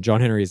 and John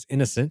Henry is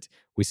innocent.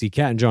 We see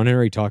Kat and John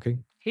Henry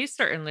talking. He's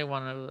certainly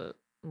one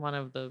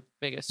of the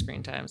biggest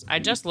screen times. I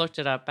just looked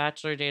it up.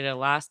 Bachelor data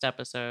last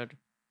episode,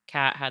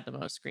 Kat had the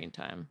most screen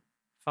time,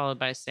 followed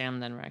by Sam,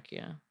 then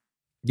Rekia.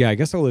 Yeah, I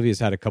guess Olivia's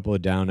had a couple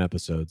of down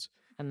episodes.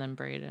 And then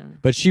Braden.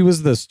 But she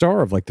was the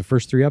star of like the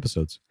first 3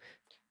 episodes.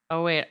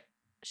 Oh, wait.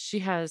 She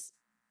has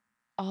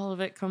all of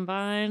it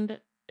combined.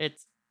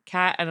 It's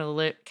Kat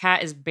and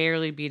Kat is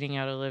barely beating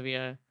out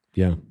Olivia.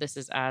 Yeah. This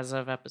is as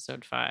of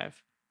episode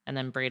 5. And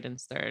then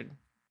Braden's third.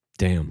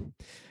 Damn.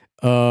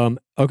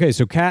 Okay,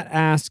 so Kat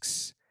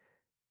asks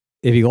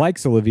if he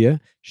likes Olivia.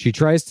 She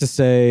tries to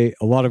say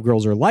a lot of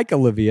girls are like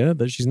Olivia,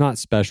 that she's not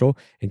special.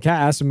 And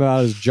Kat asks him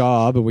about his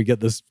job, and we get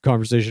this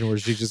conversation where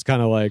she's just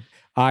kind of like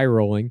eye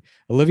rolling.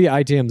 Olivia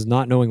ITM's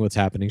not knowing what's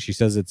happening. She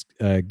says it's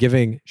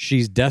giving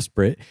she's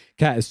desperate.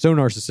 Kat is so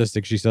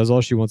narcissistic. She says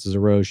all she wants is a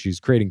rose. She's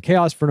creating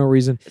chaos for no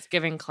reason. It's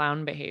giving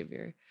clown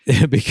behavior.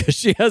 Because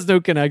she has no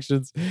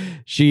connections.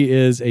 She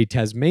is a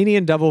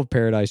Tasmanian devil of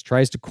paradise,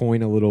 tries to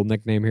coin a little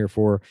nickname here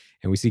for her.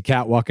 And we see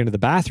Kat walk into the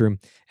bathroom.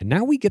 And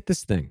now we get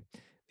this thing.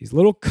 These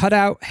little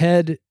cutout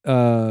head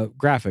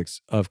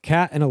graphics of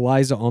Kat and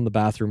Eliza on the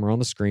bathroom are on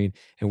the screen.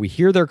 And we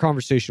hear their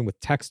conversation with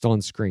text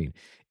on screen.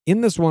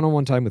 In this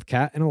one-on-one time with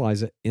Kat and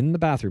Eliza in the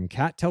bathroom,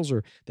 Kat tells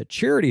her that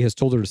Charity has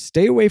told her to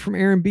stay away from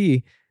Aaron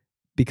B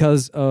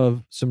because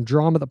of some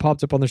drama that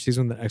popped up on their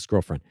season with an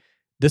ex-girlfriend.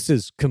 This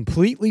is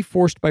completely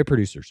forced by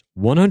producers.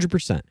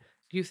 100%.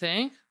 You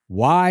think?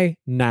 Why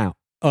now?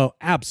 Oh,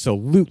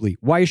 absolutely.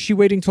 Why is she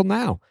waiting till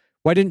now?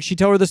 Why didn't she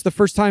tell her this the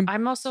first time?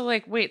 I'm also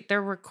like, wait,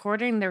 they're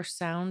recording their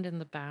sound in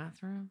the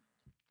bathroom?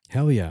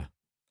 Hell yeah.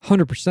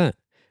 100%.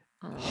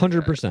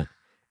 100%.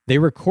 They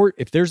record,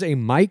 if there's a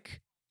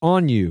mic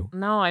on you.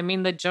 No, I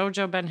mean the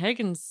JoJo Ben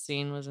Higgins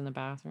scene was in the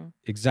bathroom.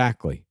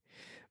 Exactly.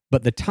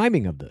 But the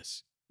timing of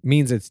this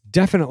means it's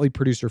definitely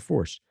producer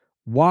forced.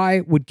 Why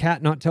would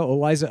Kat not tell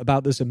Eliza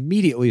about this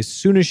immediately as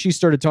soon as she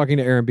started talking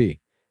to Aaron B?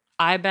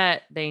 I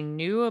bet they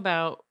knew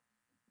about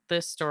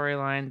this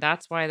storyline.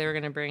 That's why they were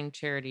going to bring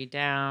Charity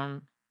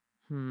down.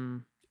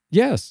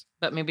 Yes.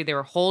 But maybe they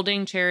were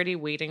holding Charity,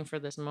 waiting for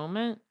this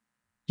moment.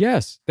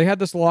 Yes. They had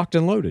this locked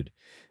and loaded.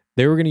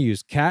 They were going to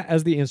use Kat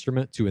as the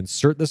instrument to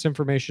insert this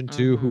information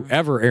to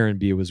whoever Aaron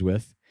B was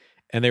with.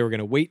 And they were going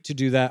to wait to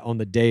do that on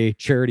the day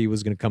Charity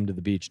was going to come to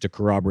the beach to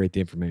corroborate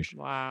the information.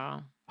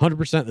 Wow.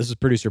 100%. This is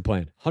producer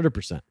plan.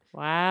 100%.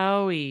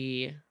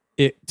 Wowie.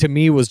 It, to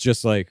me, was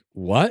just like,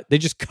 what? They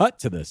just cut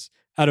to this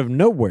out of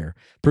nowhere.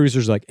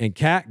 Producer's like, and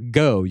Kat,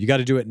 go. You got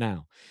to do it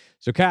now.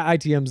 So Kat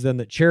ITMs then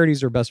that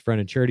Charity's her best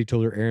friend, and Charity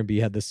told her Aaron B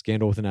had this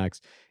scandal with an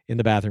ex in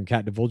the bathroom.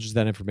 Kat divulges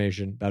that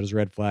information about his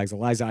red flags.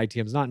 Eliza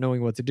ITM's not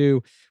knowing what to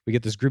do. We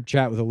get this group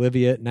chat with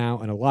Olivia now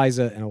and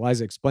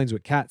Eliza explains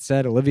what Kat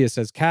said. Olivia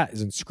says Kat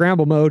is in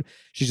scramble mode.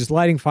 She's just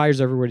lighting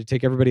fires everywhere to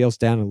take everybody else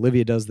down. And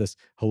Olivia does this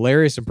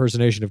hilarious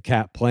impersonation of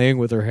Kat playing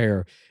with her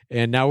hair.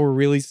 And now we're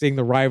really seeing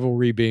the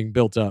rivalry being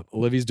built up.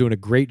 Olivia's doing a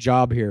great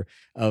job here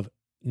of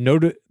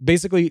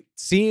basically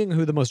seeing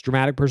who the most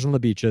dramatic person on the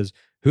beach is,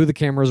 who the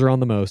cameras are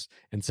on the most,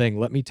 and saying,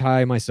 let me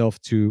tie myself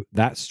to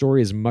that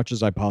story as much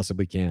as I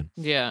possibly can.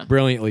 Yeah.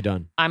 Brilliantly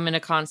done. I'm going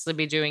to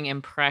constantly be doing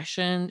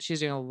impression.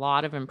 She's doing a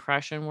lot of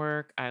impression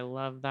work. I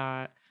love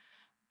that.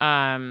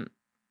 Tell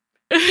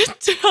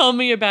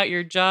me about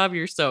your job.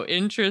 You're so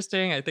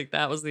interesting. I think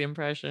that was the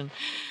impression.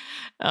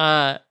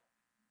 And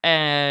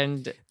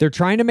they're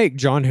trying to make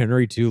John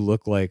Henry too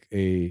look like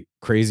a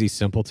crazy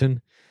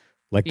simpleton.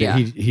 Like that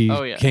he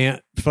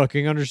can't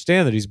fucking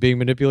understand that he's being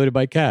manipulated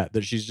by Kat,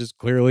 that she's just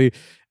clearly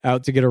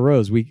out to get a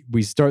rose.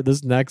 We start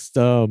this next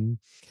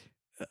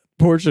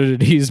portion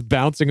and he's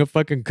bouncing a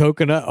fucking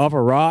coconut off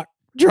a rock,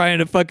 trying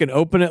to fucking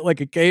open it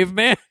like a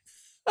caveman.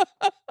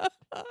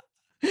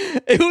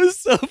 It was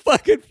so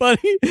fucking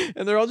funny.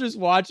 And they're all just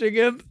watching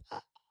him.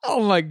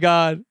 Oh my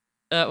God.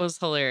 That was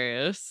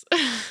hilarious.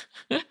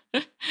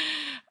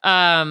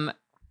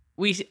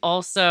 We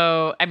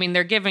also, I mean,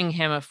 they're giving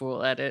him a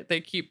full edit.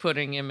 They keep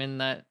putting him in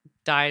that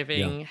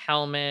diving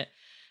helmet.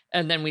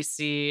 And then we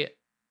see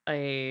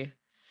a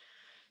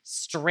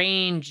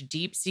strange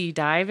deep sea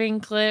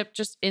diving clip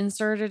just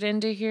inserted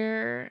into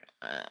here.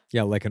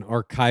 Like an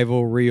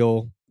archival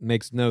reel.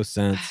 Makes no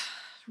sense.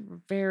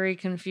 Very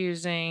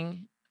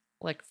confusing.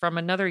 Like from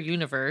another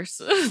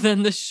universe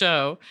than the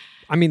show.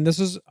 I mean,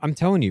 I'm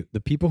telling you, the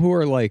people who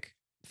are like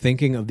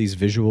thinking of these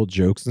visual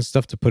jokes and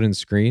stuff to put in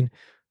screen,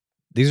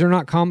 these are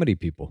not comedy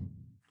people.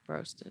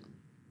 Roasted.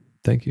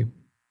 Thank you.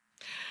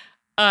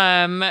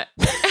 After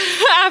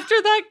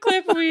that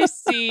clip, we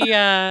see.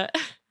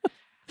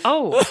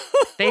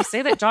 They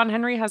say that John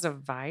Henry has a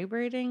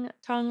vibrating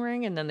tongue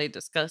ring, and then they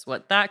discuss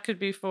what that could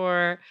be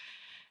for.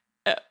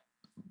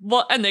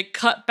 And they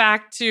cut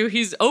back to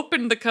he's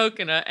opened the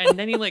coconut, and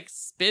then he like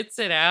spits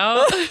it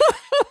out.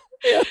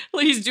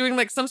 Like he's doing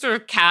like some sort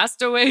of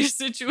castaway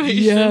situation.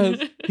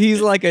 Yes.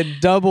 He's like a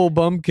double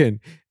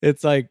bumpkin.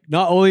 It's like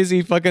not only is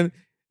he's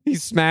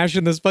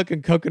smashing this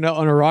fucking coconut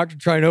on a rock to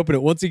try and open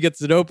it. Once he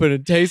gets it open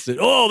and tastes it,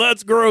 oh,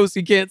 that's gross.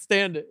 He can't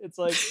stand it. It's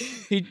like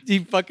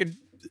he fucking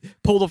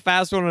pulled a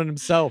fast one on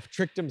himself,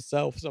 tricked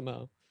himself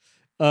somehow.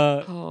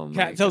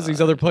 Kat tells these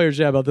other players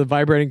about the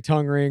vibrating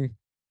tongue ring.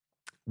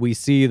 We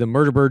see the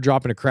murder bird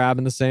dropping a crab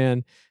in the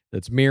sand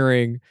that's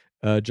mirroring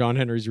John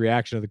Henry's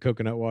reaction to the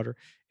coconut water.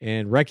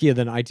 And Rekia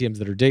then ITMs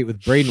that her date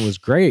with Braden was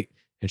great,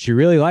 and she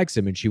really likes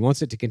him, and she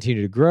wants it to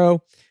continue to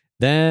grow.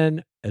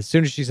 Then, as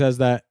soon as she says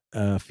that,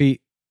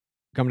 feet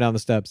come down the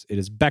steps. It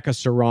is Becca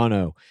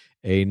Serrano,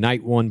 a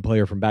night one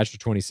player from Bachelor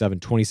 27,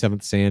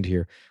 27th sand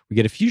here. We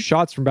get a few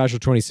shots from Bachelor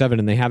 27,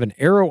 and they have an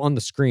arrow on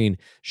the screen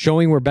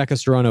showing where Becca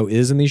Serrano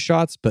is in these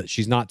shots, but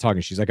she's not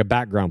talking. She's like a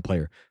background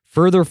player,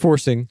 further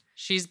forcing.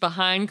 She's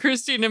behind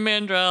Christina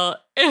Mandrell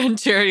and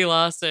Charity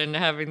Lawson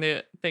having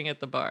the thing at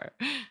the bar.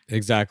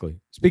 Exactly.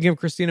 Speaking of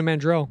Christina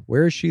Mandrell,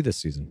 where is she this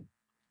season?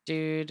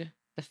 Dude,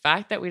 the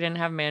fact that we didn't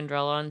have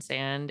Mandrell on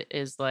sand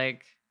is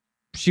like...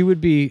 She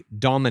would be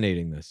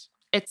dominating this.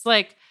 It's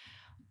like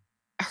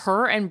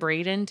her and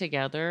Braden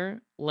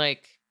together.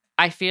 Like,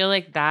 I feel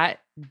like that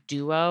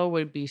duo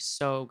would be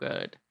so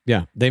good.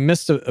 Yeah, they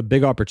missed a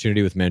big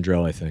opportunity with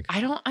Mandrell, I think.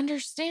 I don't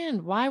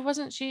understand. Why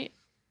wasn't she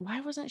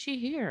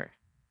here?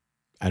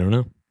 I don't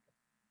know.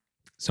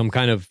 Some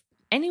kind of...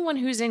 Anyone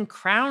who's in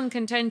crown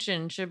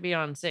contention should be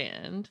on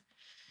sand.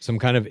 Some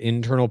kind of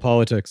internal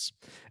politics.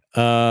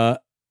 At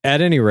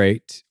any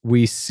rate,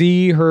 we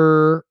see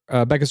her,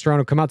 Becca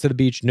Serrano, come out to the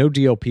beach, no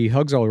DLP,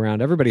 hugs all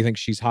around. Everybody thinks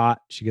she's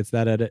hot. She gets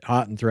that edit,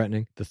 hot and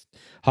threatening, the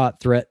hot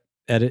threat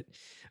edit.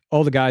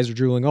 All the guys are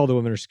drooling. All the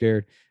women are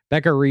scared.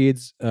 Becca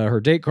reads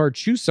her date card,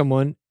 choose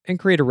someone, and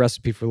create a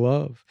recipe for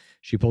love.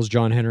 She pulls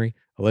John Henry.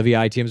 Olivia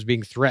ITM's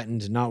being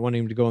threatened, not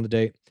wanting him to go on the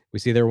date. We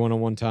see their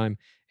one-on-one time,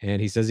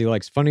 and he says he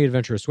likes funny,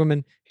 adventurous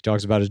women. He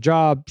talks about his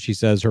job. She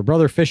says her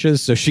brother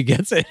fishes, so she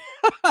gets it.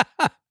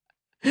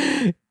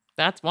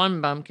 That's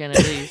one bumpkin at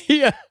least.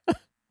 Yeah.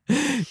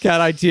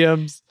 Kat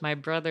ITMs. My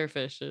brother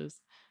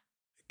fishes.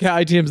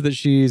 Kat ITMs that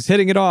she's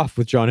hitting it off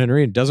with John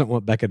Henry and doesn't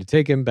want Becca to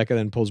take him. Becca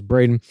then pulls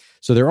Braden.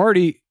 So they're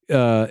already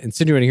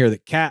insinuating here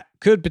that Kat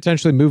could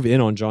potentially move in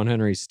on John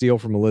Henry, steal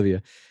from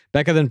Olivia.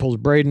 Becca then pulls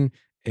Braden,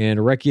 and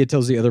Rekia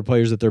tells the other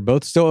players that they're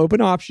both still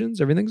open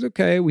options. Everything's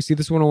okay. We see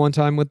this one-on-one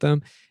time with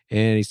them,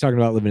 and he's talking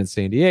about living in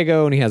San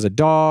Diego, and he has a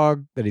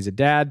dog that he's a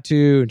dad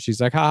to, and she's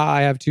like, ha,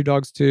 I have 2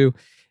 dogs too.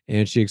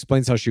 And she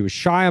explains how she was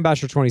shy on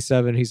Bachelor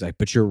 27. He's like,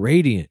 but you're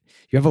radiant.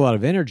 You have a lot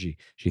of energy.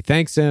 She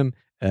thanks him.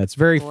 It's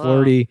very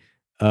flirty.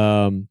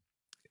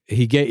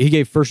 He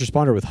gave first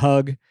responder with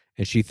hug,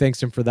 and she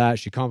thanks him for that.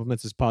 She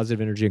compliments his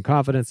positive energy and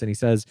confidence, and he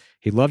says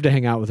he'd love to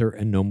hang out with her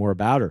and know more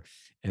about her.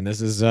 And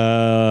this is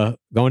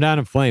going down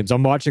in flames.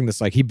 I'm watching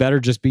this like he better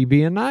just be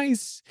being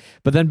nice.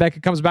 But then Becca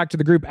comes back to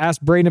the group,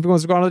 asks Braden if he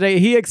wants to go on a date.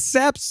 He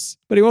accepts,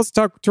 but he wants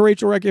to talk to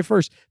Rachel Recchia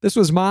first. This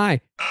was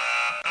my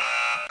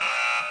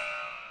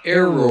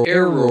error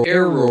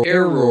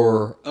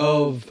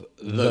of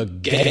the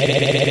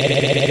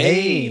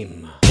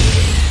game.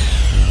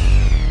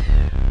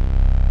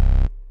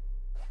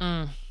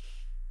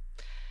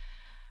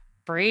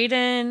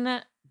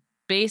 Braden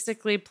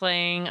basically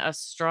playing a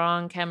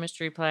strong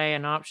chemistry play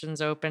and options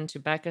open to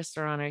Becca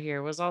Serrano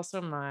here was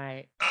also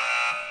my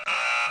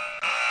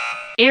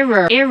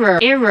error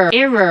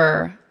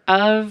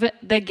of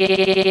the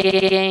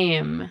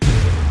game.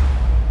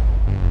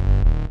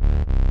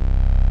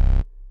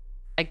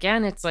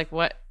 Again, it's like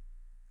what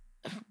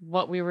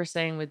we were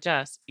saying with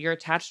Jess. You're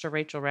attached to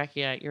Rachel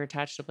Recchia. You're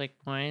attached to Blake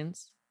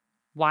Moynes.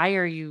 Why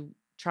are you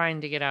trying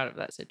to get out of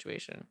that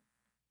situation?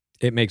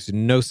 It makes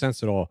no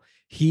sense at all.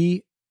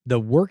 The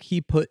work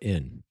he put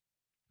in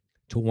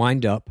to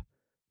wind up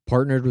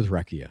partnered with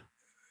Recchia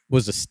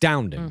was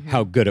astounding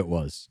how good it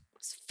was.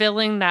 It's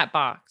filling that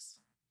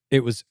box.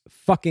 It was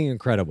fucking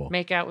incredible.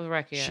 Make out with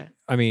Recchia.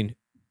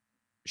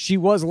 She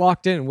was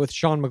locked in with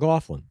Sean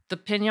McLaughlin. The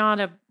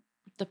pinata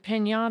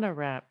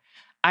rap.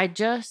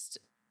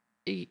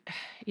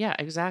 Yeah,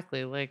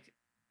 exactly. Like,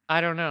 I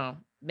don't know.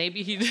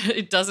 Maybe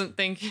he doesn't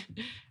think,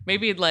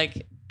 maybe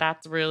like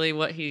that's really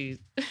what his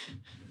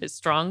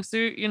strong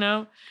suit, you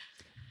know?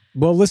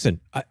 Well,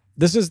 listen,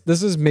 this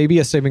is maybe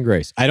a saving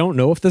grace. I don't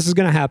know if this is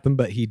going to happen,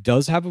 but he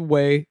does have a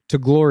way to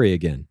glory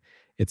again.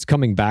 It's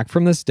coming back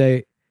from this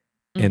date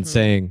and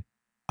saying,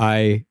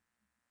 I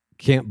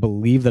can't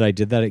believe that I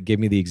did that. It gave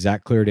me the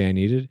exact clarity I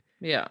needed.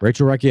 Yeah.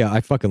 Rachel Recchia,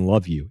 I fucking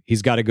love you.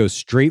 He's got to go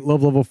straight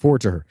love level 4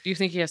 to her. Do you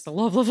think he has to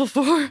love level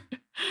 4?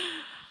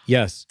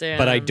 Yes. Damn.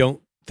 But I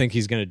don't think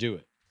he's going to do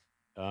it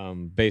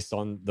based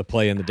on the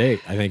play and the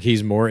date. I think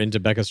he's more into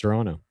Becca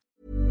Serrano.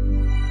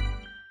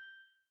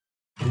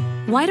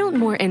 Why don't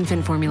more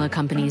infant formula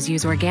companies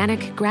use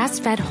organic,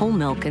 grass-fed whole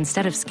milk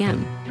instead of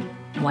skim?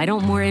 Why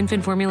don't more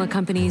infant formula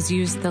companies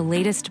use the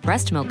latest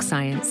breast milk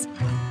science?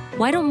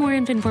 Why don't more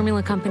infant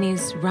formula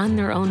companies run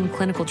their own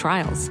clinical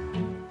trials?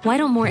 Why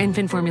don't more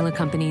infant formula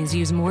companies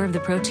use more of the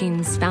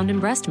proteins found in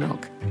breast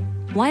milk?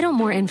 Why don't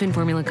more infant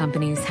formula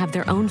companies have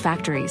their own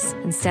factories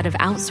instead of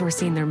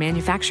outsourcing their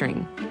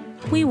manufacturing?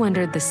 We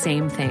wondered the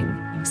same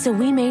thing. So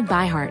we made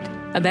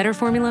ByHeart, a better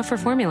formula for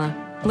formula.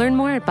 Learn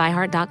more at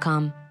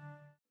byheart.com.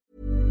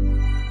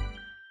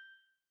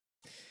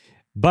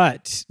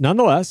 But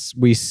nonetheless,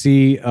 we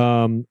see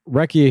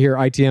Recchia here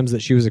ITMs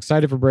that she was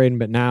excited for Braden,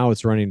 but now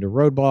it's running into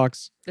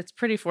roadblocks. It's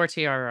pretty for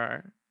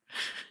TRR.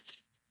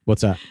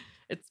 What's that?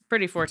 It's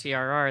pretty for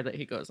TRR that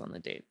he goes on the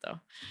date, though.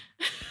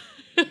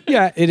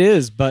 Yeah, it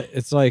is. But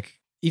it's like,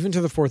 even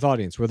to the fourth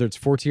audience, whether it's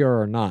for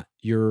TRR or not,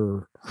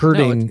 you're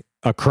hurting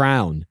a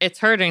crown. It's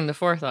hurting the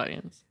fourth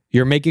audience.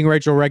 You're making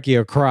Rachel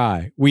Recchia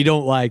cry. We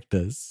don't like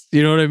this.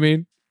 You know what I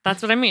mean?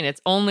 That's what I mean.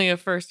 It's only a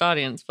first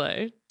audience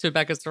play to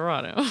Becca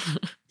Serrano.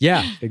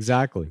 Yeah,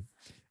 exactly.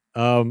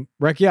 Recchia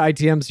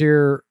ITMs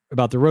here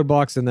about the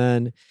roadblocks, and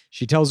then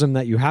she tells him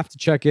that you have to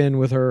check in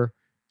with her,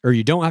 or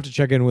you don't have to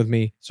check in with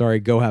me. Sorry,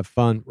 go have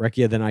fun.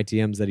 Recchia then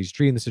ITMs that he's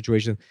treating the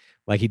situation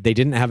like they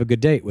didn't have a good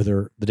date with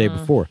her the day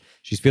before.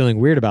 She's feeling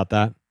weird about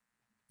that,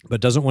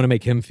 but doesn't want to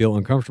make him feel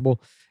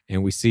uncomfortable.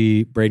 And we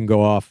see Braden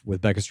go off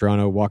with Becca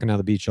Serrano walking down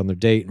the beach on their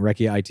date, and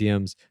Recchia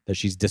ITMs that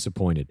she's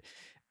disappointed.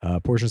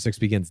 Portion 6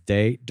 begins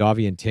day.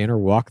 Davi and Tanner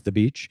walk the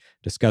beach,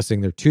 discussing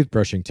their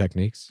toothbrushing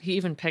techniques. He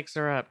even picks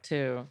her up,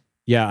 too.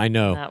 Yeah, I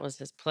know. That was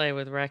his play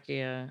with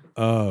Recchia.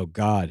 Oh,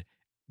 God.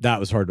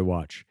 That was hard to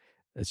watch.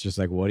 It's just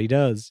like what he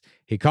does.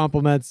 He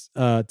compliments,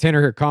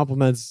 Tanner here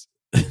compliments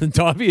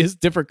Davi's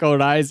different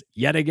colored eyes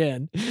yet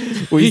again.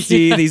 We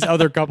see these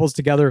other couples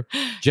together.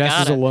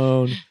 Jess is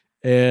alone.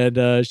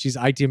 And she's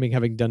ITMing,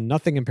 having done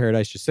nothing in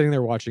paradise, just sitting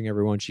there watching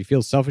everyone. She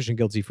feels selfish and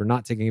guilty for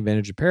not taking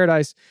advantage of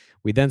paradise.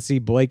 We then see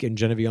Blake and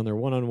Genevieve on their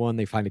one-on-one.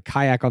 They find a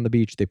kayak on the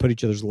beach. They put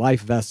each other's life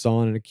vests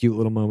on in a cute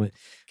little moment.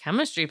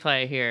 Chemistry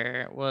play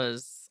here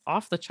was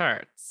off the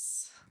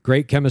charts.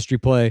 Great chemistry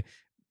play.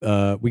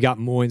 We got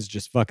Moynes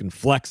just fucking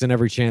flexing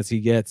every chance he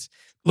gets.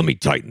 Let me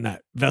tighten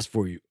that vest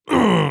for you.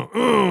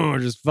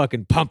 Just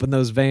fucking pumping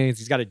those veins.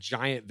 He's got a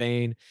giant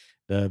vein.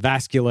 The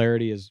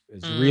vascularity is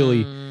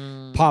really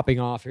popping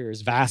off here.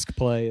 His Vask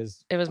play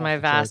is. It was my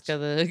Vask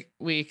of the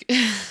week.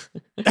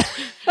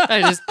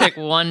 I just picked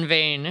one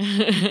vein.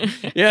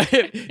 Yeah,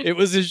 it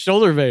was his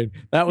shoulder vein.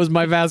 That was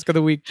my Vask of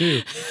the week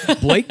too.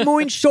 Blake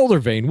Moynes' shoulder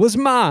vein was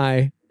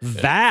my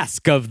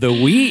Vask of the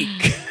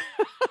week.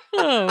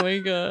 Oh my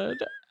God.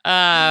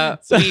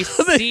 We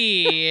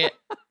see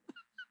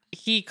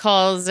he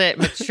calls it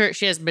mature.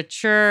 She has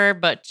mature,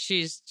 but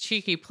she's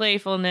cheeky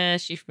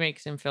playfulness. She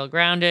makes him feel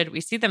grounded.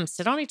 We see them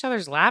sit on each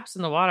other's laps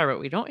in the water, but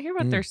we don't hear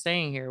what they're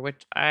saying here,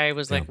 which I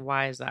was like,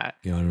 why is that?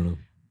 Yeah, I don't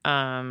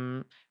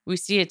know. We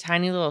see a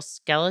tiny little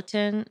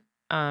skeleton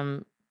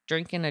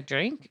drinking a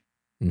drink.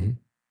 Mm-hmm.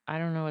 I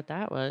don't know what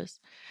that was.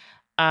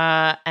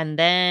 And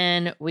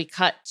then we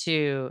cut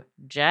to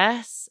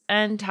Jess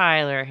and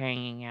Tyler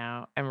hanging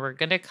out, and we're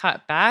going to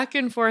cut back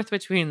and forth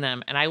between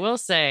them. And I will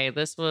say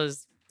this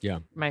was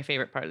my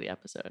favorite part of the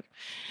episode.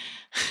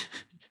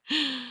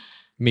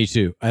 Me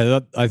too.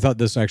 I thought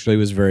this actually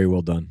was very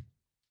well done.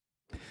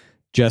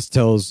 Jess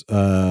tells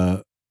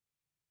Tyler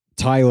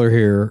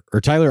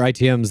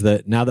ITMs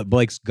that now that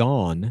Blake's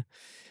gone,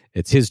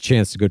 it's his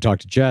chance to go talk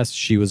to Jess.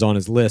 She was on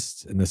his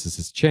list, and this is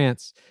his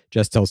chance.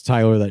 Jess tells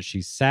Tyler that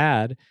she's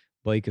sad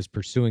Blake is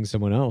pursuing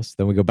someone else.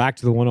 Then we go back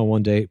to the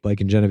one-on-one date,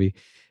 Blake and Genevieve.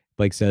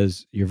 Blake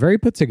says, "You're very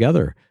put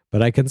together,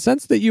 but I can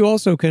sense that you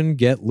also can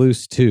get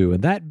loose too.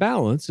 And that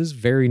balance is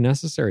very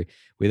necessary."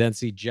 We then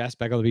see Jess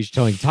back on the beach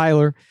telling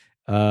Tyler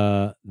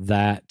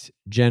that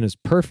Genevieve is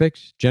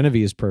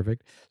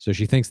perfect. So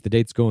she thinks the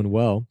date's going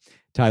well.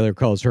 Tyler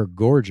calls her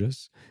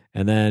gorgeous.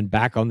 And then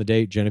back on the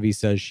date, Genevieve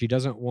says she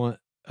doesn't want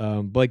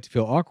Blake to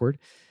feel awkward.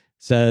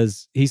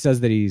 He says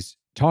that he's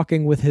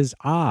talking with his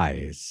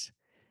eyes.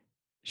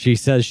 She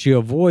says she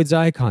avoids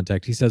eye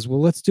contact. He says,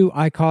 "Well, let's do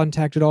eye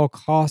contact at all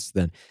costs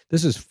then."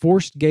 This is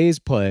forced gaze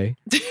play.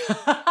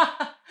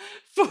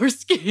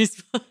 Forced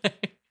gaze play.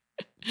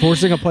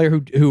 Forcing a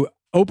player who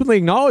openly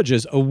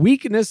acknowledges a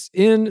weakness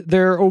in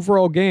their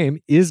overall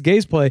game is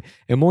gaze play.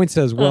 And Moyne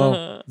says,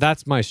 "Well,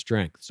 that's my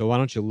strength. So why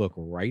don't you look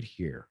right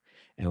here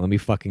and let me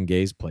fucking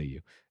gaze play you?"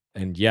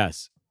 And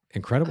yes,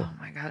 incredible. Oh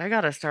my God, I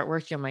got to start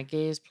working on my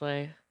gaze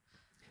play.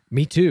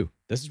 Me too.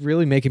 This is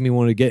really making me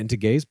want to get into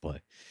gaze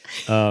play.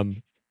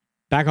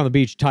 Back on the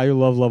beach, Tyler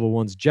Love level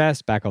 1's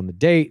Jess. Back on the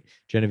date,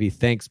 Genevieve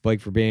thanks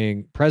Blake for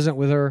being present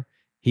with her.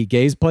 He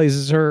gaze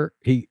plays her.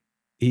 He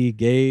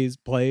gaze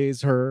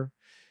plays her.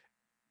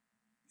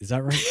 Is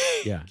that right?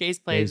 Yeah. Gaze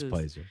plays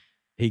her.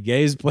 He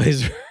gaze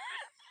plays her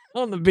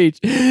on the beach.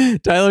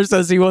 Tyler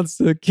says he wants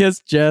to kiss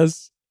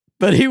Jess,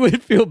 but he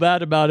would feel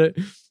bad about it.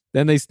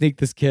 Then they sneak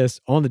this kiss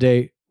on the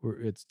date.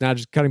 It's now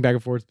just cutting back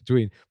and forth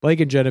between Blake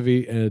and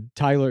Genevieve and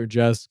Tyler and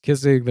Jess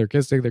kissing. They're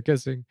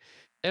kissing.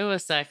 It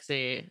was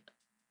sexy.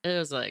 It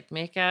was like,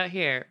 make out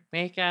here,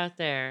 make out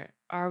there.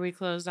 Are we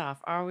closed off?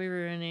 Are we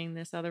ruining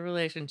this other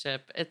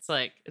relationship? It's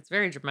like, it's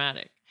very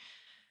dramatic.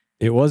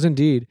 It was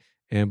indeed.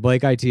 And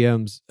Blake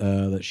ITMs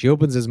that she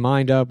opens his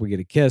mind up. We get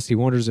a kiss. He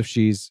wonders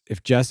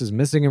if Jess is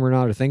missing him or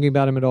not, or thinking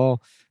about him at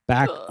all.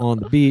 Back on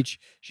the beach,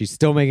 she's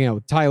still making out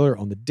with Tyler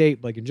on the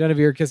date. Blake and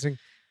Genevieve are kissing.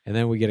 And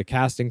then we get a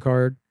casting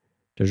card.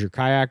 Does your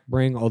kayak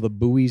bring all the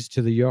buoys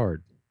to the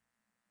yard?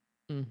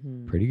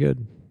 Mm-hmm. Pretty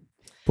good.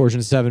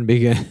 Portion 7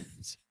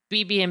 begins.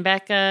 BB and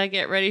Becca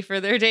get ready for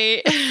their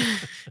date.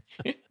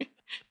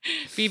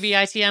 BB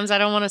ITMs, "I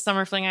don't want a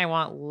summer fling, I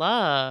want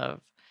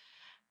love."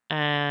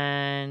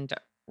 And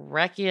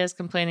Rekia is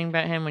complaining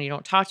about him. "When you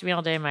don't talk to me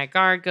all day, my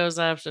guard goes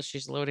up." So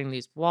she's loading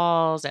these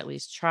walls. "At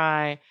least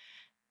try."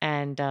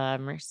 And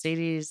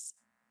Mercedes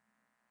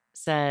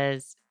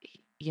says,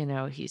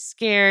 he's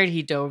scared.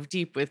 He dove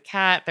deep with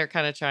Kat. They're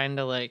kind of trying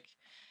to like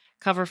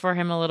cover for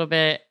him a little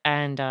bit.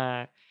 And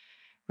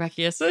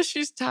Rekia says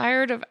she's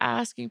tired of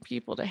asking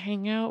people to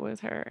hang out with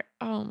her.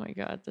 Oh my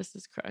God, this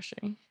is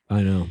crushing.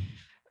 I know.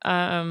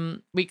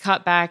 We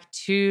cut back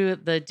to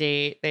the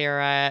date. They are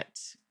at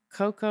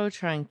Coco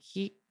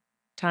Tantrika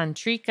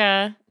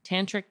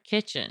Tantric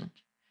Kitchen.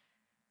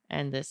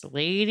 And this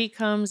lady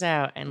comes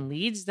out and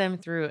leads them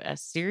through a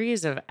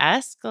series of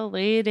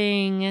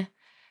escalating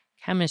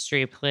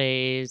chemistry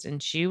plays.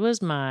 And she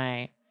was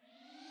my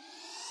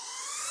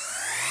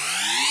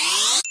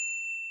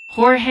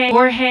Jorge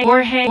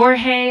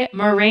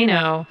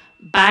Moreno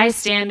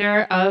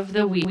bystander of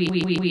the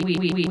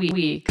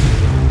week.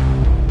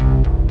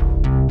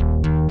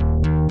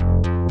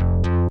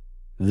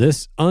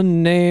 This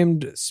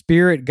unnamed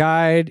spirit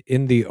guide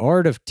in the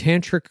art of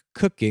tantric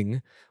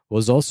cooking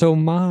was also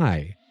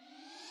my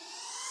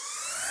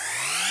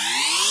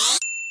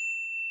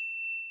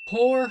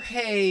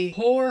Jorge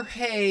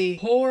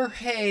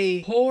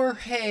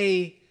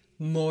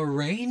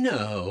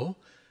Moreno,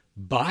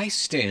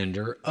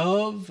 bystander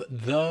of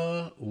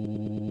the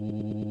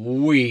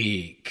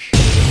week.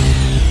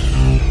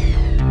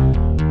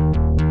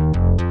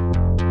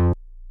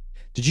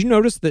 Did you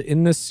notice that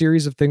in this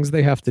series of things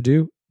they have to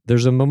do,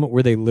 there's a moment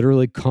where they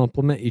literally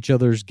compliment each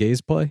other's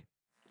gaze play?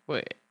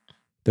 Wait.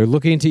 They're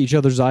looking into each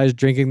other's eyes,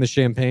 drinking the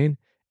champagne,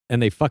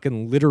 and they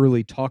fucking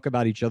literally talk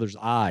about each other's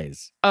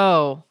eyes.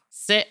 Oh,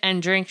 sit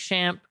and drink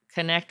champ,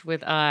 connect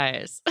with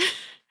eyes.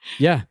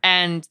 Yeah.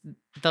 And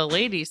the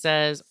lady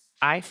says,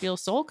 "I feel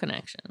soul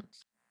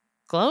connections."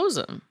 Close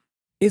them.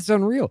 It's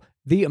unreal.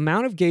 The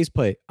amount of gaze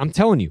play, I'm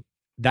telling you,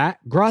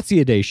 that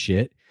Grazia Day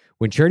shit,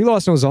 when Charity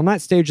Lawson was on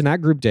that stage in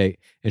that group date,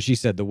 and she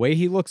said, the way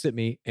he looks at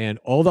me, and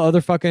all the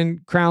other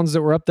fucking crowns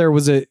that were up there,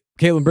 was it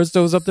Caitlin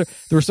Bristow was up there?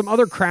 There were some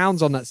other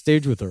crowns on that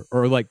stage with her,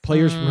 or like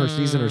players from her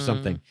season or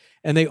something.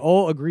 And they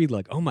all agreed,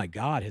 like, oh my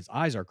God, his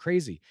eyes are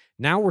crazy.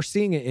 Now we're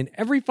seeing it in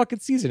every fucking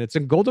season. It's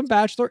in Golden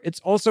Bachelor. It's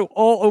also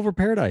all over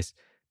Paradise.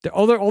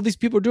 All these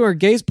people are doing are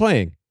gaze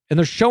playing, and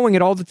they're showing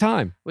it all the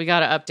time. We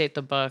got to update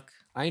the book.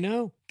 I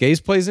know. Gaze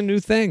play's a new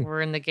thing.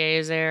 We're in the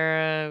gaze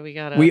era.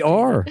 We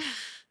are.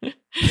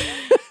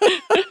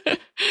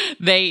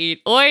 They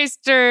eat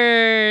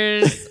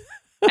oysters.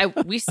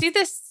 We see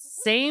this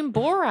same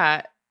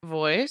Borat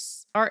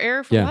voice, our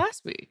error from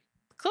last week.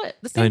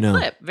 The same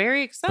clip.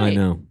 Very exciting.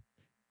 I know.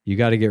 You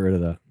got to get rid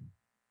of that.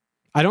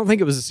 I don't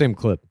think it was the same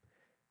clip.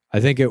 I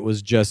think it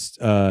was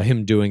just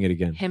him doing it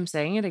again. Him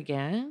saying it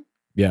again?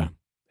 Yeah.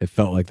 It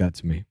felt like that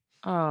to me.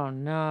 Oh,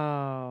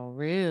 no.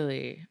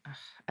 Really? Ugh,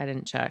 I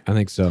didn't check. I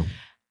think so.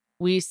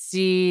 We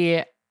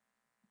see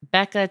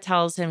Becca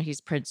tells him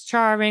he's Prince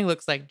Charming,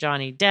 looks like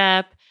Johnny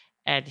Depp,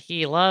 and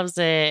he loves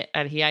it.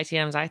 And he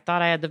ITMs, I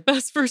thought I had the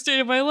best first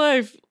date of my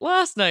life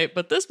last night,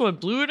 but this one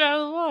blew it out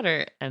of the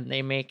water. And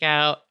they make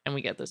out, and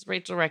we get this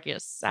Rachel Recchia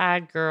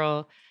sad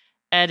girl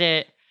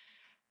edit.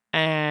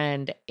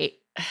 And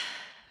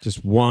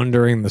just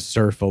wandering the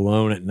surf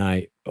alone at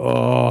night.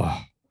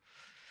 Oh.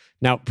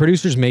 Now,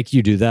 producers make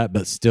you do that,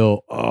 but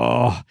still,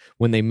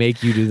 when they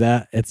make you do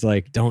that, it's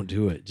like, don't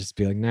do it. Just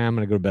be like, nah, I'm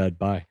going to go to bed.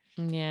 Bye.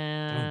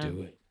 Yeah. Don't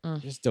do it.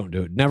 Just don't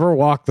do it. Never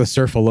walk the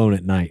surf alone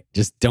at night.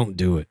 Just don't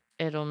do it.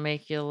 It'll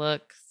make you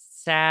look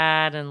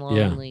sad and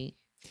lonely.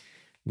 Yeah.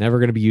 Never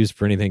going to be used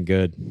for anything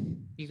good.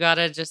 You got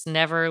to just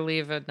never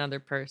leave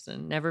another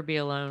person. Never be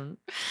alone.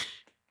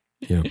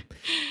 Yeah.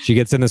 She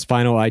gets in this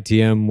final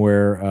ITM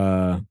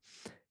where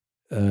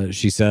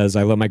she says,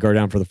 I let my guard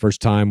down for the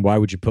first time. Why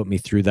would you put me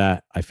through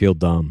that? I feel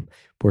dumb.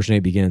 Portion 8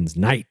 begins.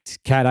 Night.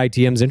 Kat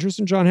ITM's interest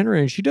in John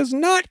Henry, and she does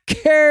not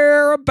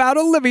care about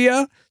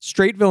Olivia.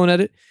 Straight villain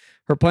edit.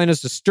 Her plan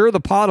is to stir the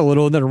pot a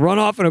little and then run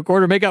off in a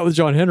corner, make out with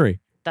John Henry.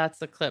 That's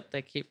the clip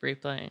they keep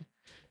replaying.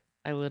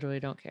 I literally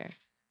don't care.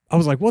 I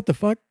was like, what the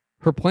fuck?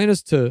 Her plan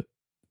is to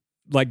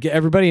like get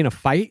everybody in a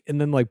fight and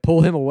then like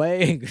pull him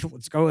away and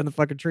let's go in the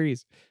fucking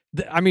trees.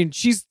 I mean,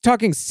 she's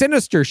talking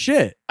sinister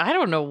shit. I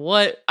don't know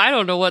what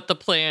the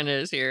plan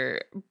is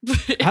here.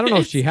 I don't know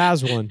if she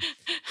has one.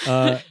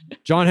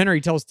 John Henry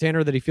tells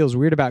Tanner that he feels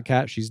weird about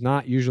Kat. She's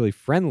not usually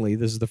friendly.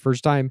 This is the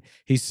first time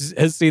he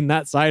has seen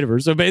that side of her.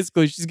 So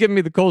basically, she's giving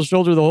me the cold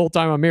shoulder the whole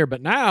time I'm here.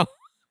 But now,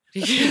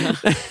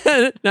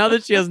 now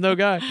that she has no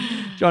guy,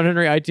 John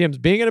Henry ITM's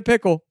being in a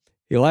pickle.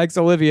 He likes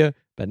Olivia.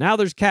 But now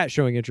there's Kat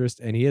showing interest,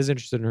 and he is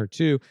interested in her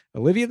too.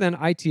 Olivia then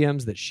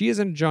ITMs that she is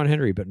into John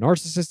Henry, but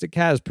narcissistic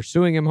Kat is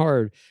pursuing him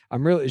hard.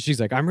 She's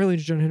like, I'm really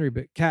into John Henry,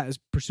 but Kat is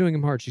pursuing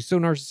him hard. She's so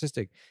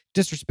narcissistic,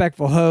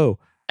 disrespectful hoe.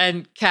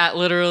 And Kat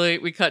literally,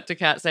 we cut to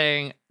Kat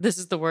saying, this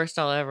is the worst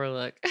I'll ever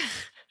look.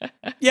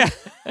 Yeah.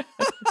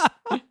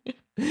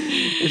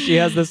 She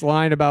has this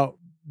line about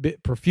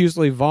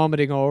profusely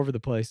vomiting all over the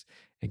place.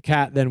 And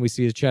Kat then we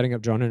see is chatting up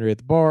John Henry at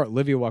the bar.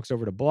 Olivia walks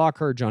over to block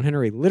her. John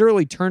Henry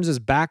literally turns his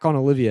back on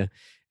Olivia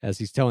as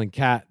he's telling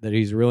Kat that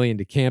he's really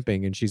into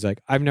camping. And she's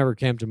like, I've never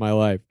camped in my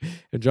life.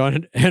 And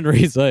John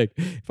Henry's like,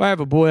 if I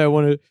have a boy, I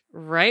want to.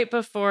 Right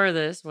before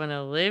this, when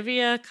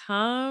Olivia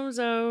comes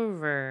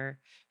over,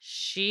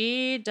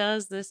 she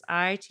does this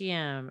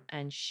ITM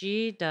and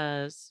she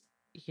does,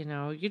 you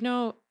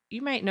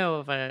might know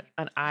of an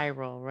eye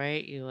roll,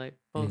 right? You like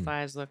both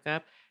eyes look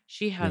up.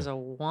 She has a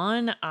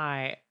one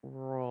eye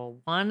roll.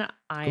 One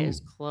eye is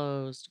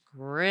closed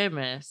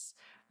grimace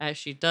as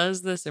she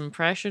does this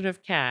impression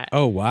of Kat.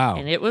 Oh, wow.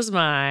 And it was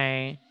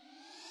my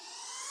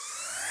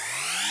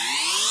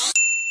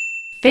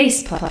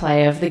face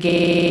play of the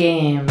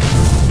game.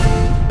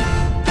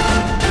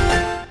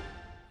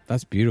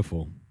 That's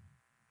beautiful.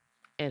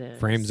 It is.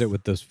 Frames it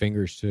with those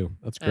fingers too.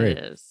 That's great.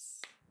 It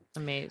is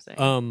amazing.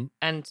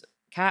 And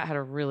Kat had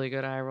a really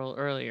good eye roll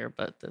earlier,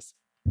 but this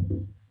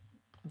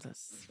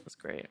was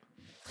great.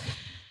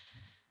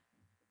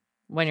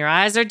 When your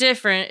eyes are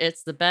different,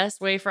 it's the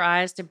best way for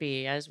eyes to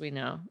be, as we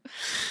know.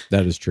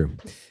 That is true.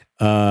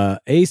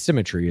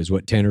 Asymmetry is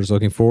what Tanner's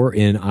looking for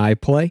in eye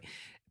play.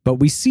 But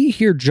we see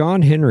here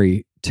John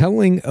Henry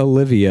telling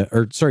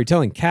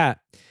Kat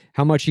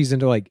how much he's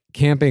into like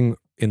camping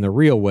in the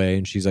real way.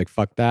 And she's like,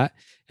 fuck that.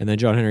 And then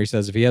John Henry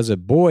says if he has a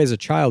boy as a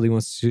child, he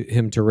wants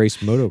him to race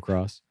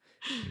motocross.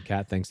 And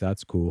Kat thinks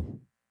that's cool,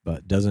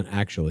 but doesn't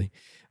actually.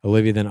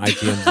 Olivia then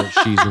ITMs that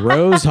she's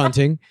rose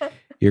hunting.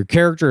 Your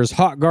character is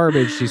hot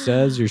garbage, she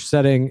says. You're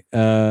sitting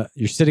at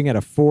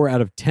a 4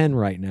 out of 10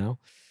 right now.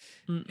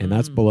 And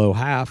that's below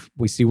half.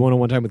 We see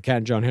one-on-one time with Kat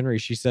and John Henry.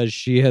 She says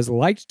she has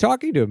liked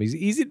talking to him. He's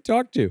easy to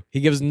talk to.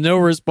 He gives no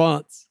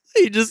response.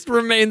 He just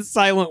remains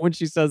silent when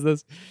she says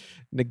this,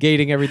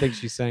 negating everything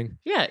she's saying.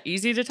 Yeah,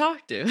 easy to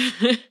talk to.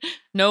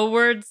 No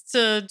words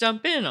to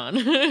jump in on.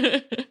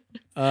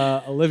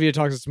 Olivia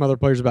talks to some other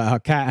players about how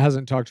Kat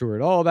hasn't talked to her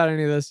at all about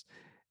any of this.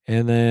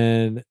 And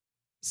then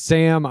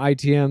Sam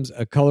ITMs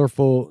a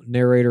colorful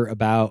narrator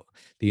about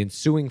the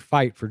ensuing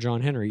fight for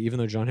John Henry, even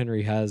though John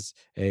Henry has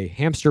a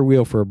hamster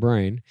wheel for a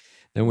brain.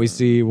 Then we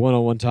see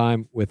one-on-one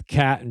time with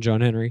Kat and John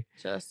Henry.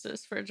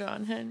 Justice for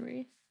John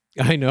Henry.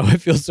 I know. I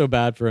feel so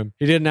bad for him.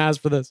 He didn't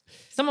ask for this.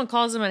 Someone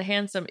calls him a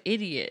handsome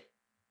idiot.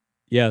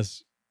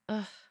 Yes.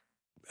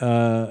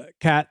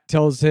 Kat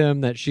tells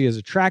him that she is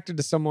attracted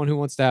to someone who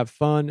wants to have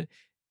fun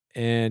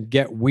and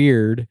get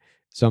weird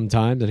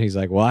sometimes. And he's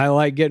like, well, I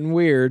like getting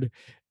weird.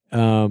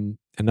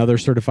 Another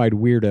certified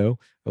weirdo.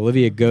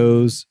 Olivia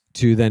goes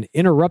to then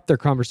interrupt their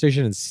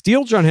conversation and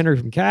steal John Henry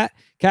from Kat.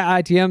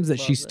 Kat ITMs that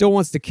she still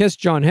wants to kiss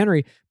John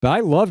Henry, but I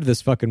loved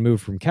this fucking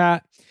move from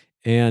Kat.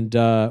 And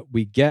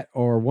we get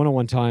our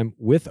one-on-one time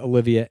with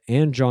Olivia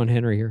and John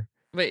Henry here.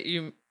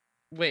 Wait,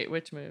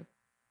 which move?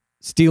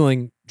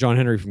 Stealing John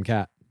Henry from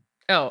Kat.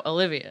 Oh,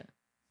 Olivia.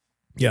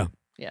 Yeah.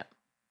 Yeah.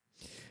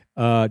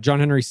 John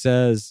Henry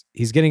says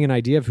he's getting an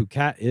idea of who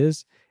Kat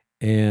is.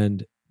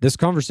 And this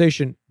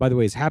conversation, by the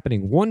way, is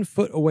happening 1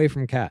 foot away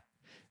from Kat.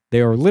 They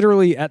are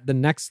literally at the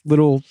next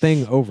little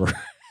thing over.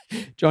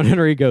 John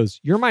Henry goes,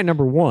 "You're my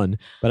number one,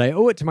 but I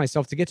owe it to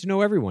myself to get to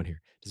know everyone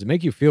here. Does it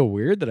make you feel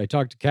weird that I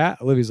talked to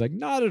Kat?" Olivia's like,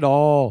 "Not at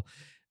all.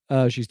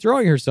 She's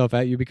throwing herself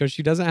at you because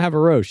she doesn't have a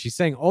rose." She's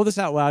saying all this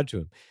out loud to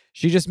him.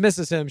 She just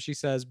misses him, she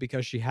says,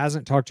 because she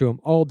hasn't talked to him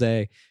all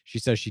day. She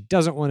says she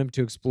doesn't want him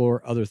to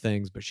explore other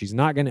things, but she's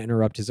not going to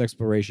interrupt his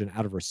exploration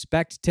out of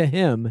respect to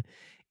him,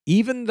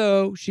 even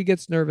though she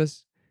gets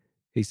nervous.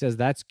 He says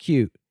that's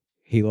cute.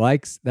 He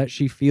likes that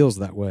she feels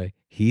that way.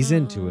 He's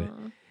into it.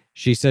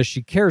 She says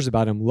she cares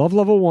about him. Love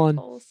level 1.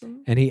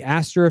 Awesome. And he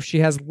asked her if she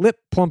has lip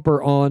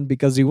plumper on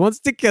because he wants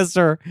to kiss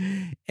her.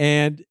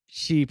 And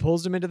she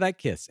pulls him into that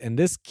kiss. And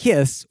this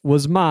kiss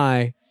was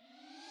my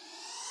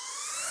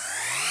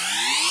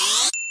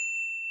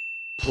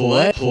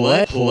play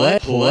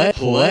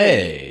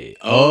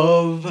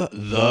of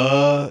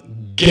the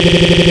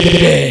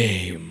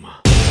game.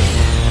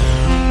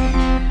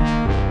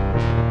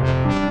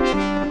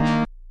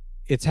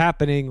 It's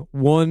happening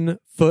 1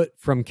 foot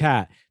from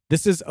Kat.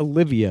 This is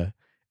Olivia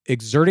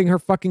exerting her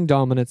fucking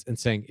dominance and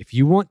saying, if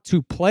you want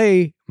to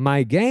play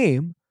my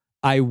game,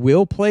 I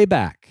will play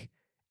back.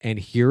 And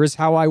here is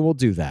how I will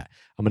do that.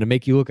 I'm going to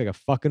make you look like a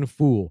fucking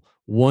fool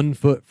 1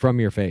 foot from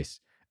your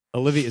face.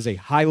 Olivia is a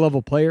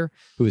high-level player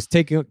who is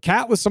taking...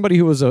 Kat was somebody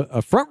who was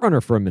a front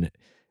runner for a minute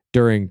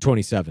during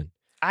 27.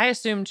 I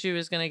assumed she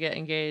was going to get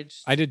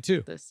engaged. I did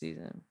too. This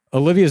season.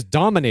 Olivia's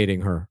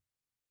dominating her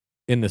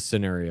in this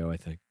scenario, I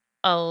think.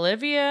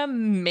 Olivia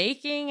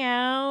making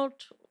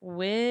out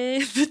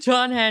with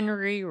John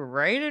Henry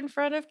right in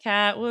front of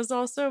Kat was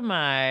also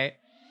my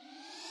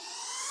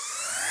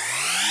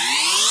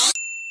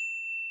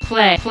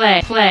play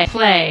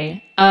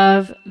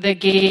of the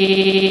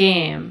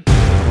game.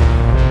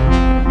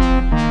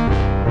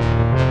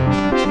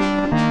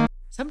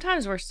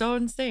 Sometimes we're so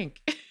in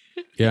sync.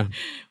 Yeah.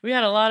 We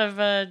had a lot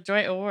of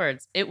joint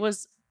awards. It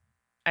was,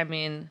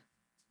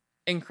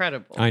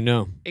 incredible. I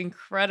know.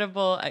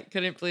 Incredible. I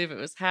couldn't believe it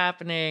was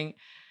happening.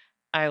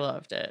 I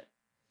loved it.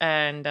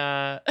 And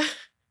I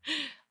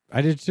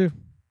did too.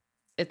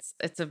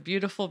 It's a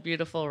beautiful,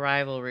 beautiful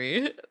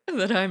rivalry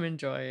that I'm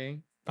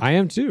enjoying. I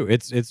am too.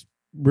 It's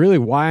really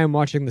why I'm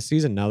watching the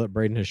season now that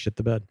Braden has shit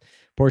the bed.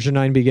 Portion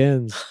 9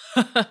 begins.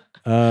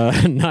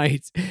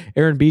 Night.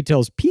 Aaron B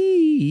tells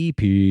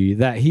PP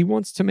that he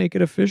wants to make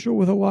it official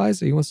with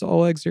Eliza. He wants to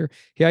all eggs here.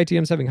 He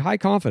ITM's having high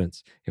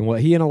confidence in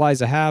what he and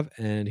Eliza have,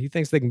 and he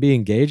thinks they can be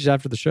engaged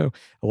after the show.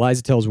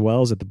 Eliza tells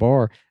Wells at the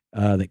bar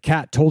that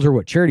Kat told her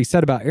what Charity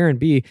said about Aaron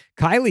B.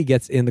 Kylie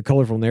gets in the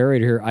colorful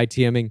narrator here,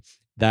 ITMing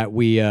that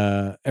we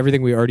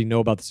everything we already know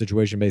about the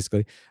situation,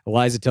 basically.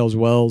 Eliza tells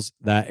Wells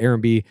that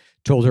Aaron B.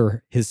 told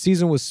her his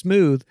season was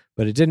smooth,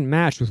 but it didn't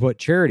match with what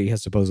Charity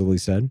has supposedly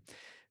said.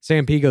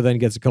 Sam Pico then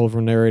gets a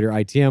colorful narrator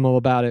ITM all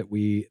about it.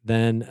 We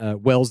then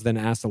Wells then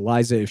asks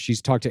Eliza if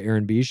she's talked to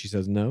Aaron B. She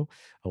says no.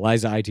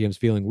 Eliza ITM's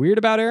feeling weird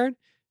about Aaron.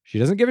 She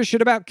doesn't give a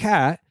shit about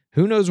Kat.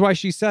 Who knows why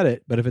she said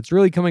it, but if it's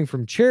really coming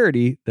from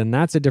Charity, then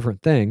that's a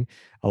different thing.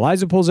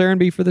 Eliza pulls Aaron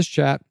B. for this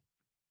chat,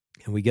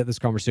 and we get this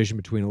conversation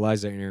between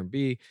Eliza and Aaron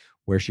B.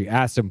 where she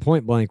asks him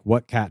point blank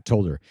what Kat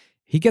told her.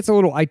 He gets a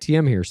little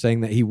ITM here saying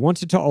that he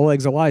wanted to all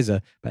eggs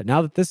Eliza, but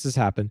now that this has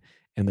happened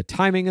and the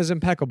timing is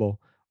impeccable,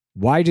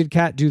 why did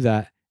Kat do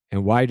that?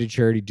 And why did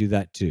Charity do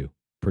that too?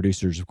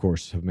 Producers, of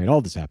course, have made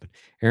all this happen.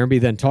 Aaron B.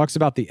 then talks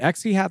about the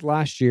ex he had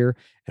last year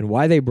and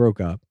why they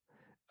broke up.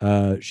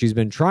 She's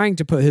been trying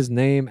to put his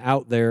name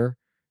out there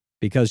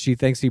because she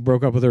thinks he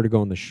broke up with her to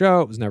go on the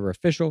show. It was never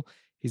official.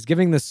 He's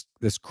giving this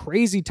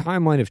crazy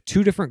timeline of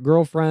 2 different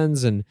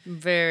girlfriends and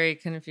very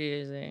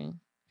confusing.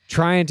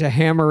 Trying to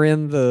hammer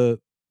in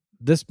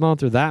this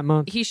month or that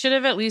month. He should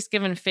have at least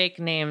given fake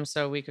names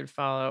so we could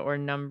follow or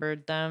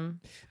numbered them.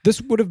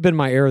 This would have been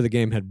my error of the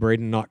game had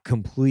Braden not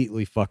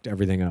completely fucked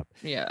everything up.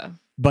 Yeah.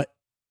 But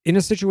in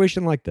a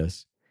situation like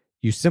this,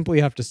 you simply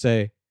have to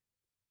say,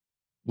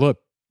 look,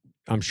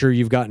 I'm sure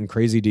you've gotten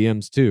crazy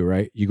DMs too,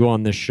 right? You go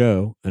on this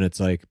show and it's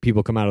like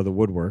people come out of the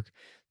woodwork.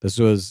 This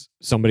was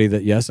somebody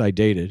that, yes, I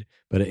dated,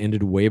 but it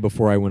ended way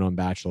before I went on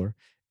Bachelor.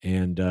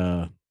 And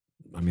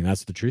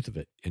that's the truth of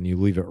it. And you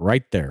leave it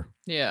right there.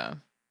 Yeah.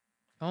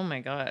 Oh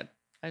my God.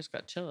 I just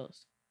got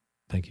chills.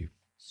 Thank you.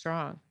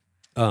 Strong.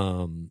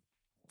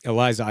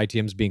 Eliza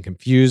ITM's being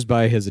confused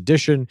by his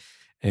addition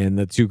and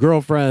the 2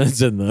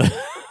 girlfriends and the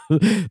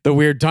the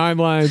weird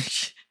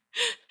timelines.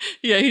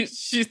 Yeah,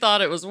 she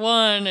thought it was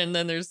 1 and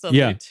then there's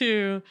suddenly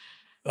 2.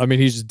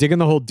 He's just digging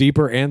the hole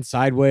deeper and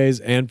sideways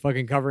and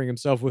fucking covering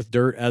himself with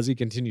dirt as he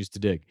continues to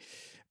dig.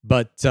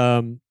 But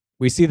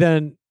we see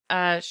then...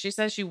 she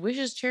says she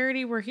wishes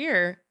Charity were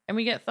here. and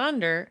we get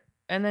Thunder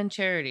and then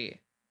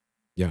Charity.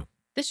 Yeah.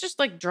 This just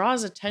like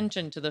draws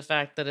attention to the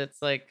fact that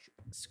it's like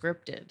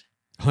scripted.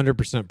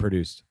 100%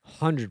 produced.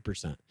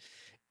 100%.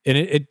 And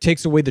it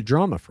takes away the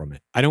drama from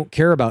it. I don't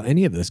care about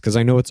any of this because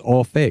I know it's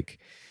all fake.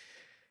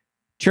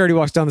 Charity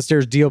walks down the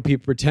stairs.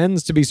 DOP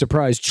pretends to be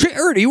surprised.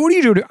 Charity, what are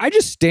you doing? I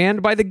just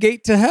stand by the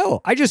gate to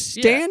hell. I just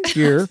stand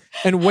here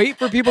and wait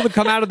for people to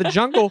come out of the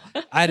jungle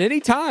at any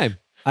time.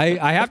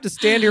 I have to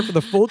stand here for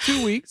the full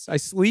 2 weeks. I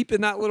sleep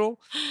in that little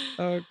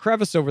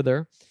crevice over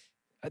there.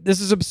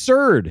 This is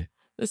absurd.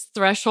 This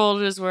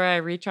threshold is where I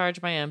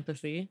recharge my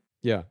empathy.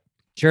 Yeah.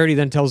 Charity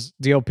then tells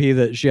DLP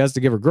that she has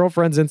to give her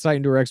girlfriend's insight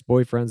into her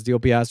ex-boyfriends.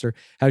 DLP asks her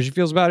how she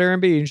feels about Aaron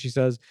B. And she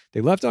says,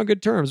 they left on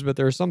good terms, but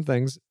there are some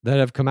things that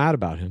have come out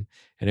about him.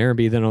 And Aaron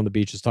B. then on the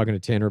beach is talking to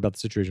Tanner about the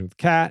situation with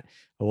Kat.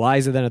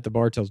 Eliza then at the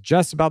bar tells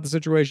Jess about the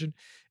situation.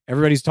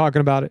 Everybody's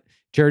talking about it.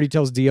 Charity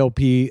tells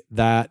DLP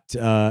that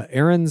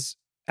Aaron's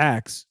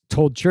ex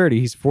told Charity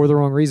he's for the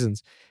wrong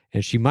reasons.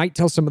 And she might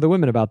tell some of the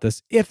women about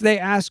this if they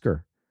ask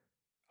her.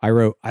 I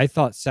wrote, I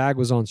thought SAG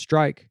was on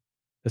strike.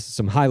 This is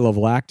some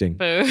high-level acting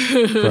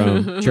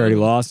from Charity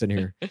Lawson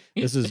here.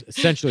 This is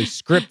essentially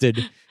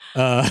scripted,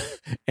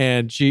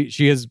 and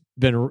she has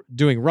been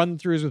doing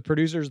run-throughs with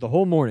producers the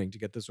whole morning to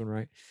get this one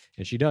right,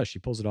 and she does. She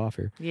pulls it off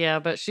here. Yeah,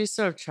 but she's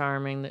so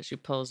charming that she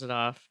pulls it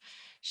off.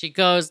 She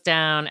goes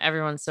down.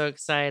 Everyone's so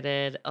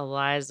excited.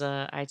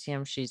 Eliza,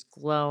 ITM, she's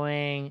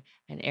glowing,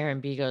 and Aaron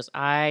B goes,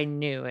 I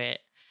knew it.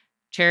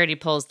 Charity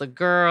pulls the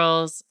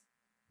girls.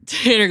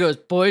 Tanner goes,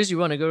 boys, you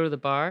want to go to the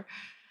bar?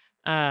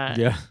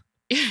 Yeah.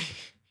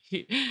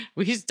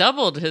 He's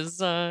doubled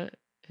his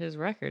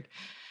record.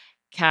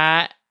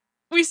 Kat,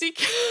 we see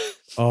Kat.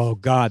 Oh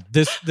God,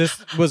 this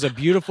was a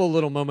beautiful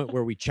little moment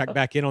where we check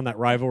back in on that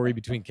rivalry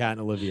between Kat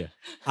and Olivia.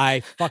 I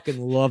fucking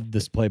loved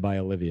this play by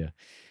Olivia.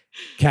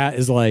 Kat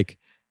is like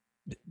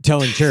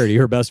telling Charity,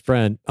 her best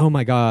friend, "Oh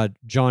my God,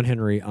 John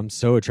Henry, I'm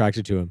so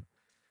attracted to him."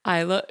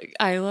 I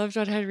love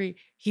John Henry.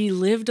 He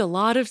lived a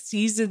lot of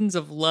seasons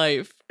of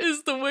life,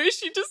 is the way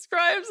she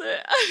describes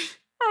it.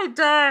 Oh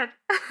God.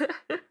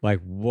 Like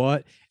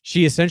what?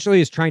 She essentially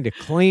is trying to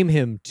claim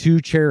him to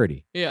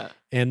Charity. Yeah.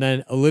 And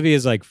then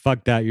Olivia's like,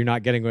 fuck that. You're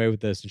not getting away with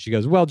this. And she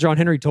goes, well, John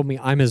Henry told me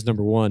I'm his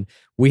number one.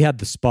 We had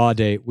the spa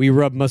date. We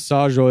rubbed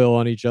massage oil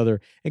on each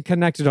other and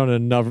connected on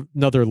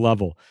another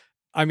level.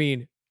 I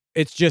mean,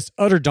 it's just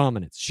utter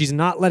dominance. She's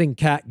not letting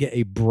Kat get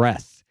a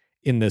breath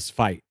in this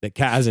fight that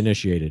Kat has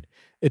initiated.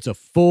 It's a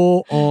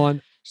full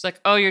on. She's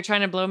like, oh, you're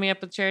trying to blow me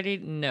up with Charity?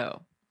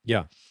 No.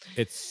 Yeah.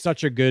 It's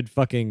such a good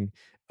fucking,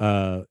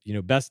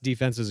 best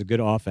defense is a good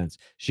offense.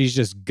 She's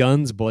just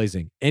guns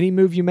blazing. Any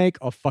move you make,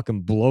 I'll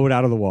fucking blow it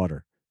out of the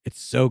water. It's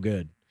so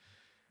good.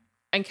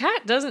 And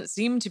Kat doesn't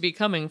seem to be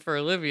coming for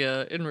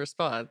Olivia in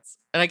response.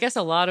 And I guess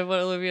a lot of what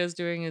Olivia is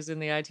doing is in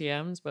the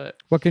ITMs, but...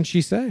 What can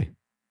she say?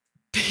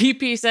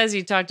 PP says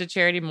he talked to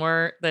Charity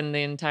more than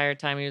the entire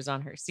time he was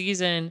on her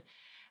season.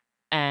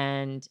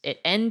 And it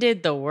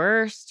ended the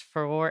worst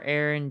for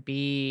Aaron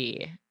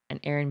B. And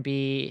Aaron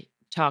B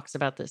talks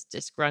about this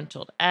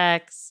disgruntled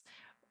ex.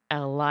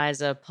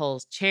 Eliza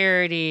pulls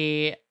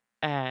Charity.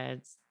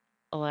 And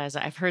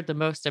Eliza, I've heard the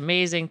most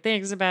amazing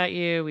things about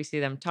you. We see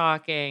them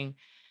talking.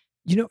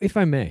 If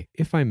I may,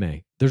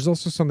 there's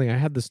also something, I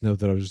had this note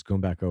that I was just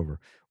going back over,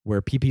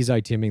 where PP's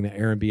ITMing that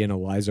Aaron B and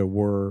Eliza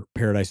were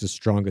Paradise's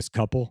strongest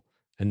couple,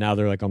 and now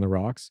they're like on the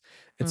rocks.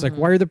 It's like,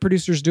 why are the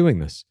producers doing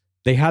this?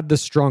 They had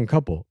this strong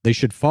couple. They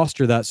should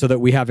foster that so that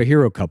we have a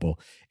hero couple.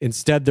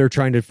 Instead, they're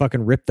trying to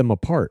fucking rip them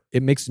apart.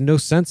 It makes no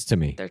sense to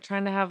me. They're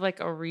trying to have like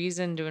a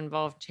reason to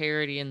involve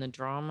Charity in the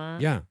drama.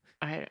 Yeah.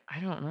 I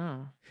don't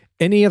know.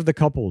 Any of the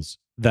couples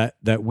that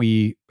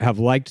we have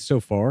liked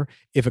so far,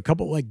 if a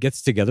couple like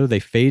gets together, they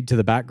fade to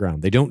the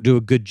background. They don't do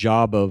a good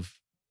job of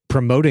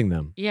promoting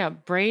them. Yeah,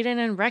 Brayden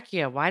and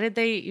Rekia. Why did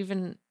they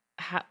even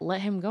let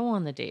him go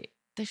on the date?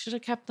 They should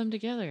have kept them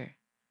together.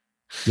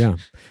 Yeah.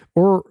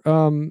 Or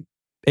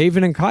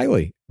Avon and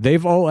Kylie.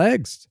 They've all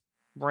eggsed.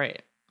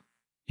 Right.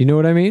 You know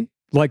what I mean?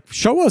 Like,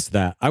 show us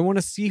that. I want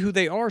to see who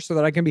they are so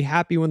that I can be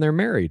happy when they're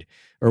married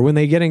or when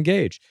they get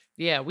engaged.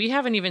 Yeah, we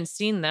haven't even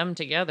seen them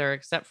together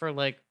except for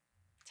like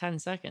 10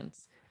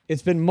 seconds.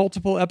 It's been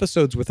multiple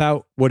episodes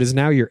without what is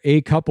now your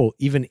A couple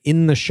even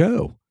in the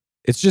show.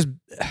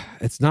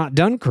 It's not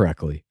done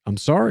correctly. I'm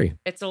sorry.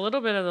 It's a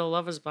little bit of the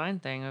Love is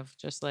Blind thing of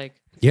just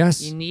like,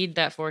 yes, you need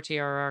that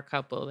 4TRR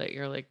couple that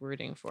you're like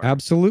rooting for.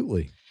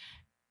 Absolutely.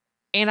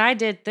 And I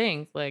did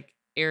think like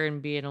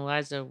Aaron B and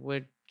Eliza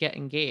would get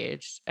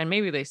engaged, and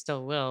maybe they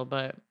still will,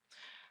 but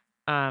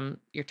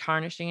you're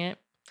tarnishing it.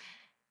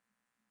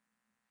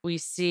 We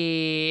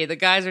see the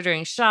guys are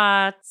doing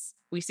shots.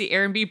 We see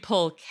Aaron B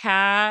pull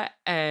Kat,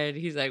 and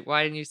he's like,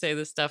 why didn't you say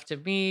this stuff to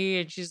me?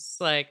 And she's just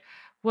like,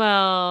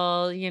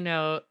 well,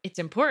 it's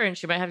important.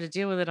 She might have to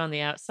deal with it on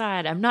the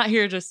outside. I'm not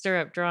here to stir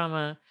up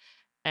drama.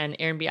 And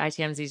Aaron B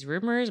ITMs, these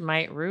rumors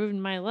might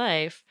ruin my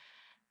life.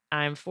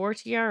 I'm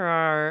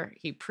 4TRR.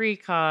 He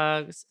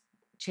precogs.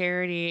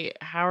 Charity,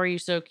 how are you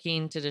so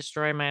keen to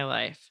destroy my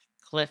life?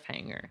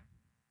 Cliffhanger.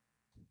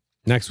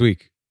 Next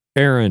week,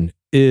 Aaron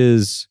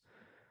is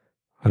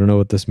I don't know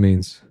what this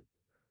means.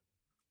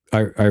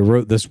 I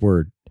wrote this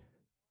word.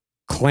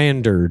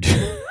 Clandered.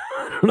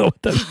 I don't know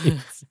what that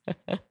means.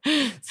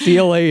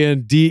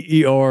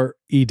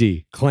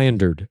 Clandered.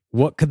 Clandered.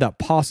 What could that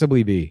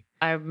possibly be?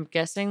 I'm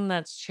guessing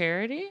that's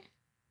charity.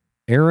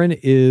 Aaron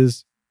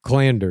is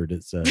clandered,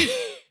 it says.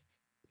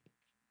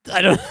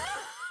 I don't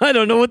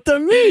know what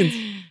that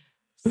means.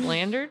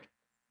 Slandered?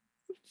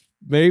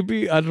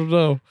 Maybe. I don't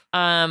know.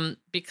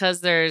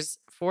 Because there's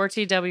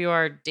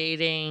 4TWR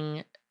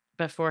dating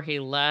before he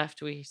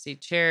left. We see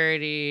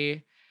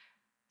Charity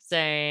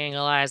saying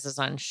Eliza's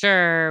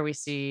unsure. We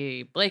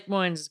see Blake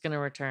Moynes is going to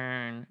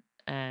return.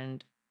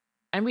 And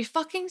we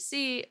fucking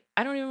see,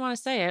 I don't even want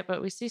to say it,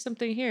 but we see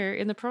something here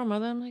in the promo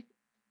that I'm like,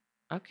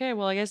 okay,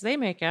 well, I guess they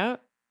make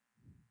out.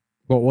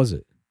 What was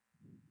it?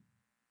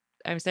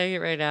 I'm saying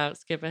it right now.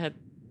 Skip ahead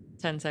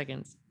 10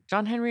 seconds.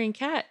 John Henry and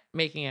Kat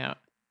making out.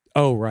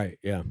 Oh, right.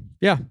 Yeah.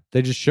 Yeah.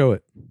 They just show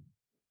it.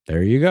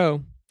 There you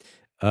go.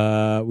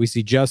 We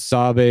see Jess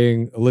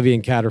sobbing. Olivia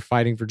and Kat are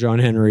fighting for John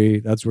Henry.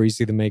 That's where you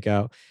see them make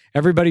out.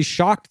 Everybody's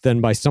shocked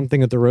then by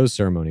something at the rose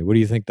ceremony. What do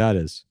you think that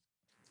is?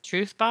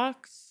 Truth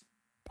box?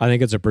 I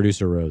think it's a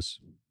producer rose.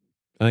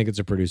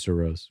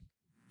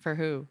 For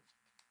who?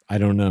 I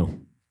don't know.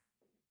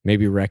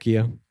 Maybe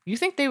Rekia. You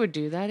think they would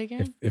do that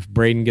again? If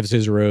Braden gives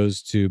his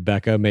rose to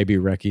Becca, maybe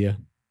Rekia.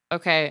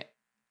 Okay.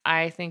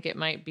 I think it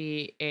might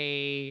be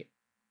a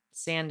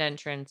sand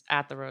entrance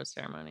at the rose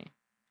ceremony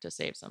to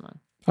save someone.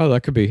 Oh,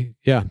 that could be.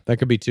 Yeah, that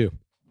could be too.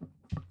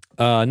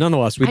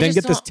 Nonetheless, we then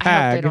get this tag.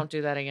 I hope they don't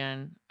do that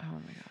again. Oh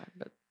my God,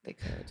 but they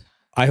could.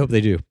 I hope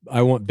they do.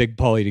 I want Big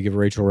Polly to give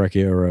Rachel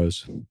Recchia a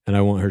rose, and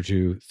I want her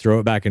to throw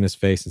it back in his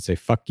face and say,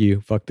 fuck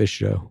you, fuck this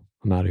show.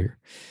 I'm out of here.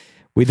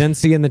 We then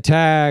see in the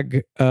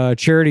tag,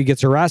 Charity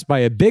gets harassed by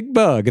a big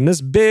bug, and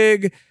this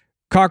big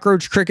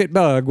cockroach cricket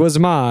bug was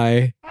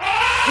my...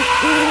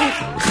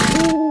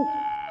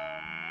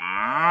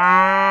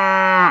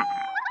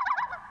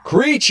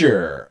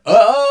 Creature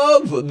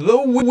of the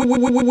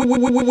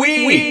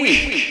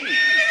week.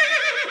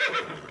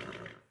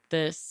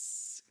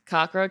 This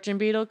cockroach and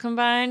beetle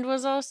combined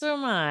was also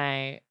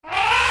my...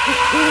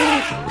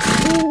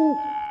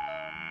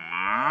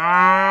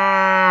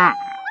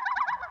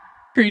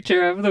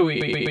 Creature of the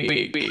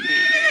week.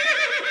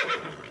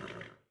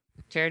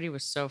 Charity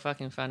was so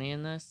fucking funny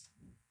in this.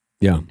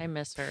 Yeah. I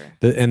miss her.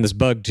 And this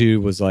bug,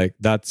 too, was like,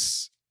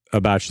 that's a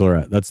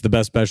bachelorette. That's the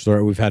best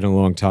bachelorette we've had in a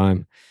long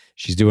time.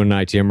 She's doing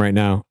an ITM right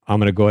now. I'm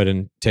going to go ahead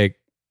and take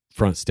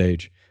front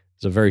stage.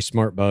 It's a very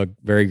smart bug.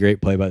 Very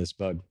great play by this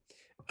bug.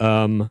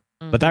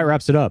 But that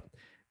wraps it up.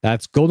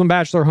 That's Golden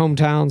Bachelor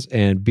Hometowns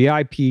and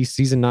BIP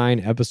Season 9,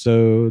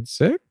 Episode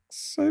 6,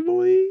 I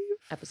believe.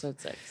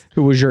 Episode 6.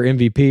 Who was your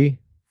MVP?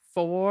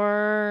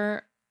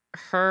 For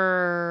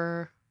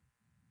her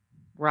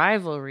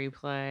rivalry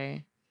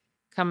play,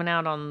 coming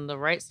out on the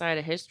right side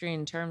of history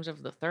in terms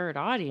of the third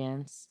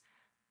audience,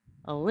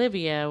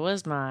 Olivia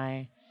was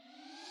my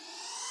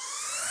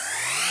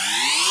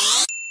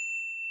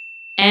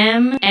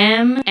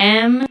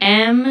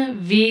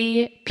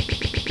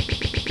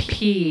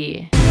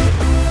MVP.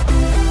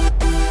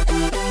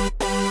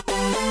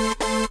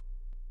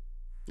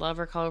 Love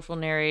her colorful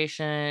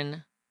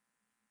narration.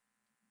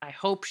 I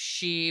hope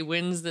she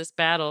wins this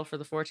battle for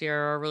the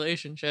 4TRR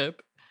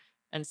relationship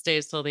and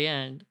stays till the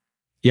end.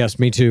 Yes,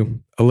 me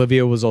too.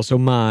 Olivia was also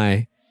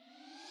my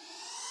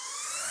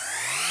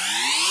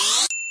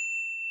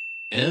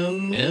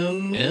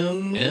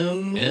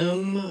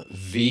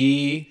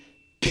MVP.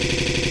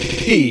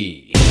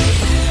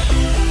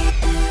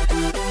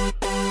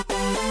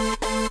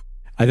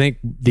 I think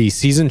the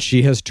season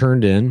she has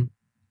turned in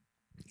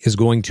is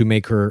going to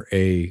make her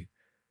a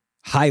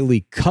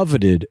highly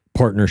coveted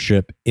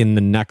partnership in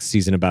the next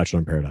season of Bachelor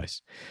in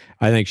Paradise.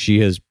 I think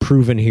she has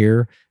proven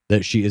here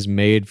that she is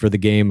made for the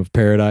game of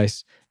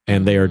Paradise,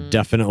 and they are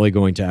definitely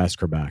going to ask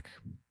her back.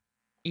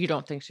 You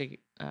don't think she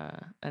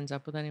ends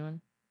up with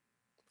anyone?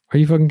 Are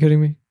you fucking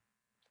kidding me?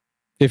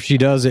 If she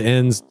does, it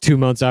ends 2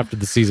 months after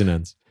the season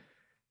ends.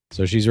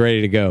 So she's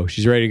ready to go.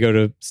 She's ready to go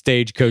to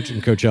Stagecoach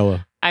and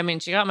Coachella. I mean,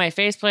 she got my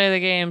face play of the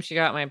game. She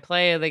got my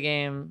play of the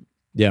game.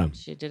 Yeah.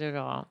 She did it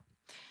all.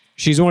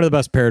 She's one of the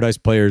best Paradise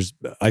players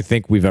I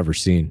think we've ever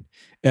seen,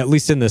 at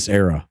least in this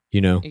era, you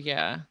know?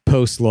 Yeah.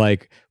 Post,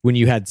 like, when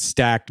you had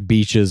stacked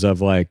beaches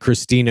of, like,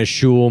 Christina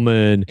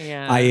Schulman,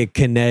 Aya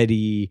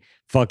Canetti,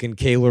 fucking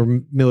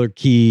Kayla Miller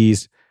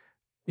Keys,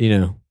 you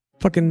know,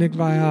 fucking Nick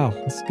Vial.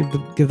 Let's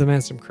give the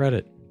man some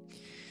credit.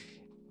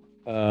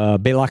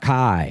 Bela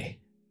Kai.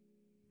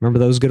 Remember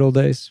those good old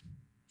days?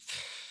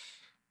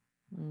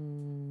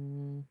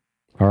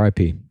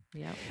 R.I.P.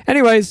 Yeah.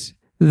 Anyways,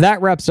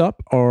 that wraps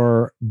up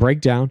our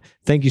breakdown.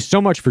 Thank you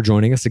so much for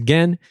joining us.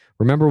 Again,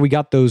 remember we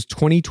got those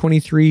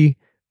 2023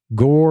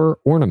 Gore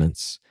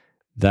ornaments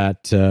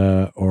that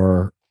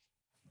are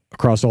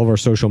across all of our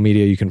social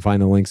media. You can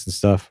find the links and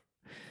stuff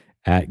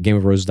at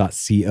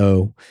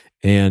gameofroses.co.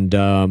 And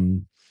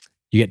you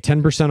get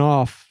 10%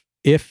 off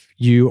if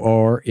you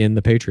are in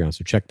the Patreon.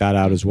 So check that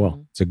out as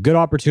well. It's a good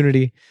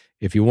opportunity.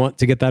 If you want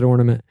to get that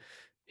ornament,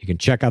 you can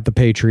check out the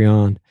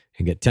Patreon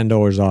and get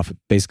 $10 off. It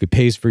basically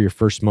pays for your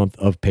first month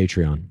of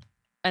Patreon.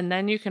 And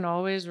then you can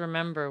always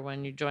remember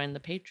when you join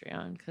the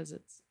Patreon because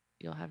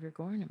you'll have your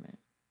ornament.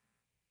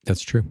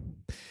 That's true.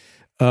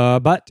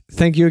 But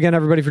thank you again,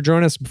 everybody, for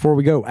joining us. Before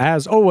we go,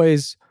 as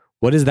always,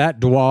 what is that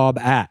dwab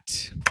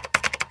at?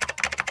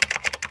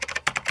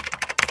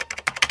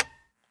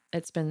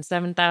 It's been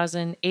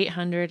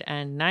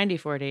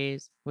 7,894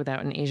 days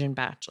without an Asian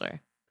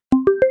bachelor.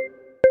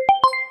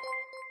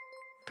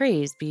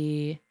 Praise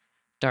be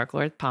Dark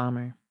Lord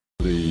Palmer.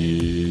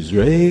 Please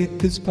rate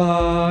this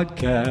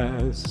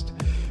podcast.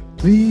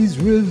 Please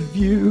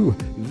review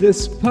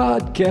this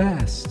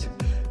podcast.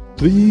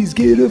 Please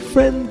get a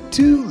friend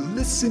to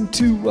listen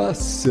to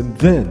us, and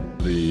then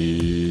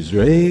please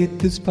rate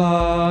this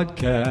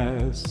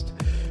podcast.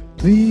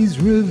 Please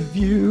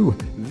review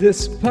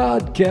this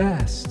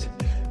podcast.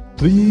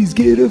 Please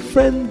get a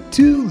friend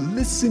to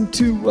listen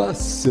to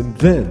us, and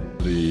then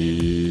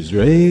please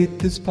rate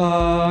this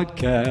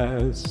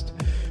podcast.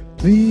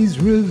 Please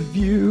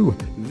review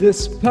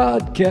this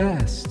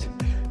podcast.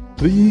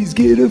 Please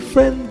get a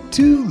friend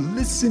to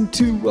listen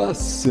to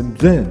us, and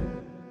then